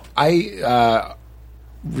 I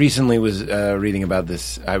recently was reading about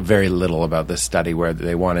this, very little about this study where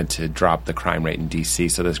they wanted to drop the crime rate in D.C.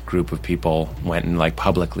 So this group of people went and like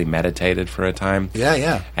publicly meditated for a time.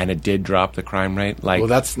 Yeah. And it did drop the crime rate. Like, well,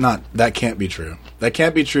 that can't be true. That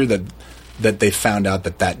can't be true that they found out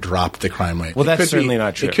that dropped the crime rate. Well, that's certainly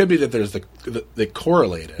not true. It could be that there's they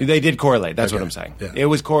correlated. They did correlate. That's what I'm saying. Yeah. It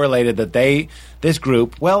was correlated that this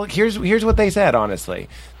group. Well, here's what they said. Honestly,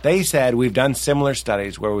 they said we've done similar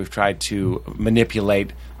studies where we've tried to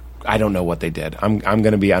manipulate. I don't know what they did. I'm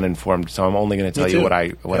going to be uninformed, so I'm only going to tell you what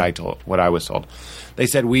I was told. They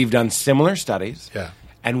said we've done similar studies. Yeah.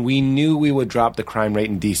 And we knew we would drop the crime rate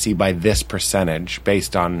in D.C. by this percentage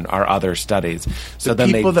based on our other studies. So the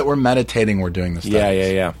people that were meditating were doing this stuff.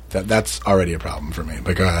 Yeah. That's already a problem for me.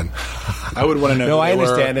 But go ahead. I would want to know. No, I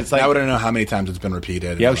understand. It's like I want to know how many times it's been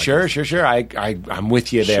repeated. Yeah, sure. I'm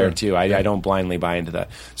with you there too. I don't blindly buy into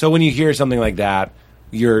that. So when you hear something like that,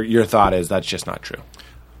 your thought is that's just not true.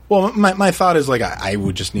 Well, my thought is like I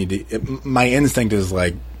would just need to. My instinct is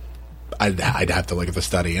like I'd have to look at the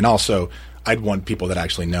study, and also I'd want people that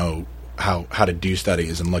actually know how to do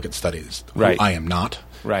studies and look at studies. Right. I am not.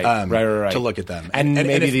 Right. To look at them. And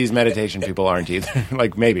maybe these meditation people aren't either.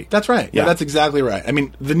 Like maybe. That's right. Yeah, that's exactly right. I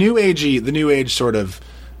mean, the new age sort of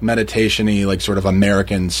meditation-y, like sort of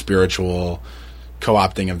American spiritual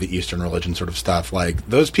co-opting of the Eastern religion sort of stuff, like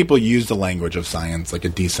those people use the language of science like a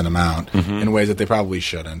decent amount in ways that they probably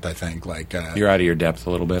shouldn't, I think. Like you're out of your depth a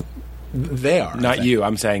little bit. They are. Not you.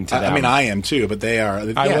 I'm saying to them. I mean, I am too, but they are.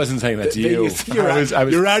 Yeah. I wasn't saying that to you.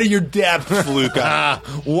 You're out of your depth, Luca.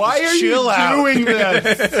 Why are you doing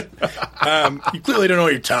this? You clearly don't know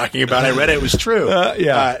what you're talking about. I read it. It was true.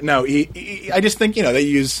 No, I just think, they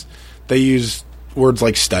use words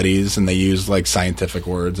like studies, and they use like scientific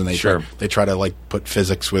words, and they try to like put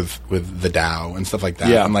physics with the Tao and stuff like that.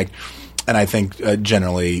 Yeah. And I think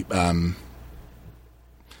generally.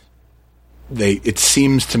 It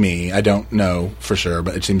seems to me, I don't know for sure,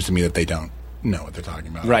 but it seems to me that they don't know what they're talking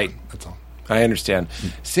about. Right. That's all. I understand.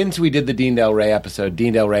 Since we did the Dean Del Rey episode,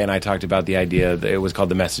 Dean Del Rey and I talked about the idea that it was called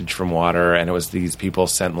The Message from Water, and it was these people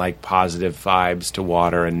sent like positive vibes to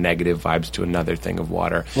water and negative vibes to another thing of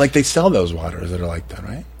water. Like they sell those waters that are like that,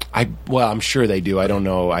 right? I'm sure they do. I don't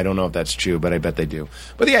know if that's true, but I bet they do.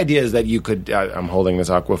 But the idea is that you could. I'm holding this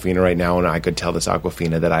Aquafina right now, and I could tell this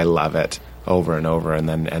Aquafina that I love it over and over, and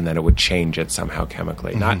then it would change it somehow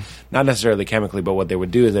chemically. Not necessarily chemically, but what they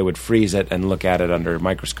would do is they would freeze it and look at it under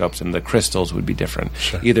microscopes, and the crystals would be different,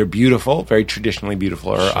 either beautiful, very traditionally beautiful,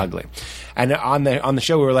 or ugly. And on the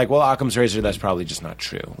show, we were like, well, Occam's razor, that's probably just not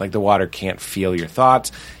true. Like the water can't feel your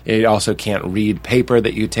thoughts. It also can't read paper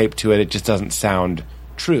that you tape to it. It just doesn't sound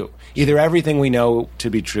true. Either everything we know to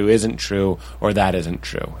be true isn't true, or that isn't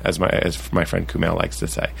true, as my friend Kumail likes to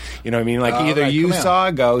say. You know what I mean? Like either you Kumail saw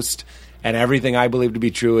a ghost and everything I believe to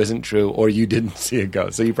be true isn't true, or you didn't see a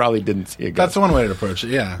ghost. So you probably didn't see a ghost. That's one way to approach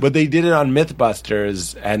it, yeah. But they did it on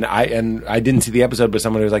Mythbusters, and I didn't see the episode, but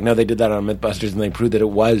someone was like, no, they did that on Mythbusters, and they proved that it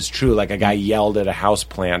was true. Like a guy yelled at a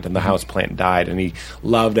houseplant, and the houseplant died, and he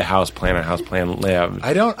loved a houseplant lived.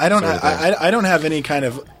 I don't have any kind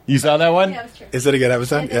of. You saw that one? Yeah, it was true. Is it a good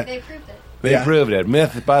episode? Yeah, they proved it. They proved it.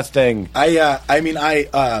 Myth busting. I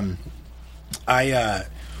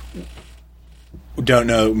don't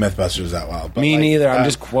know Mythbusters that well. But me neither. I'm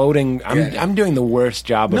just quoting. I'm doing the worst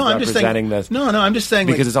job of representing this. No, I'm just saying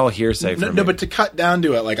because it's all hearsay. For me. No, but to cut down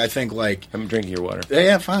to it, like I think, like I'm drinking your water.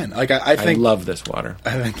 Yeah, fine. Like I think I love this water.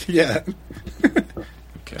 I think, yeah.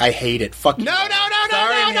 Okay. I hate it. Fuck you. No.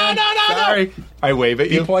 Sorry. I wave at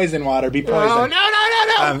you. Be poison, water. Be poison. No.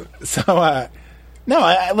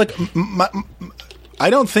 No. Look. I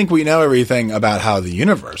don't think we know everything about how the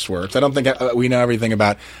universe works. I don't think we know everything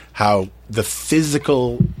about how the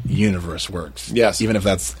physical universe works. Yes. Even if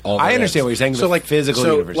that's all I understand what you're saying. So, physical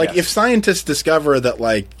universe. Like, if scientists discover that,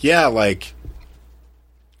 like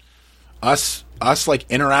us, like,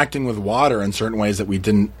 interacting with water in certain ways that we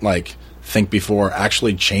didn't, like, think before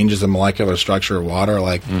actually changes the molecular structure of water,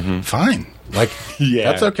 like, fine. Like,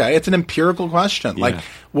 that's okay. It's an empirical question. Yeah. Like,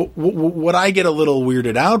 what I get a little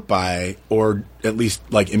weirded out by, or at least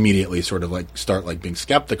like immediately sort of like start like being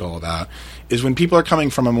skeptical about, is when people are coming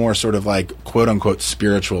from a more sort of like quote unquote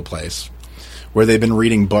spiritual place, where they've been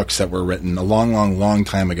reading books that were written a long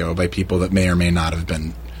time ago by people that may or may not have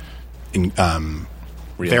been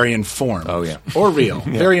very informed. Oh, yeah. Or real.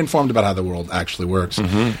 Very informed about how the world actually works.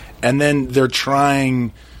 And then they're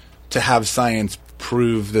trying to have science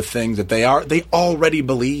prove the things that they already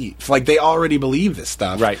believe. Like, they already believe this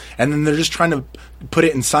stuff. Right. And then they're just trying to put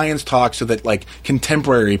it in science talk so that, like,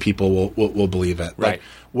 contemporary people will believe it. Right. Like,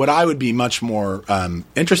 what I would be much more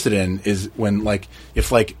interested in is when, like,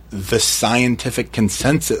 if, like, the scientific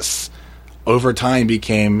consensus over time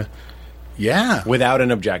became, without an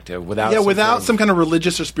objective, without some kind of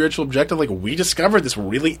religious or spiritual objective, like, we discovered this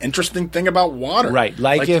really interesting thing about water. Right.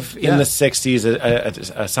 Like if in the 60s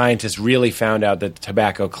a scientist really found out that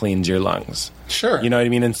tobacco cleans your lungs. Sure. You know what I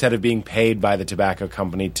mean? Instead of being paid by the tobacco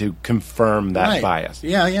company to confirm that Right. bias.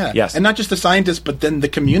 Yeah. Yes. And not just the scientists, but then the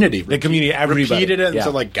community. The community, everybody. Repeated it and Yeah.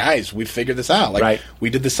 said, like, guys, we figured this out. Like, Right. we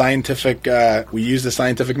did the scientific, we used the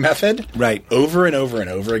scientific method. Right. Over and over and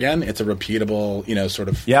over again. It's a repeatable,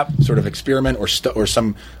 sort of experiment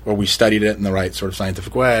or we studied it in the right sort of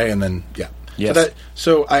scientific way. And then, Yes.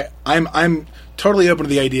 So I'm totally open to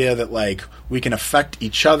the idea that, like, we can affect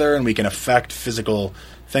each other and we can affect physical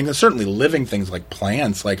things, and certainly living things like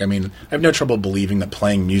plants. Like, I mean, I have no trouble believing that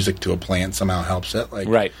playing music to a plant somehow helps it. Like,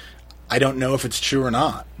 Right. I don't know if it's true or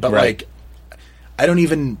not, but Right. like, I don't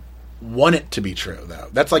even want it to be true, though.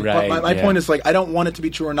 That's like Right, my yeah. point is, like, I don't want it to be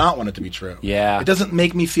true or not want it to be true. Yeah. It doesn't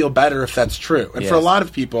make me feel better if that's true, and for a Yes. lot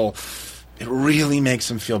of people, it really makes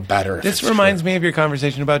them feel better. If This it's reminds true. me of your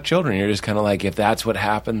conversation about children. You're just kind of like, if that's what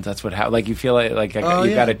happens, that's what happens. Like, you feel like Oh, you've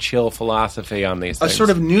yeah. got a chill philosophy on these A things. sort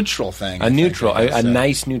of neutral thing. I a think, neutral, I guess, a yeah.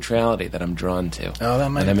 nice neutrality that I'm drawn to. Oh, that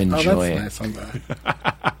might. and I'm enjoying. Oh, that's nice.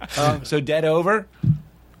 I'm glad. So dead over?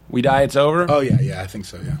 We die, it's over? Oh yeah, I think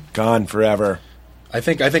so. Yeah, Gone forever. I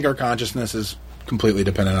think our consciousness is completely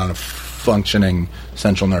dependent on a functioning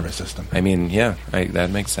central nervous system. I mean, yeah, that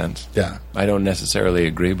makes sense. Yeah. I don't necessarily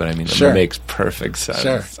agree, but I mean, Sure. it makes perfect sense.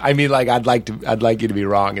 Sure. I mean, like, I'd like you to be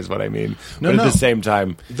wrong, is what I mean. No, but at no. the same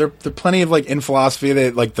time, There plenty of, like, in philosophy,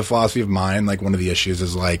 like the philosophy of mind, like, one of the issues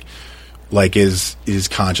is like is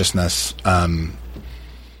consciousness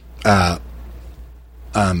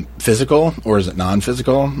physical or is it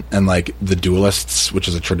non-physical? And, like, the dualists, which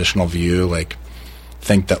is a traditional view, like,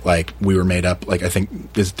 think that, like, we were made up, like, I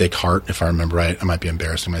think is Descartes, if I remember right, I might be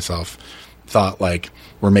embarrassing myself, thought, like,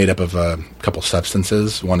 we're made up of a couple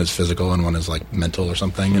substances, one is physical and one is, like, mental or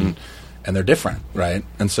something, and they're different, right?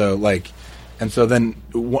 And so, like, and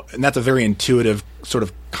that's a very intuitive, sort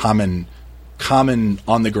of common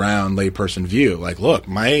on the ground layperson view. Like, look,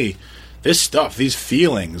 this stuff, these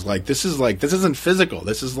feelings, like, this isn't physical.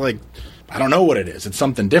 This is, like, I don't know what it is. It's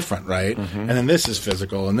something different, right? And then this is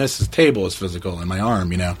physical, and table is physical, and my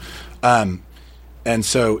arm, And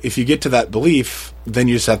so if you get to that belief, then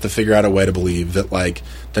you just have to figure out a way to believe that, like,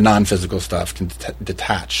 the non-physical stuff can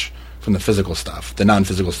detach from the physical stuff. The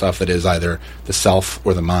non-physical stuff that is either the self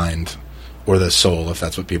or the mind or the soul, if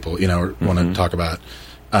that's what people, want to talk about.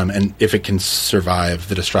 And if it can survive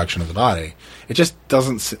the destruction of the body. It just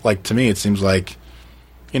doesn't, like, to me, it seems like,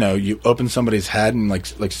 you open somebody's head and, like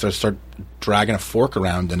start dragging a fork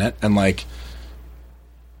around in it, and, like,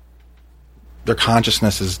 their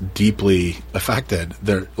consciousness is deeply affected.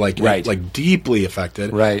 They're, like, Right. like deeply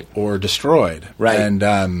affected, Right. or destroyed, Right.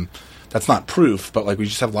 And that's not proof, but, like, we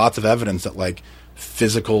just have lots of evidence that, like,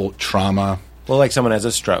 physical trauma well, like someone has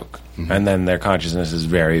a stroke, and then their consciousness is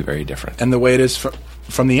very, very different. and the way it is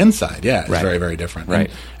from the inside, is Right. very, very different, Right.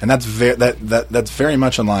 And that's that's very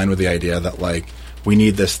much in line with the idea that, like, we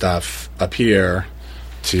need this stuff up here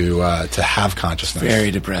to have consciousness.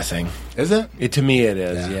 Very depressing. Is it? To me, it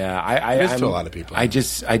is. Yeah, It is to a lot of people. I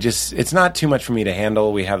just, it's not too much for me to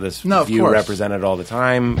handle. We have this No, of view course. represented all the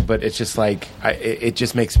time, but it's just like it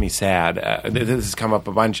just makes me sad. This has come up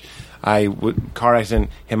a bunch. Car accident,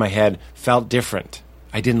 hit my head, felt different.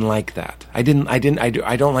 I didn't like that. I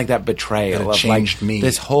don't like that betrayal. That it of, changed like, me.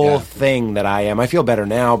 This whole Yeah. thing that I am. I feel better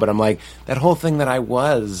now, but I'm like, that whole thing that I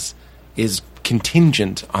was is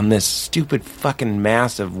contingent on this stupid fucking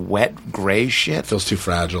mass of wet gray shit. Feels too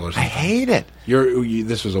fragile or I something. hate it.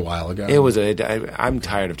 This was a while ago. It was I'm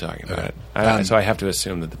tired of talking about it. So I have to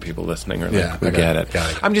assume that the people listening are like, Yeah, we I get got it. it,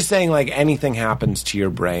 got it. I'm just saying, like, anything happens to your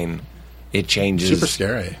brain, it changes. super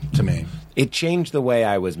scary to me. It changed the way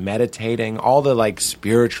I was meditating, all the, like,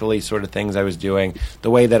 spiritually sort of things I was doing, the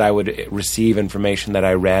way that I would receive information that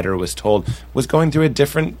I read or was told was going through a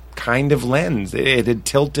different kind of lens. It had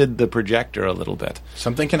tilted the projector a little bit.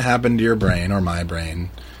 Something can happen to your brain or my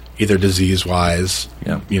brain, either disease-wise,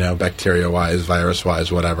 Yeah. bacteria-wise,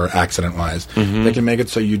 virus-wise, whatever, accident-wise, that can make it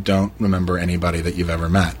so you don't remember anybody that you've ever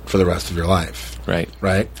met for the rest of your life. Right.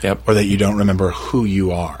 Right? Yep. Or that you don't remember who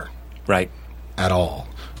you are Right. at all.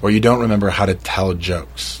 Or you don't remember how to tell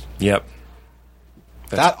jokes. Yep.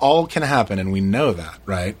 That all can happen, and we know that,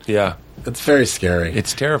 right? Yeah. It's very scary.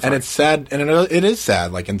 It's terrifying. and it's sad, and it is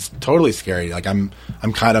sad. Like, and it's totally scary. Like, I'm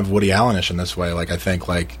kind of Woody Allen-ish in this way. Like, I think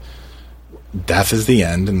like death is the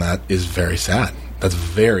end, and that is very sad. That's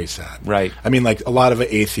very sad. Right. I mean, like, a lot of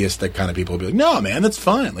atheistic kind of people will be like, no, man, that's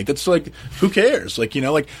fine. Like, that's like, who cares? Like, you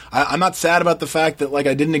know, like, I'm not sad about the fact that, like,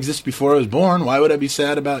 I didn't exist before I was born. Why would I be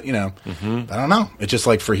sad about, you know? I don't know. It's just,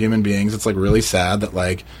 like, for human beings, it's, like, really sad that,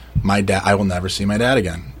 like, my dad, I will never see my dad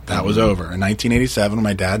again. That was over. In 1987, when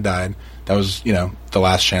my dad died, that was, you know, the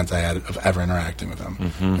last chance I had of ever interacting with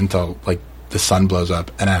him until, like, the sun blows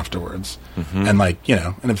up and afterwards. And, like, you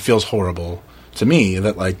know, and it feels horrible to me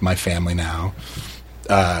that, like, my family now,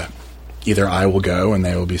 either I will go and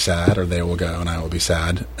they will be sad, or they will go and I will be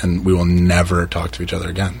sad, and we will never talk to each other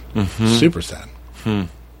again. Super sad.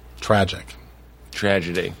 Tragic.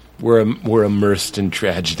 Tragedy. We're immersed in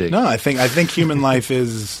tragedy. No, I think human life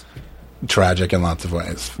is tragic in lots of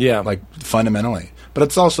ways. Yeah. Like, fundamentally. But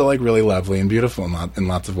it's also, like, really lovely and beautiful in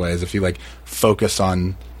lots of ways. If you, like, focus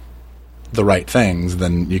on the right things,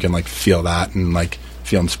 then you can, like, feel that and, like,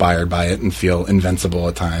 feel inspired by it and feel invincible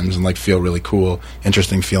at times and, like, feel really cool,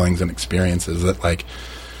 interesting feelings and experiences that, like,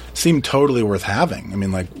 seem totally worth having. I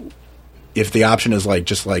mean, like, if the option is, like,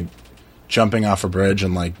 just, like, jumping off a bridge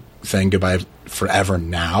and, like, saying goodbye forever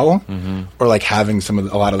now, or, like, having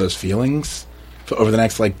a lot of those feelings over the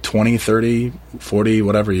next, like, 20, 30, 40,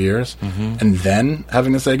 whatever years, and then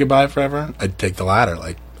having to say goodbye forever, I'd take the latter,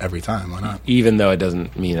 like, every time. Why not? Even though it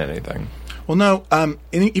doesn't mean anything. Well, no,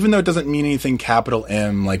 even though it doesn't mean anything capital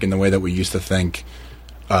M, like in the way that we used to think,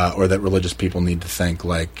 or that religious people need to think,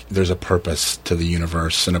 like there's a purpose to the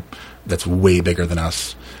universe and that's way bigger than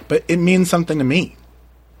us. But it means something to me.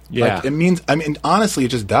 Yeah. Like, it means, I mean, honestly, it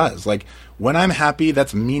just does. Like, when I'm happy,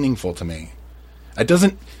 that's meaningful to me. It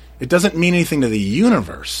doesn't mean anything to the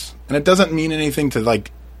universe. And it doesn't mean anything to,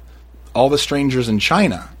 like, all the strangers in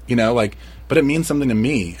China, you know, like, but it means something to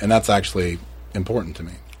me, and that's actually important to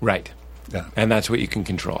me. Right. Yeah. And that's what you can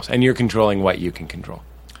control. And you're controlling what you can control.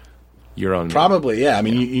 Your own. Probably, yeah. I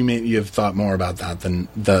mean, you've thought more about that than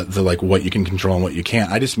the like what you can control and what you can't.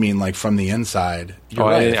 I just mean, like, from the inside. You're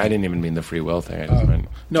right. I didn't even mean the free will thing. I just meant,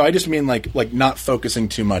 No, I just mean like not focusing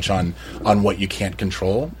too much on what you can't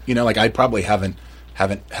control. You know, like, I probably haven't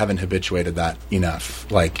habituated that enough.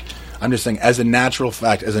 Like, I'm just saying, as a natural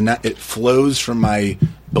fact, it flows from my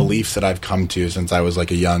beliefs that I've come to since I was,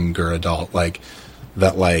 like, a younger adult. Like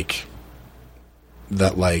that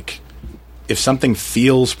if something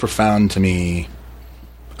feels profound to me,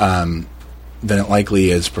 then it likely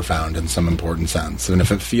is profound in some important sense. And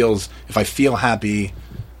if I feel happy,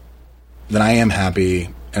 then I am happy.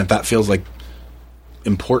 And if that feels like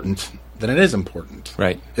important, then it is important.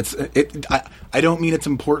 Right. I don't mean it's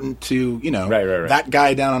important to, you know, Right. that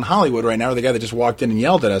guy down in Hollywood right now, or the guy that just walked in and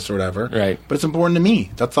yelled at us or whatever. Right. But it's important to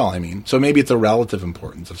me. That's all I mean. So maybe it's a relative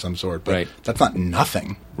importance of some sort, but Right. that's not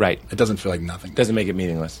nothing. Right. It doesn't feel like nothing. Doesn't make it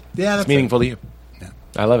meaningless. Yeah, that's it's meaningful to you. Yeah.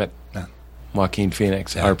 I love it. Yeah. Joaquin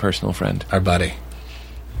Phoenix, Yeah. our personal friend. Our buddy.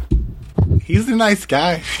 He's a nice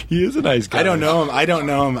guy. He is a nice guy. I don't know him.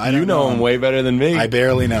 You know him way better than me. I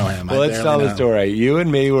barely know him. Well, let's tell the story. You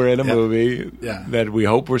and me were in a movie Yeah. that we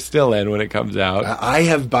hope we're still in when it comes out. I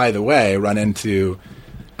have, by the way, run into.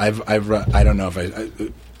 I don't know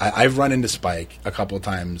if I've run into Spike a couple of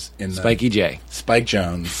times in the, Spikey J, Spike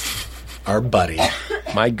Jones, our buddy.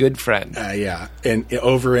 my good friend. Yeah, and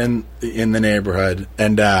over in the neighborhood,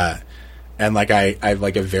 and like I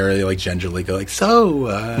like a very, like, gingerly go, like,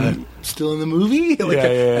 so still in the movie? Like,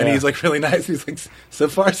 Yeah. And he's, like, really nice. He's like, so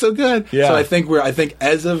far so good. Yeah. So I think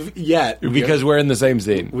as of yet, Because we're in the same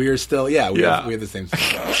scene. we are still we have the same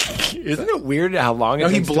scene. Isn't it weird how long it No,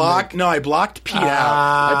 takes I blocked Pete out.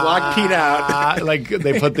 I blocked Pete out. Like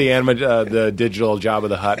they put the digital Jabba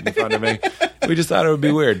the Hutt in front of me. We just thought it would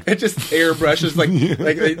be weird. It just airbrushes,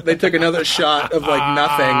 like they took another shot of, like,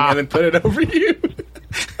 nothing and then put it over you.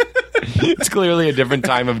 It's clearly a different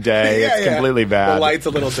time of day. It's completely bad. The light's a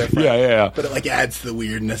little different. Yeah. But it, like, adds to the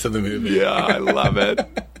weirdness of the movie. Yeah, I love it.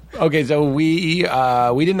 Okay, so we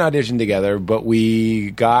didn't audition together, but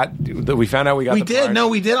we found out we got We the did. part. No,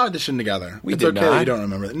 we did audition together. We It's did okay not. that you don't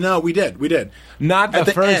remember that. No, we did. Not At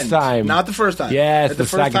the first end. time. Not the first time. Yes, At the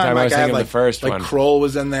second time. I was had, thinking of like, the first like one. Kroll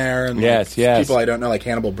was in there, and, like, Yes. people I don't know, like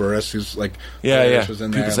Hannibal Buress, who's, like, Yeah. was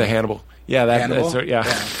in People there. say Hannibal. Yeah, Hannibal?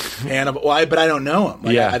 that's Hannibal. Well, but I don't know him.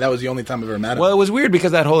 Like, Yeah. that was the only time I've ever met him. Well, it was weird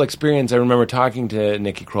because that whole experience, I remember talking to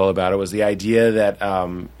Nikki Kroll about it, was the idea that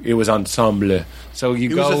it was ensemble. So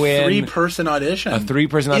you it go was a in... 3-person audition. A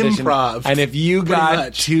 3-person audition. Improv. And if you pretty got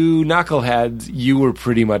much. 2 knuckleheads, you were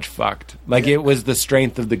pretty much fucked. Like, it was the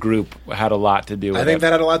strength of the group had a lot to do with it. I think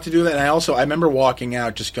that had a lot to do with it. And I remember walking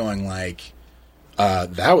out just going, like,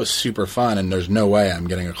 that was super fun, and there's no way I'm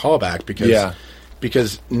getting a call back because Yeah.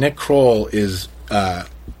 Nick Kroll is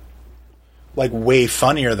like way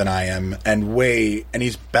funnier than I am, and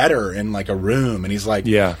he's better in like a room, and he's like,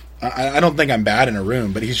 Yeah. I don't think I'm bad in a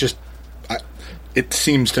room, but he's just. It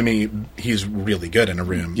seems to me he's really good in a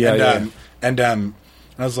room. Yeah, And I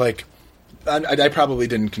was like, I probably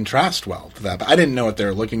didn't contrast well to that, but I didn't know what they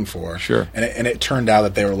were looking for. Sure. And it turned out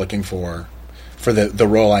that they were looking for the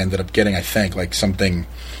role I ended up getting, I think, like something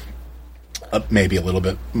maybe a little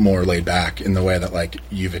bit more laid back in the way that like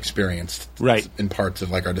you've experienced Right. in parts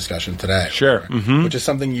of like our discussion today. Sure. Mm-hmm. Which is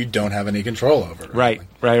something you don't have any control over. Right.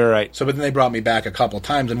 Right. So, but then they brought me back a couple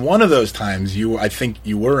times, and one of those times, I think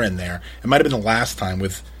you were in there. It might have been the last time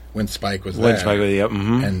when Spike was there. When Spike was, yep.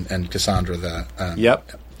 Mm-hmm. And Cassandra,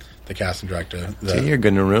 the casting director. See, you're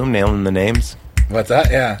good in a room, nailing the names. What's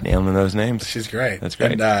that? Yeah, Nailing those names. she's great. That's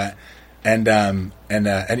great. And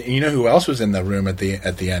you know who else was in the room at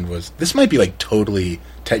the end was, this might be like totally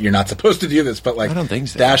you're not supposed to do this, but like I don't think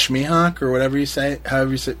so. Dash Mihawk or whatever you say,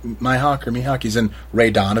 however you say Mihawk or Mihawk. He's in Ray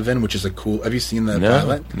Donovan, which is a cool. Have you seen the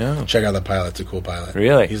pilot? No. Check out the pilot. It's a cool pilot.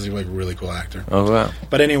 Really? He's like a really cool actor. Oh, wow.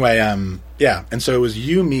 But anyway, yeah. And so it was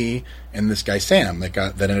you, me, and this guy Sam that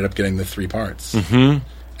ended up getting the 3 parts. Mm-hmm.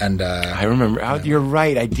 And I remember. You're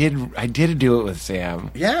right. I did do it with Sam.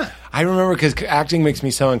 yeah. I remember because acting makes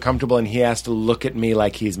me so uncomfortable, and he has to look at me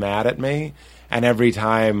like he's mad at me. And every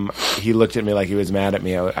time he looked at me like he was mad at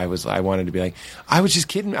me, I wanted to be like, I was just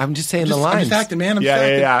kidding. I'm just saying the lines. I'm just acting, man. I'm yeah, just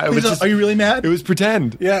acting. yeah. It was Please, just, are you really mad? It was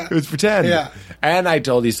pretend. Yeah. It was pretend. Yeah. And I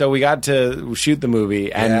told you, so we got to shoot the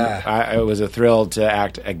movie, and Yeah. it was a thrill to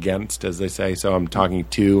act against, as they say. So I'm talking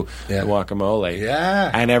to Guacamole. Yeah.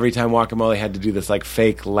 And every time Guacamole had to do this like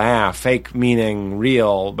fake laugh, fake meaning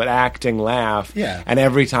real, but acting laugh. Yeah. And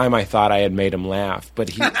every time I thought I had made him laugh, but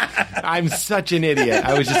I'm such an idiot.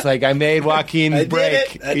 I was just like, I made Joaquin I did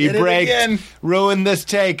break. it. I He did it braked, again. ruined this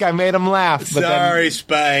take. I made him laugh. But Sorry, then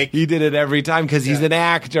Spike. he did it every time because he's an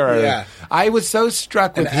actor. Yeah. I was so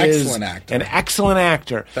struck with An excellent actor. an excellent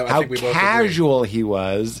actor. So I how think we both casual he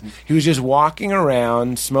was. He was just walking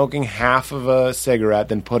around, smoking half of a cigarette,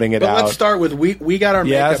 then putting it But out. let's start with we got our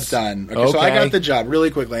Yes. makeup done. Okay, so I Okay. got the job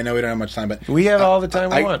really quickly. I know we don't have much time, but We have all the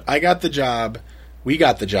time we want. I got the job. We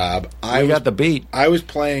got the job. We got the beat. I was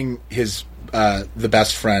playing his the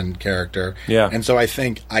best friend character. Yeah. And so I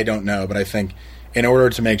think I think in order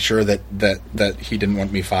to make sure that he didn't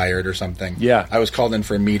want me fired or something. Yeah. I was called in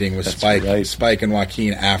for a meeting with That's Spike, right. Spike and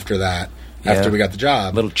Joaquin after that. Yeah. After we got the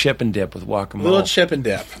job. Little chip and dip with guacamole. Little chip and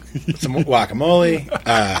dip, some guacamole,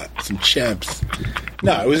 some chips.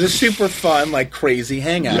 No, it was a super fun, like crazy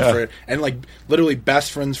hangout Yeah. and like literally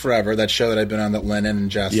Best Friends Forever. That show that I'd been on that Lennon and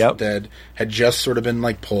Jess did had just sort of been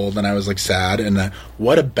like pulled, and I was like sad. And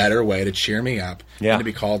what a better way to cheer me up Yeah. than to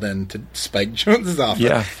be called in to Spike Jonze's office.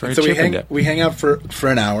 Yeah, for And a so chip and dip. we hang out for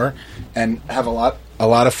an hour and have a lot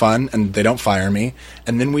of fun, and they don't fire me.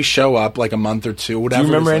 And then we show up like a month or two, Do whatever. you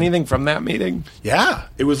remember It's like- anything from that meeting? Yeah,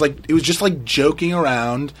 it was just like joking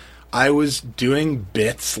around. I was doing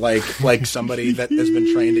bits like somebody that has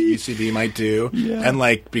been trained at UCB might do, and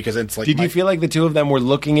like because it's like. Did you feel like the two of them were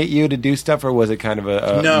looking at you to do stuff, or was it kind of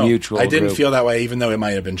a no, mutual? I didn't group? feel that way, even though it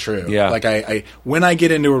might have been true. Yeah. like I when I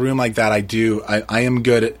get into a room like that,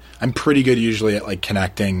 I'm pretty good usually at like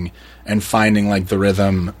connecting and finding like the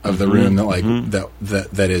rhythm of the room that like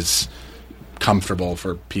that is comfortable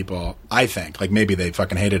for people. I think like maybe they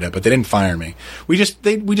fucking hated it, but they didn't fire me. We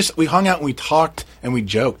hung out and we talked and we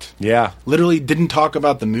joked. Yeah. Literally didn't talk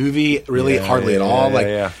about the movie really hardly at all.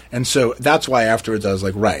 And so that's why afterwards I was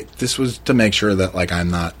like, right, this was to make sure that like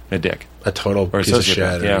I'm not A dick. a total Or a piece of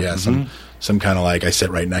sociopath, shit. yeah. Or, some kind of like I sit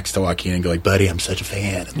right next to Joaquin and go like, buddy, I'm such a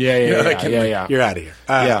fan. Yeah, You know, yeah, like, yeah. You're out of here.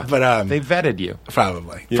 Yeah, but they vetted you.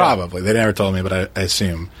 probably Yeah. they never told me, but I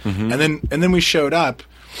assume. And then we showed up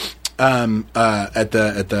at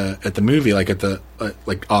the movie, like at the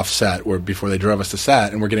like offset, where before they drove us to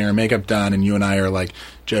set, and we're getting our makeup done, and you and I are like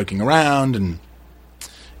joking around,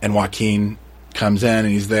 and Joaquin comes in and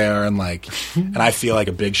he's there, and like, and I feel like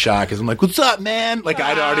a big shock because I'm like, "What's up, man?" Like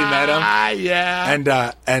I'd already met him.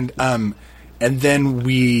 Yeah. And then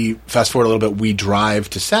we fast forward a little bit. We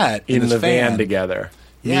drive to set In this the van together.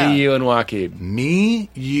 Yeah. Me, you, and Joaquin.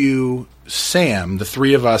 Me, you, Sam, the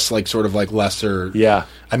three of us, like sort of like lesser. Yeah.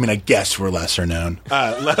 I mean, I guess we're lesser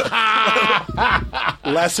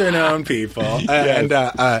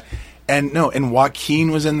and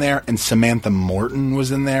Joaquin was in there, and Samantha Morton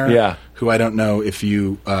was in there. Yeah. Who I don't know if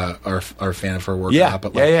you are a fan of her work or Yeah, not,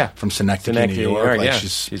 but like yeah. from Synecdoche, Synecdoche, New York, like yeah.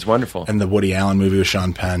 she's wonderful. And the Woody Allen movie with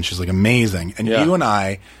Sean Penn, she's like amazing. And Yeah. you and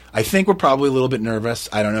I think we're probably a little bit nervous.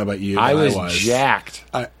 I don't know about you. I but was jacked.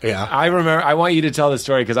 Yeah. I remember. I want you to tell the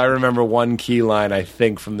story because I remember one key line I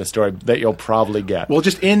think from the story that you'll probably get. Well,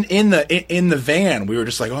 just in the van, we were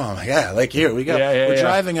just like, oh my god, like here we go. Yeah, we're yeah.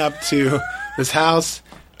 driving up to this house,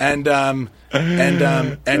 and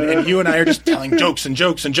you and I are just telling jokes and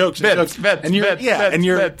jokes and jokes and Bits, jokes. bits, and you're bits, bits,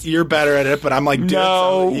 you're bits. you're better at it, but I'm like, dude,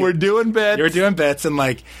 No, we're doing bits. You're doing bits, and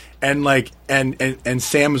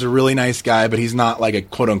Sam is a really nice guy, but he's not like a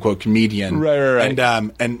quote unquote comedian. Right.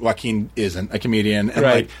 And Joaquin isn't a comedian. And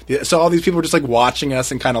Right. so all these people were just like watching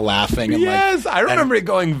us and kind of laughing. And Yes, like, I remember it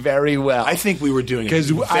going very well. I think we were doing it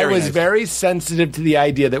because I very was nice. very sensitive to the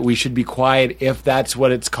idea that we should be quiet if that's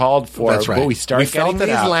what it's called for. That's right. But we start felt getting it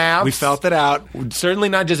these out. laughs. We felt it out. Certainly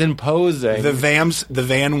not just imposing. The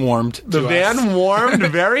van warmed. The to van us. warmed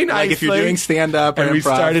very nicely. Like if you're doing stand up and or we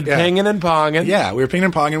improv, started yeah. pinging and ponging. Yeah, we were pinging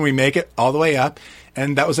and ponging. We make it all the way up,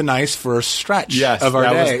 and that was a nice first stretch Yes, of our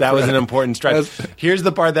day. that was an important stretch. That was- Here's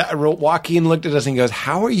the part that Joaquin looked at us and goes,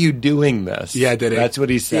 "How are you doing this?" Yeah, did he? That's what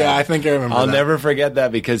he said. Yeah, I think I remember I'll that. never forget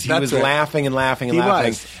that because he That's was right. laughing and laughing and He laughing.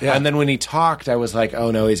 was, yeah. And then when he talked, I was like,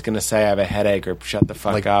 "Oh no, he's going to say I have a headache or shut the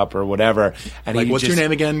fuck up or whatever." And Like, he what's just, your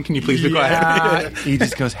name again? Can you please be Yeah, quiet? he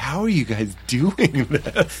just goes, "How are you guys doing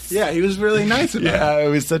this?" Yeah, he was really nice about it. Yeah, it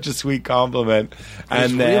was such a sweet compliment. It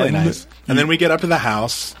was And really then, nice. And then we get up to the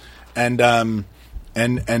house, and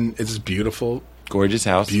it's this beautiful gorgeous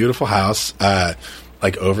house, house,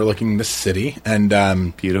 like overlooking the city,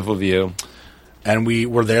 and beautiful view. we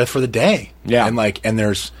were there for the day. Yeah. and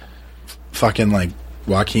there's fucking like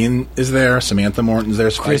Joaquin is there, Samantha Morton's there,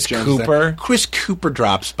 Spike Chris Jonze is there. Cooper. Chris Cooper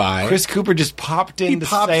drops by. Chris Cooper just popped in to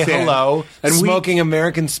pops say in. hello, And we- smoking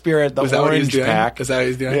American Spirit, the Was that what he was orange doing? pack. Is that what he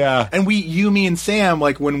was doing? Yeah. And me and Sam,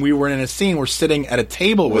 like when we were in a scene, we're sitting at a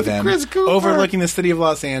table with him, Chris Cooper. overlooking the city of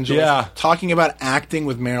Los Angeles, Yeah. talking about acting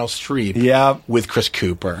with Meryl Streep, Yeah. with Chris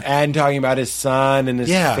Cooper, And talking about his son and his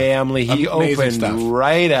Yeah. family. He Amazing opened stuff.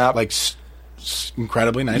 right up. like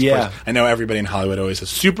incredibly nice Yeah. person. I know everybody in Hollywood always says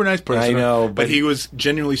super nice person. I know, but but- he was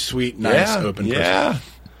genuinely sweet, nice, Yeah, open yeah.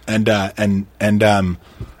 person.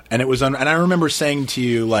 And it was and I remember saying to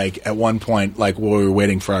you, like, at one point, like, while we were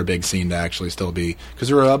waiting for our big scene to actually still be, because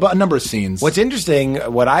there were a number of scenes. What's interesting,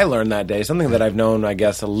 what I learned that day, something that I've known, I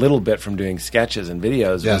guess, a little bit from doing sketches and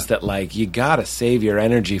videos, Yeah. was that, like, you gotta save your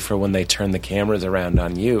energy for when they turn the cameras around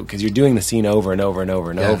on you, because you're doing the scene over and over and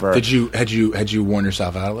over and Yeah. over. Had you worn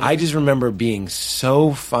yourself out a little? I just remember being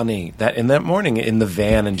so funny that in that morning in the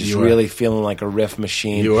van and just You were. really feeling like a riff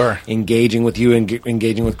machine. You were. Engaging with you and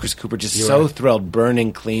engaging with Chris Cooper, just You so were. thrilled,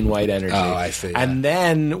 burning clean white energy. Oh, I see, yeah. And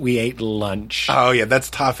then we ate lunch. Oh yeah, that's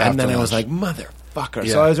tough. and then after I was lunch. like, motherfucker.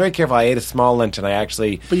 Yeah. So I was very careful. I ate a small lunch and I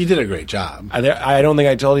actually... but you did a great job. I don't think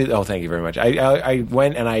I told you. Oh, thank you very much. I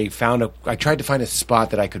went and I tried to find a spot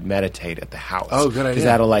that I could meditate at the house. Oh, good idea. Because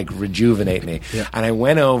that'll like rejuvenate me. Yeah. And I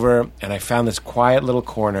went over and I found this quiet little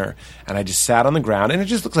corner and I just sat on the ground and it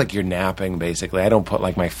just looks like you're napping basically. I don't put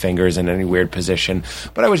like my fingers in any weird position,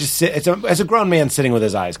 but I was just as a grown man sitting with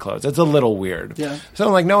his eyes closed. It's a little weird. Yeah. So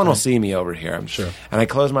I'm like, no one will see me over here. Sure. And I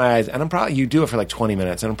close my eyes and you do it for like 20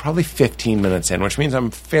 minutes and I'm probably 15 minutes in, which means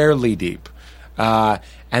I'm fairly deep.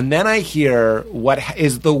 And then I hear what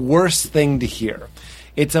is the worst thing to hear.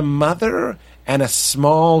 It's a mother and a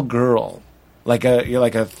small girl, like a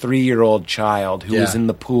 3-year-old child who is Yeah. in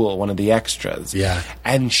the pool, one of the extras. Yeah.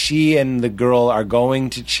 And she and the girl are going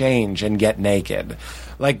to change and get naked.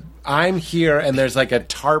 Like, I'm here and there's like a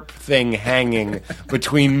tarp thing hanging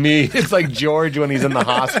between me. It's like George when he's in the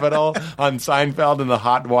hospital on Seinfeld and the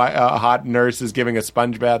hot nurse is giving a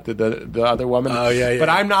sponge bath to the other woman. Oh, yeah, yeah. But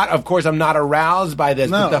I'm not aroused by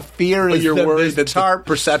this. No. But the fear But is you're that worried this that tarp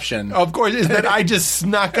perception. of course, is that I just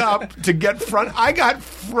snuck up to get I got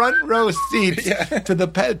front row seats to the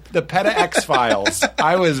PETA X-Files.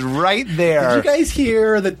 I was right there. Did you guys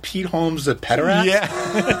hear that Pete Holmes is a pederast?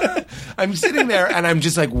 Yeah. I'm sitting there and I'm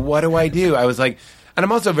just like, what do I do? I was like, and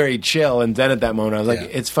I'm also very chill and zen at that moment. I was like,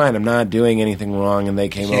 Yeah. it's fine. I'm not doing anything wrong. And they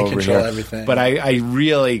came Can't over control here. everything. But I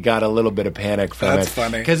really got a little bit of panic from That's it.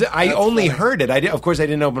 funny. Because I That's only funny. heard it. Of course, I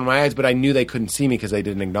didn't open my eyes, but I knew they couldn't see me because they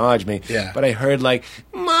didn't acknowledge me. Yeah. But I heard like,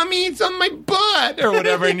 Mommy, Mommy, it's on my butt, or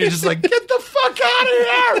whatever, and you're just like, get the fuck out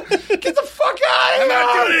of here! Get the fuck out of here! I'm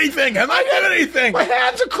not doing anything. I'm not doing anything. My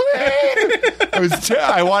hands are clean.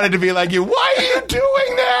 I wanted to be like you. Why are you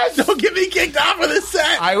doing this? Don't get me kicked off of this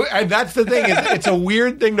set. And that's the thing. Is it's a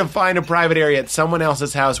weird thing to find a private area at someone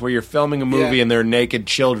else's house where you're filming a movie Yeah. and there are naked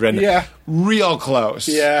children. Yeah. Real close.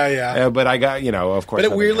 Yeah. But I got, of course. But it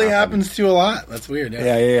nothing weirdly happened. happens to a lot. That's weird.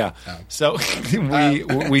 Yeah. So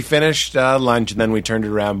we finished lunch and then we turned it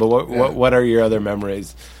around. But what are your other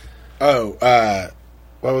memories? Oh,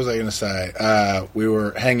 what was I going to say? We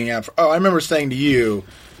were hanging out. I remember saying to you,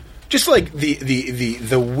 just like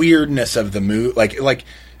the weirdness of the movie, like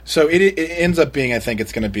so it ends up being. I think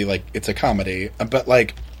it's going to be like it's a comedy, but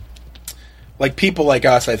like people like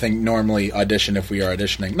us, I think normally audition if we are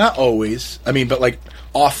auditioning. Not always. I mean, but like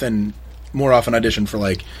more often audition for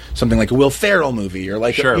like something like a Will Ferrell movie or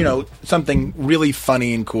like Sure. something really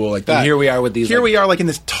funny and cool like that. And here we are with these. Here we are, like in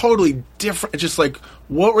this totally different. Just like,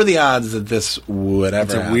 what were the odds that this would ever?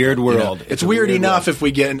 It's a happen, weird you know? world. It's weird enough if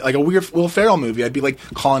we get like a weird Will Ferrell movie. I'd be like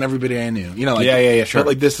calling everybody I knew. Like, Yeah, sure. But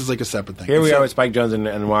like this is like a separate thing. Here we So- are with Spike Jonze and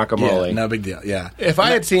Guacamole. Yeah, no big deal. Yeah. If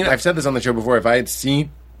I had seen, I've said this on the show before. If I had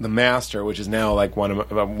seen The Master, which is now like one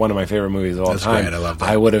of my favorite movies of all That's time, great. I love that.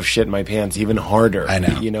 I would have shit my pants even harder. I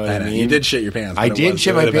know. You know what I mean? You did shit your pants. I but did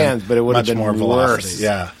shit it would my have been pants, but it would have much been more worse. velocity.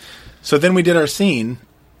 Yeah. So then we did our scene,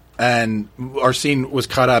 and our scene was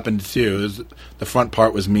cut up into two. The front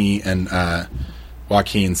part was me and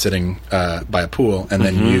Joaquin sitting by a pool, and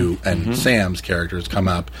then you and Sam's characters come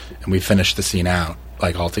up, and we finished the scene out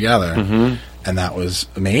like all together. And that was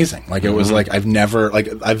amazing. Like it was like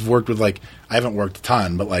I've worked with I haven't worked a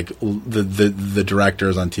ton, but like the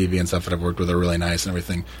directors on TV and stuff that I've worked with are really nice and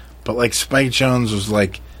everything. But like Spike Jonze was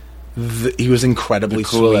like he was incredibly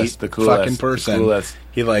coolest, sweet, the coolest, fucking person. the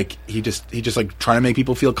coolest. He just like trying to make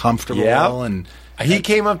people feel comfortable. Yeah. And He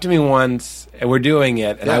came up to me once, and we're doing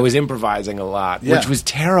it, and Yeah. I was improvising a lot, Yeah. which was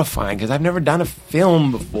terrifying because I've never done a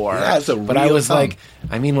film before. Yeah, it's a but I real was film. like,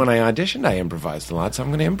 when I auditioned, I improvised a lot, so I'm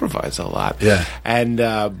going to improvise a lot. Yeah. And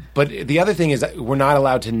but the other thing is that we're not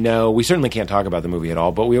allowed to know. We certainly can't talk about the movie at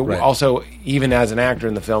all. But we Right. also, even as an actor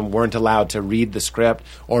in the film, weren't allowed to read the script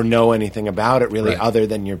or know anything about it really, Right. other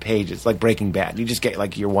than your pages. Like Breaking Bad, you just get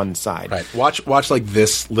like your one side. right, watch like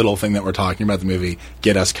this little thing that we're talking about the movie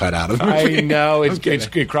get us cut out of the movie. I know.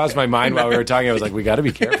 It crossed my mind while we were talking. I was like, we got to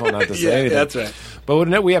be careful not to say Yeah, anything. that's right.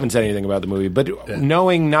 But we haven't said anything about the movie. But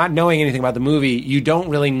not knowing anything about the movie, you don't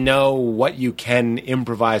really know what you can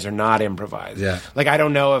improvise or not improvise. Yeah. Like, I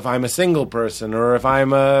don't know if I'm a single person or if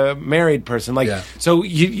I'm a married person. Like, Yeah. so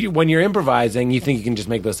you when you're improvising, you think you can just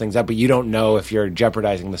make those things up, but you don't know if you're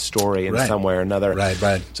jeopardizing the story in Right. some way or another.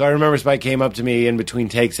 Right. So I remember Spike came up to me in between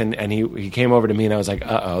takes, and he came over to me, and I was like,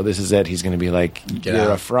 "Uh-oh, this is it. He's going to be like, Get you're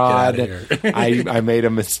out. a fraud. Get out of here." I made a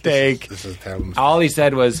mistake." This is a terrible mistake. All he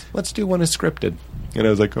said was, "Let's do one as scripted," and I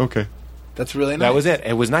was like, "Okay." That's really nice. That was it.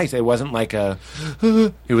 It was nice. It wasn't like a.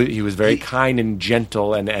 He was very kind and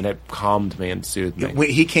gentle, and it calmed me and soothed me. When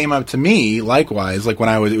he came up to me likewise, like when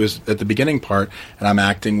it was at the beginning part, and I'm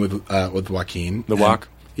acting with Joaquin. The and- walk?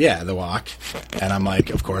 Yeah, the walk. And I'm like,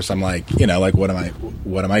 of course, I'm like, like, what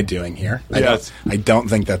am I doing here? Yes. I don't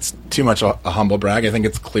think that's too much a humble brag. I think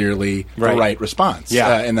it's clearly Right. the right response.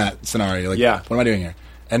 Yeah. In that scenario, like, Yeah. what am I doing here?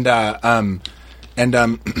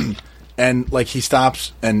 And like he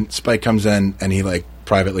stops, and Spike comes in, and he like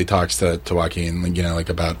privately talks to Joaquin, like, like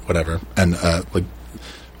about whatever, and like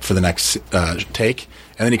for the next take,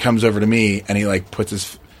 and then he comes over to me, and he like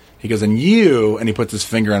he goes, and he puts his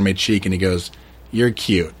finger on my cheek, and he goes, "You're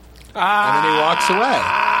cute," and then he walks away,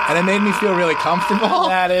 and it made me feel really comfortable.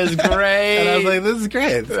 That is great. And I was like, "This is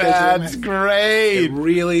great. This guy's really That's nice." great. It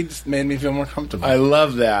really just made me feel more comfortable. I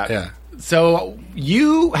love that. Yeah. So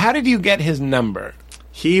how did you get his number?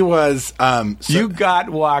 He was. You got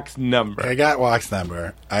Walk's number. I got Walk's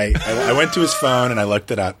number. I went to his phone and I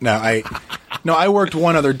looked it up. No, I worked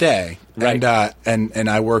one other day, Right. and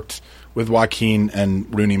I worked with Joaquin and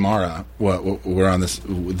Rooney Mara. We're on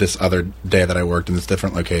this other day that I worked in this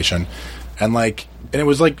different location, and it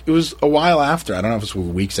was a while after. I don't know if it was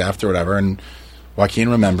weeks after, or whatever. And Joaquin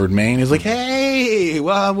remembered me, and he was like, "Hey,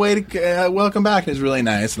 well, welcome back." And it was really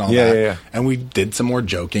nice and all Yeah, that. yeah, yeah. And we did some more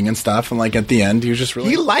joking and stuff. And at the end, he was just really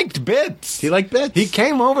He liked bits. he liked bits. He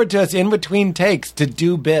came over to us in between takes to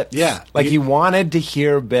do bits. Yeah. He wanted to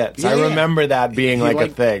hear bits. I Yeah, yeah. remember that being He a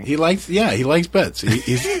thing. He likes bits.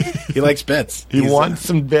 He likes bits. He wants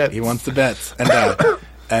some bits. He wants the bits,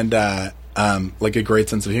 and like a great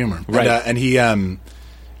sense of humor, Right.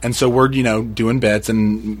 And so we're doing bits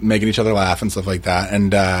and making each other laugh and stuff like that,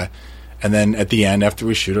 and then at the end, after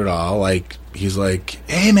we shoot it all, he's like,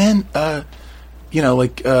 "Hey man,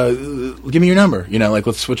 give me your number.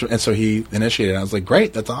 Let's switch. And so he initiated. I was like,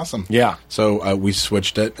 great, that's awesome. Yeah. So we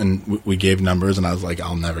switched it, and we gave numbers, and I was like,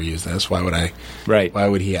 I'll never use this. Why would I? Right. Why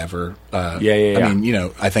would he ever? Yeah. I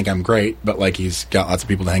mean, I think I'm great, but like he's got lots of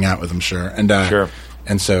people to hang out with, I'm sure. And Sure.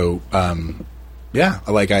 And so, yeah,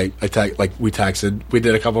 we texted. We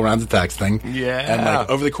did a couple rounds of texting. Yeah. And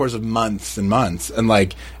over the course of months and months, and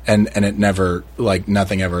and it never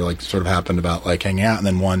nothing ever sort of happened about hanging out. And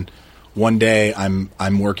then one day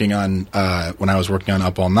I'm working on when I was working on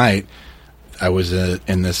Up All Night, I was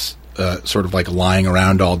in this sort of lying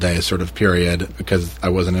around all day sort of period because I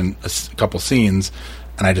wasn't in a couple scenes,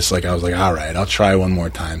 and I was like, all right, I'll try one more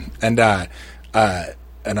time.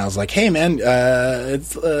 And I was like, "Hey, man,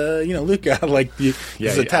 it's Luca. This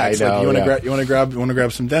is a text. I know, you want to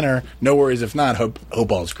grab some dinner? No worries if not. Hope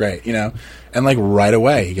all's great, And right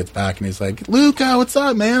away he gets back and he's like, Luca, what's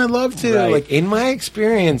up, man? I'd love to. Right. In my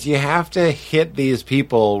experience, you have to hit these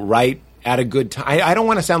people right at a good time. I don't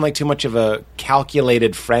want to sound like too much of a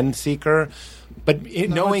calculated friend seeker. But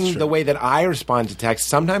knowing the way that I respond to text,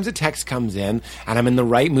 sometimes a text comes in and I'm in the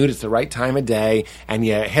right mood, it's the right time of day, and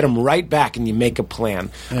you hit them right back and you make a plan.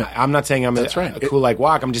 Yeah. I'm not saying I'm a cool like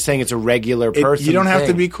Walk. I'm just saying it's a regular person. You don't have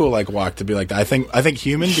to be cool like Walk to be like that. I think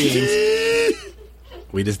human beings.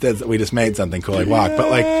 We just made something cool like Walk,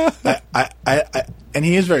 but I and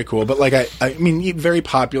he is very cool, but I mean very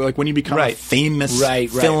popular. When you become a famous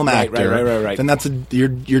film actor, then that's you're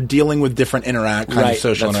dealing with different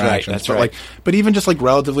social interactions. But even just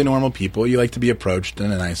relatively normal people, you like to be approached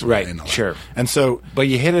in a nice way. Right, sure. And so, but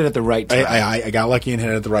you hit it at the right time. I got lucky and hit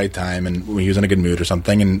it at the right time, and he was in a good mood or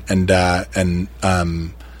something, and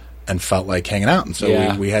felt like hanging out, and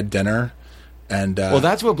so we had dinner. And well,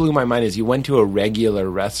 that's what blew my mind is you went to a regular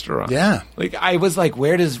restaurant. Yeah. I was like,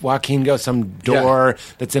 where does Joaquin go? Some door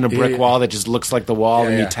that's in a brick wall that just looks like the wall,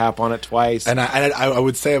 and you tap on it twice. And I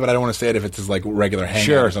would say it, but I don't want to say it if it's his regular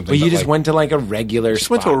hangout or something. But you just went to a regular spot. Just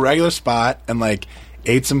went to a regular spot and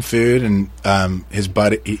ate some food, and his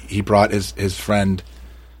buddy, he brought his friend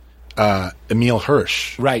Emil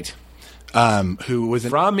Hirsch. Right. Who was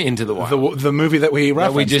from Into the Wild, the movie that we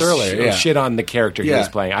referenced earlier. Shit on the character he was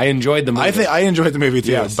playing. I enjoyed the movie. I enjoyed the movie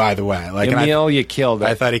too. Yes. By the way, Emil, you killed it.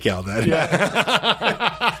 I thought he killed it.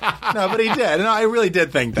 Yeah. No, but he did. No, I really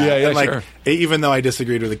did think that. Yeah, and sure. Even though I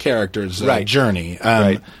disagreed with the character's journey,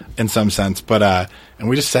 in some sense, but and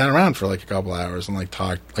we just sat around for a couple hours and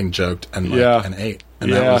talked, joked, and and ate,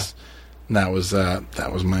 and that was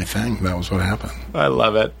my thing. That was what happened. I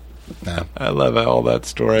love it. Yeah. I love all that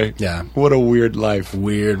story. Yeah. What a weird life.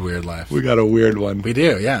 Weird life. We got a weird one. We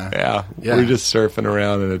do, yeah. We're just surfing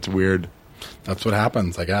around and it's weird. That's what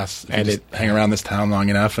happens, I guess. And you hang around this town long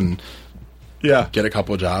enough and get a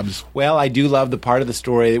couple of jobs. Well, I do love the part of the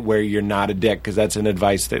story where you're not a dick, because that's an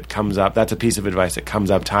advice that comes up. That's a piece of advice that comes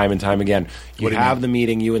up time and time again. You have the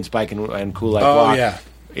meeting, you and Spike and Cool Like Walk. Yeah.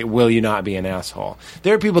 Will you not be an asshole?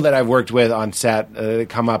 There are people that I've worked with on set that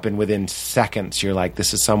come up, and within seconds you're like,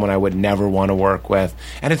 this is someone I would never want to work with.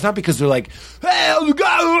 And it's not because they're like, hey,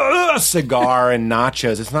 cigar and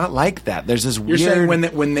nachos. It's not like that. There's this weird... You're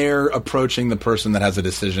saying when they're approaching the person that has a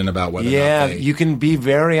decision about whether or not they... you can be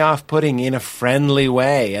very off-putting in a friendly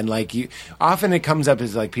way. And often it comes up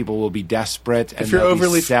as people will be desperate and if you're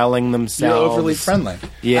overly selling themselves. You're overly friendly.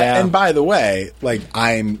 Yeah. And by the way,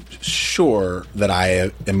 I'm sure that I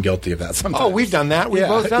am guilty of that sometimes. Oh, we've done that. We've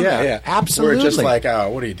both done that. Yeah. Absolutely. We're just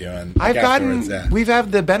what are you doing? We've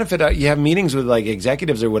had the benefit, you have meetings with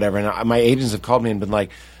executives or whatever, and my agents have called me and been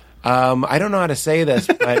like, I don't know how to say this,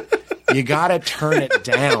 but you got to turn it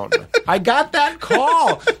down. I got that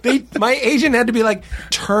call. My agent had to be like,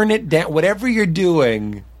 turn it down. Whatever you're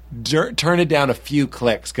doing, turn it down a few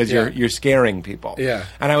clicks because you're scaring people. Yeah.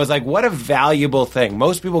 And I was like, what a valuable thing.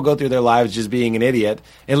 Most people go through their lives just being an idiot.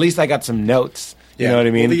 At least I got some notes. You know what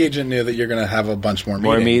I mean? Well, the agent knew that you're going to have a bunch more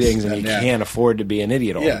meetings, and you can't afford to be an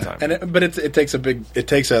idiot all the time. But it takes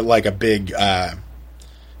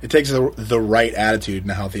the right attitude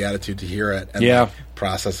and a healthy attitude to hear it and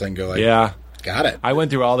process it and go got it. I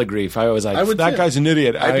went through all the grief. I was like, that guy's an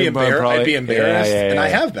idiot. I'd be embarrassed. And I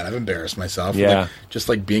have been. I've embarrassed myself. Yeah. Just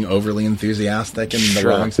being overly enthusiastic in the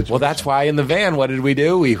wrong situation. Well, that's why in the van, what did we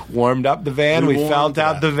do? We warmed up the van. We felt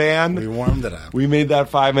out the van. We warmed it up. We made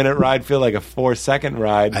that 5-minute ride feel like a 4-second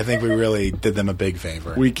ride. I think we really did them a big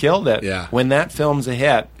favor. We killed it. Yeah. When that film's a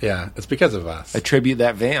hit. Yeah. It's because of us. Attribute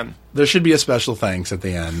that van. There should be a special thanks at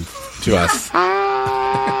the end to us.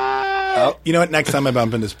 You know what? Next time I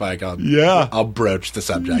bump into Spike, I'll broach the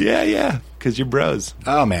subject. Yeah. Because you're bros.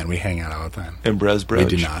 Oh, man, we hang out all the time. And bros. We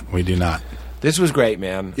do not. This was great,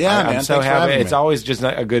 man. Yeah, I'm man, so thanks for happy. having It's me. always just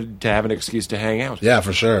a good to have an excuse to hang out. Yeah,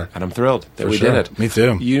 for sure. And I'm thrilled that For we sure. did it. Me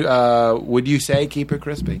too. You would you say keep it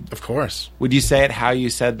crispy? Of course. Would you say it how you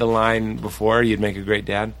said the line before? You'd make a great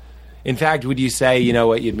dad. In fact, would you say, you know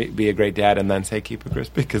what, you'd be a great dad, and then say keep it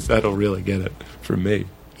crispy? Because that'll really get it from me.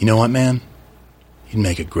 You know what, man? You'd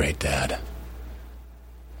make a great dad.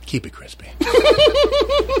 Keep it crispy.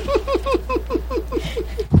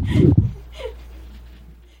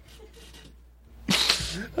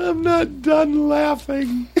 I'm not done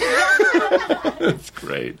laughing. That's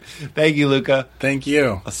great. Thank you, Luca. Thank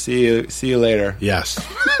you. I'll see you later. Yes.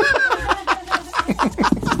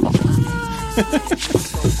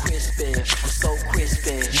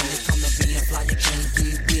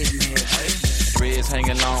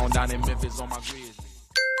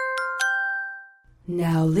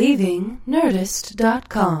 Now leaving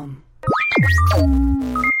Nerdist.com.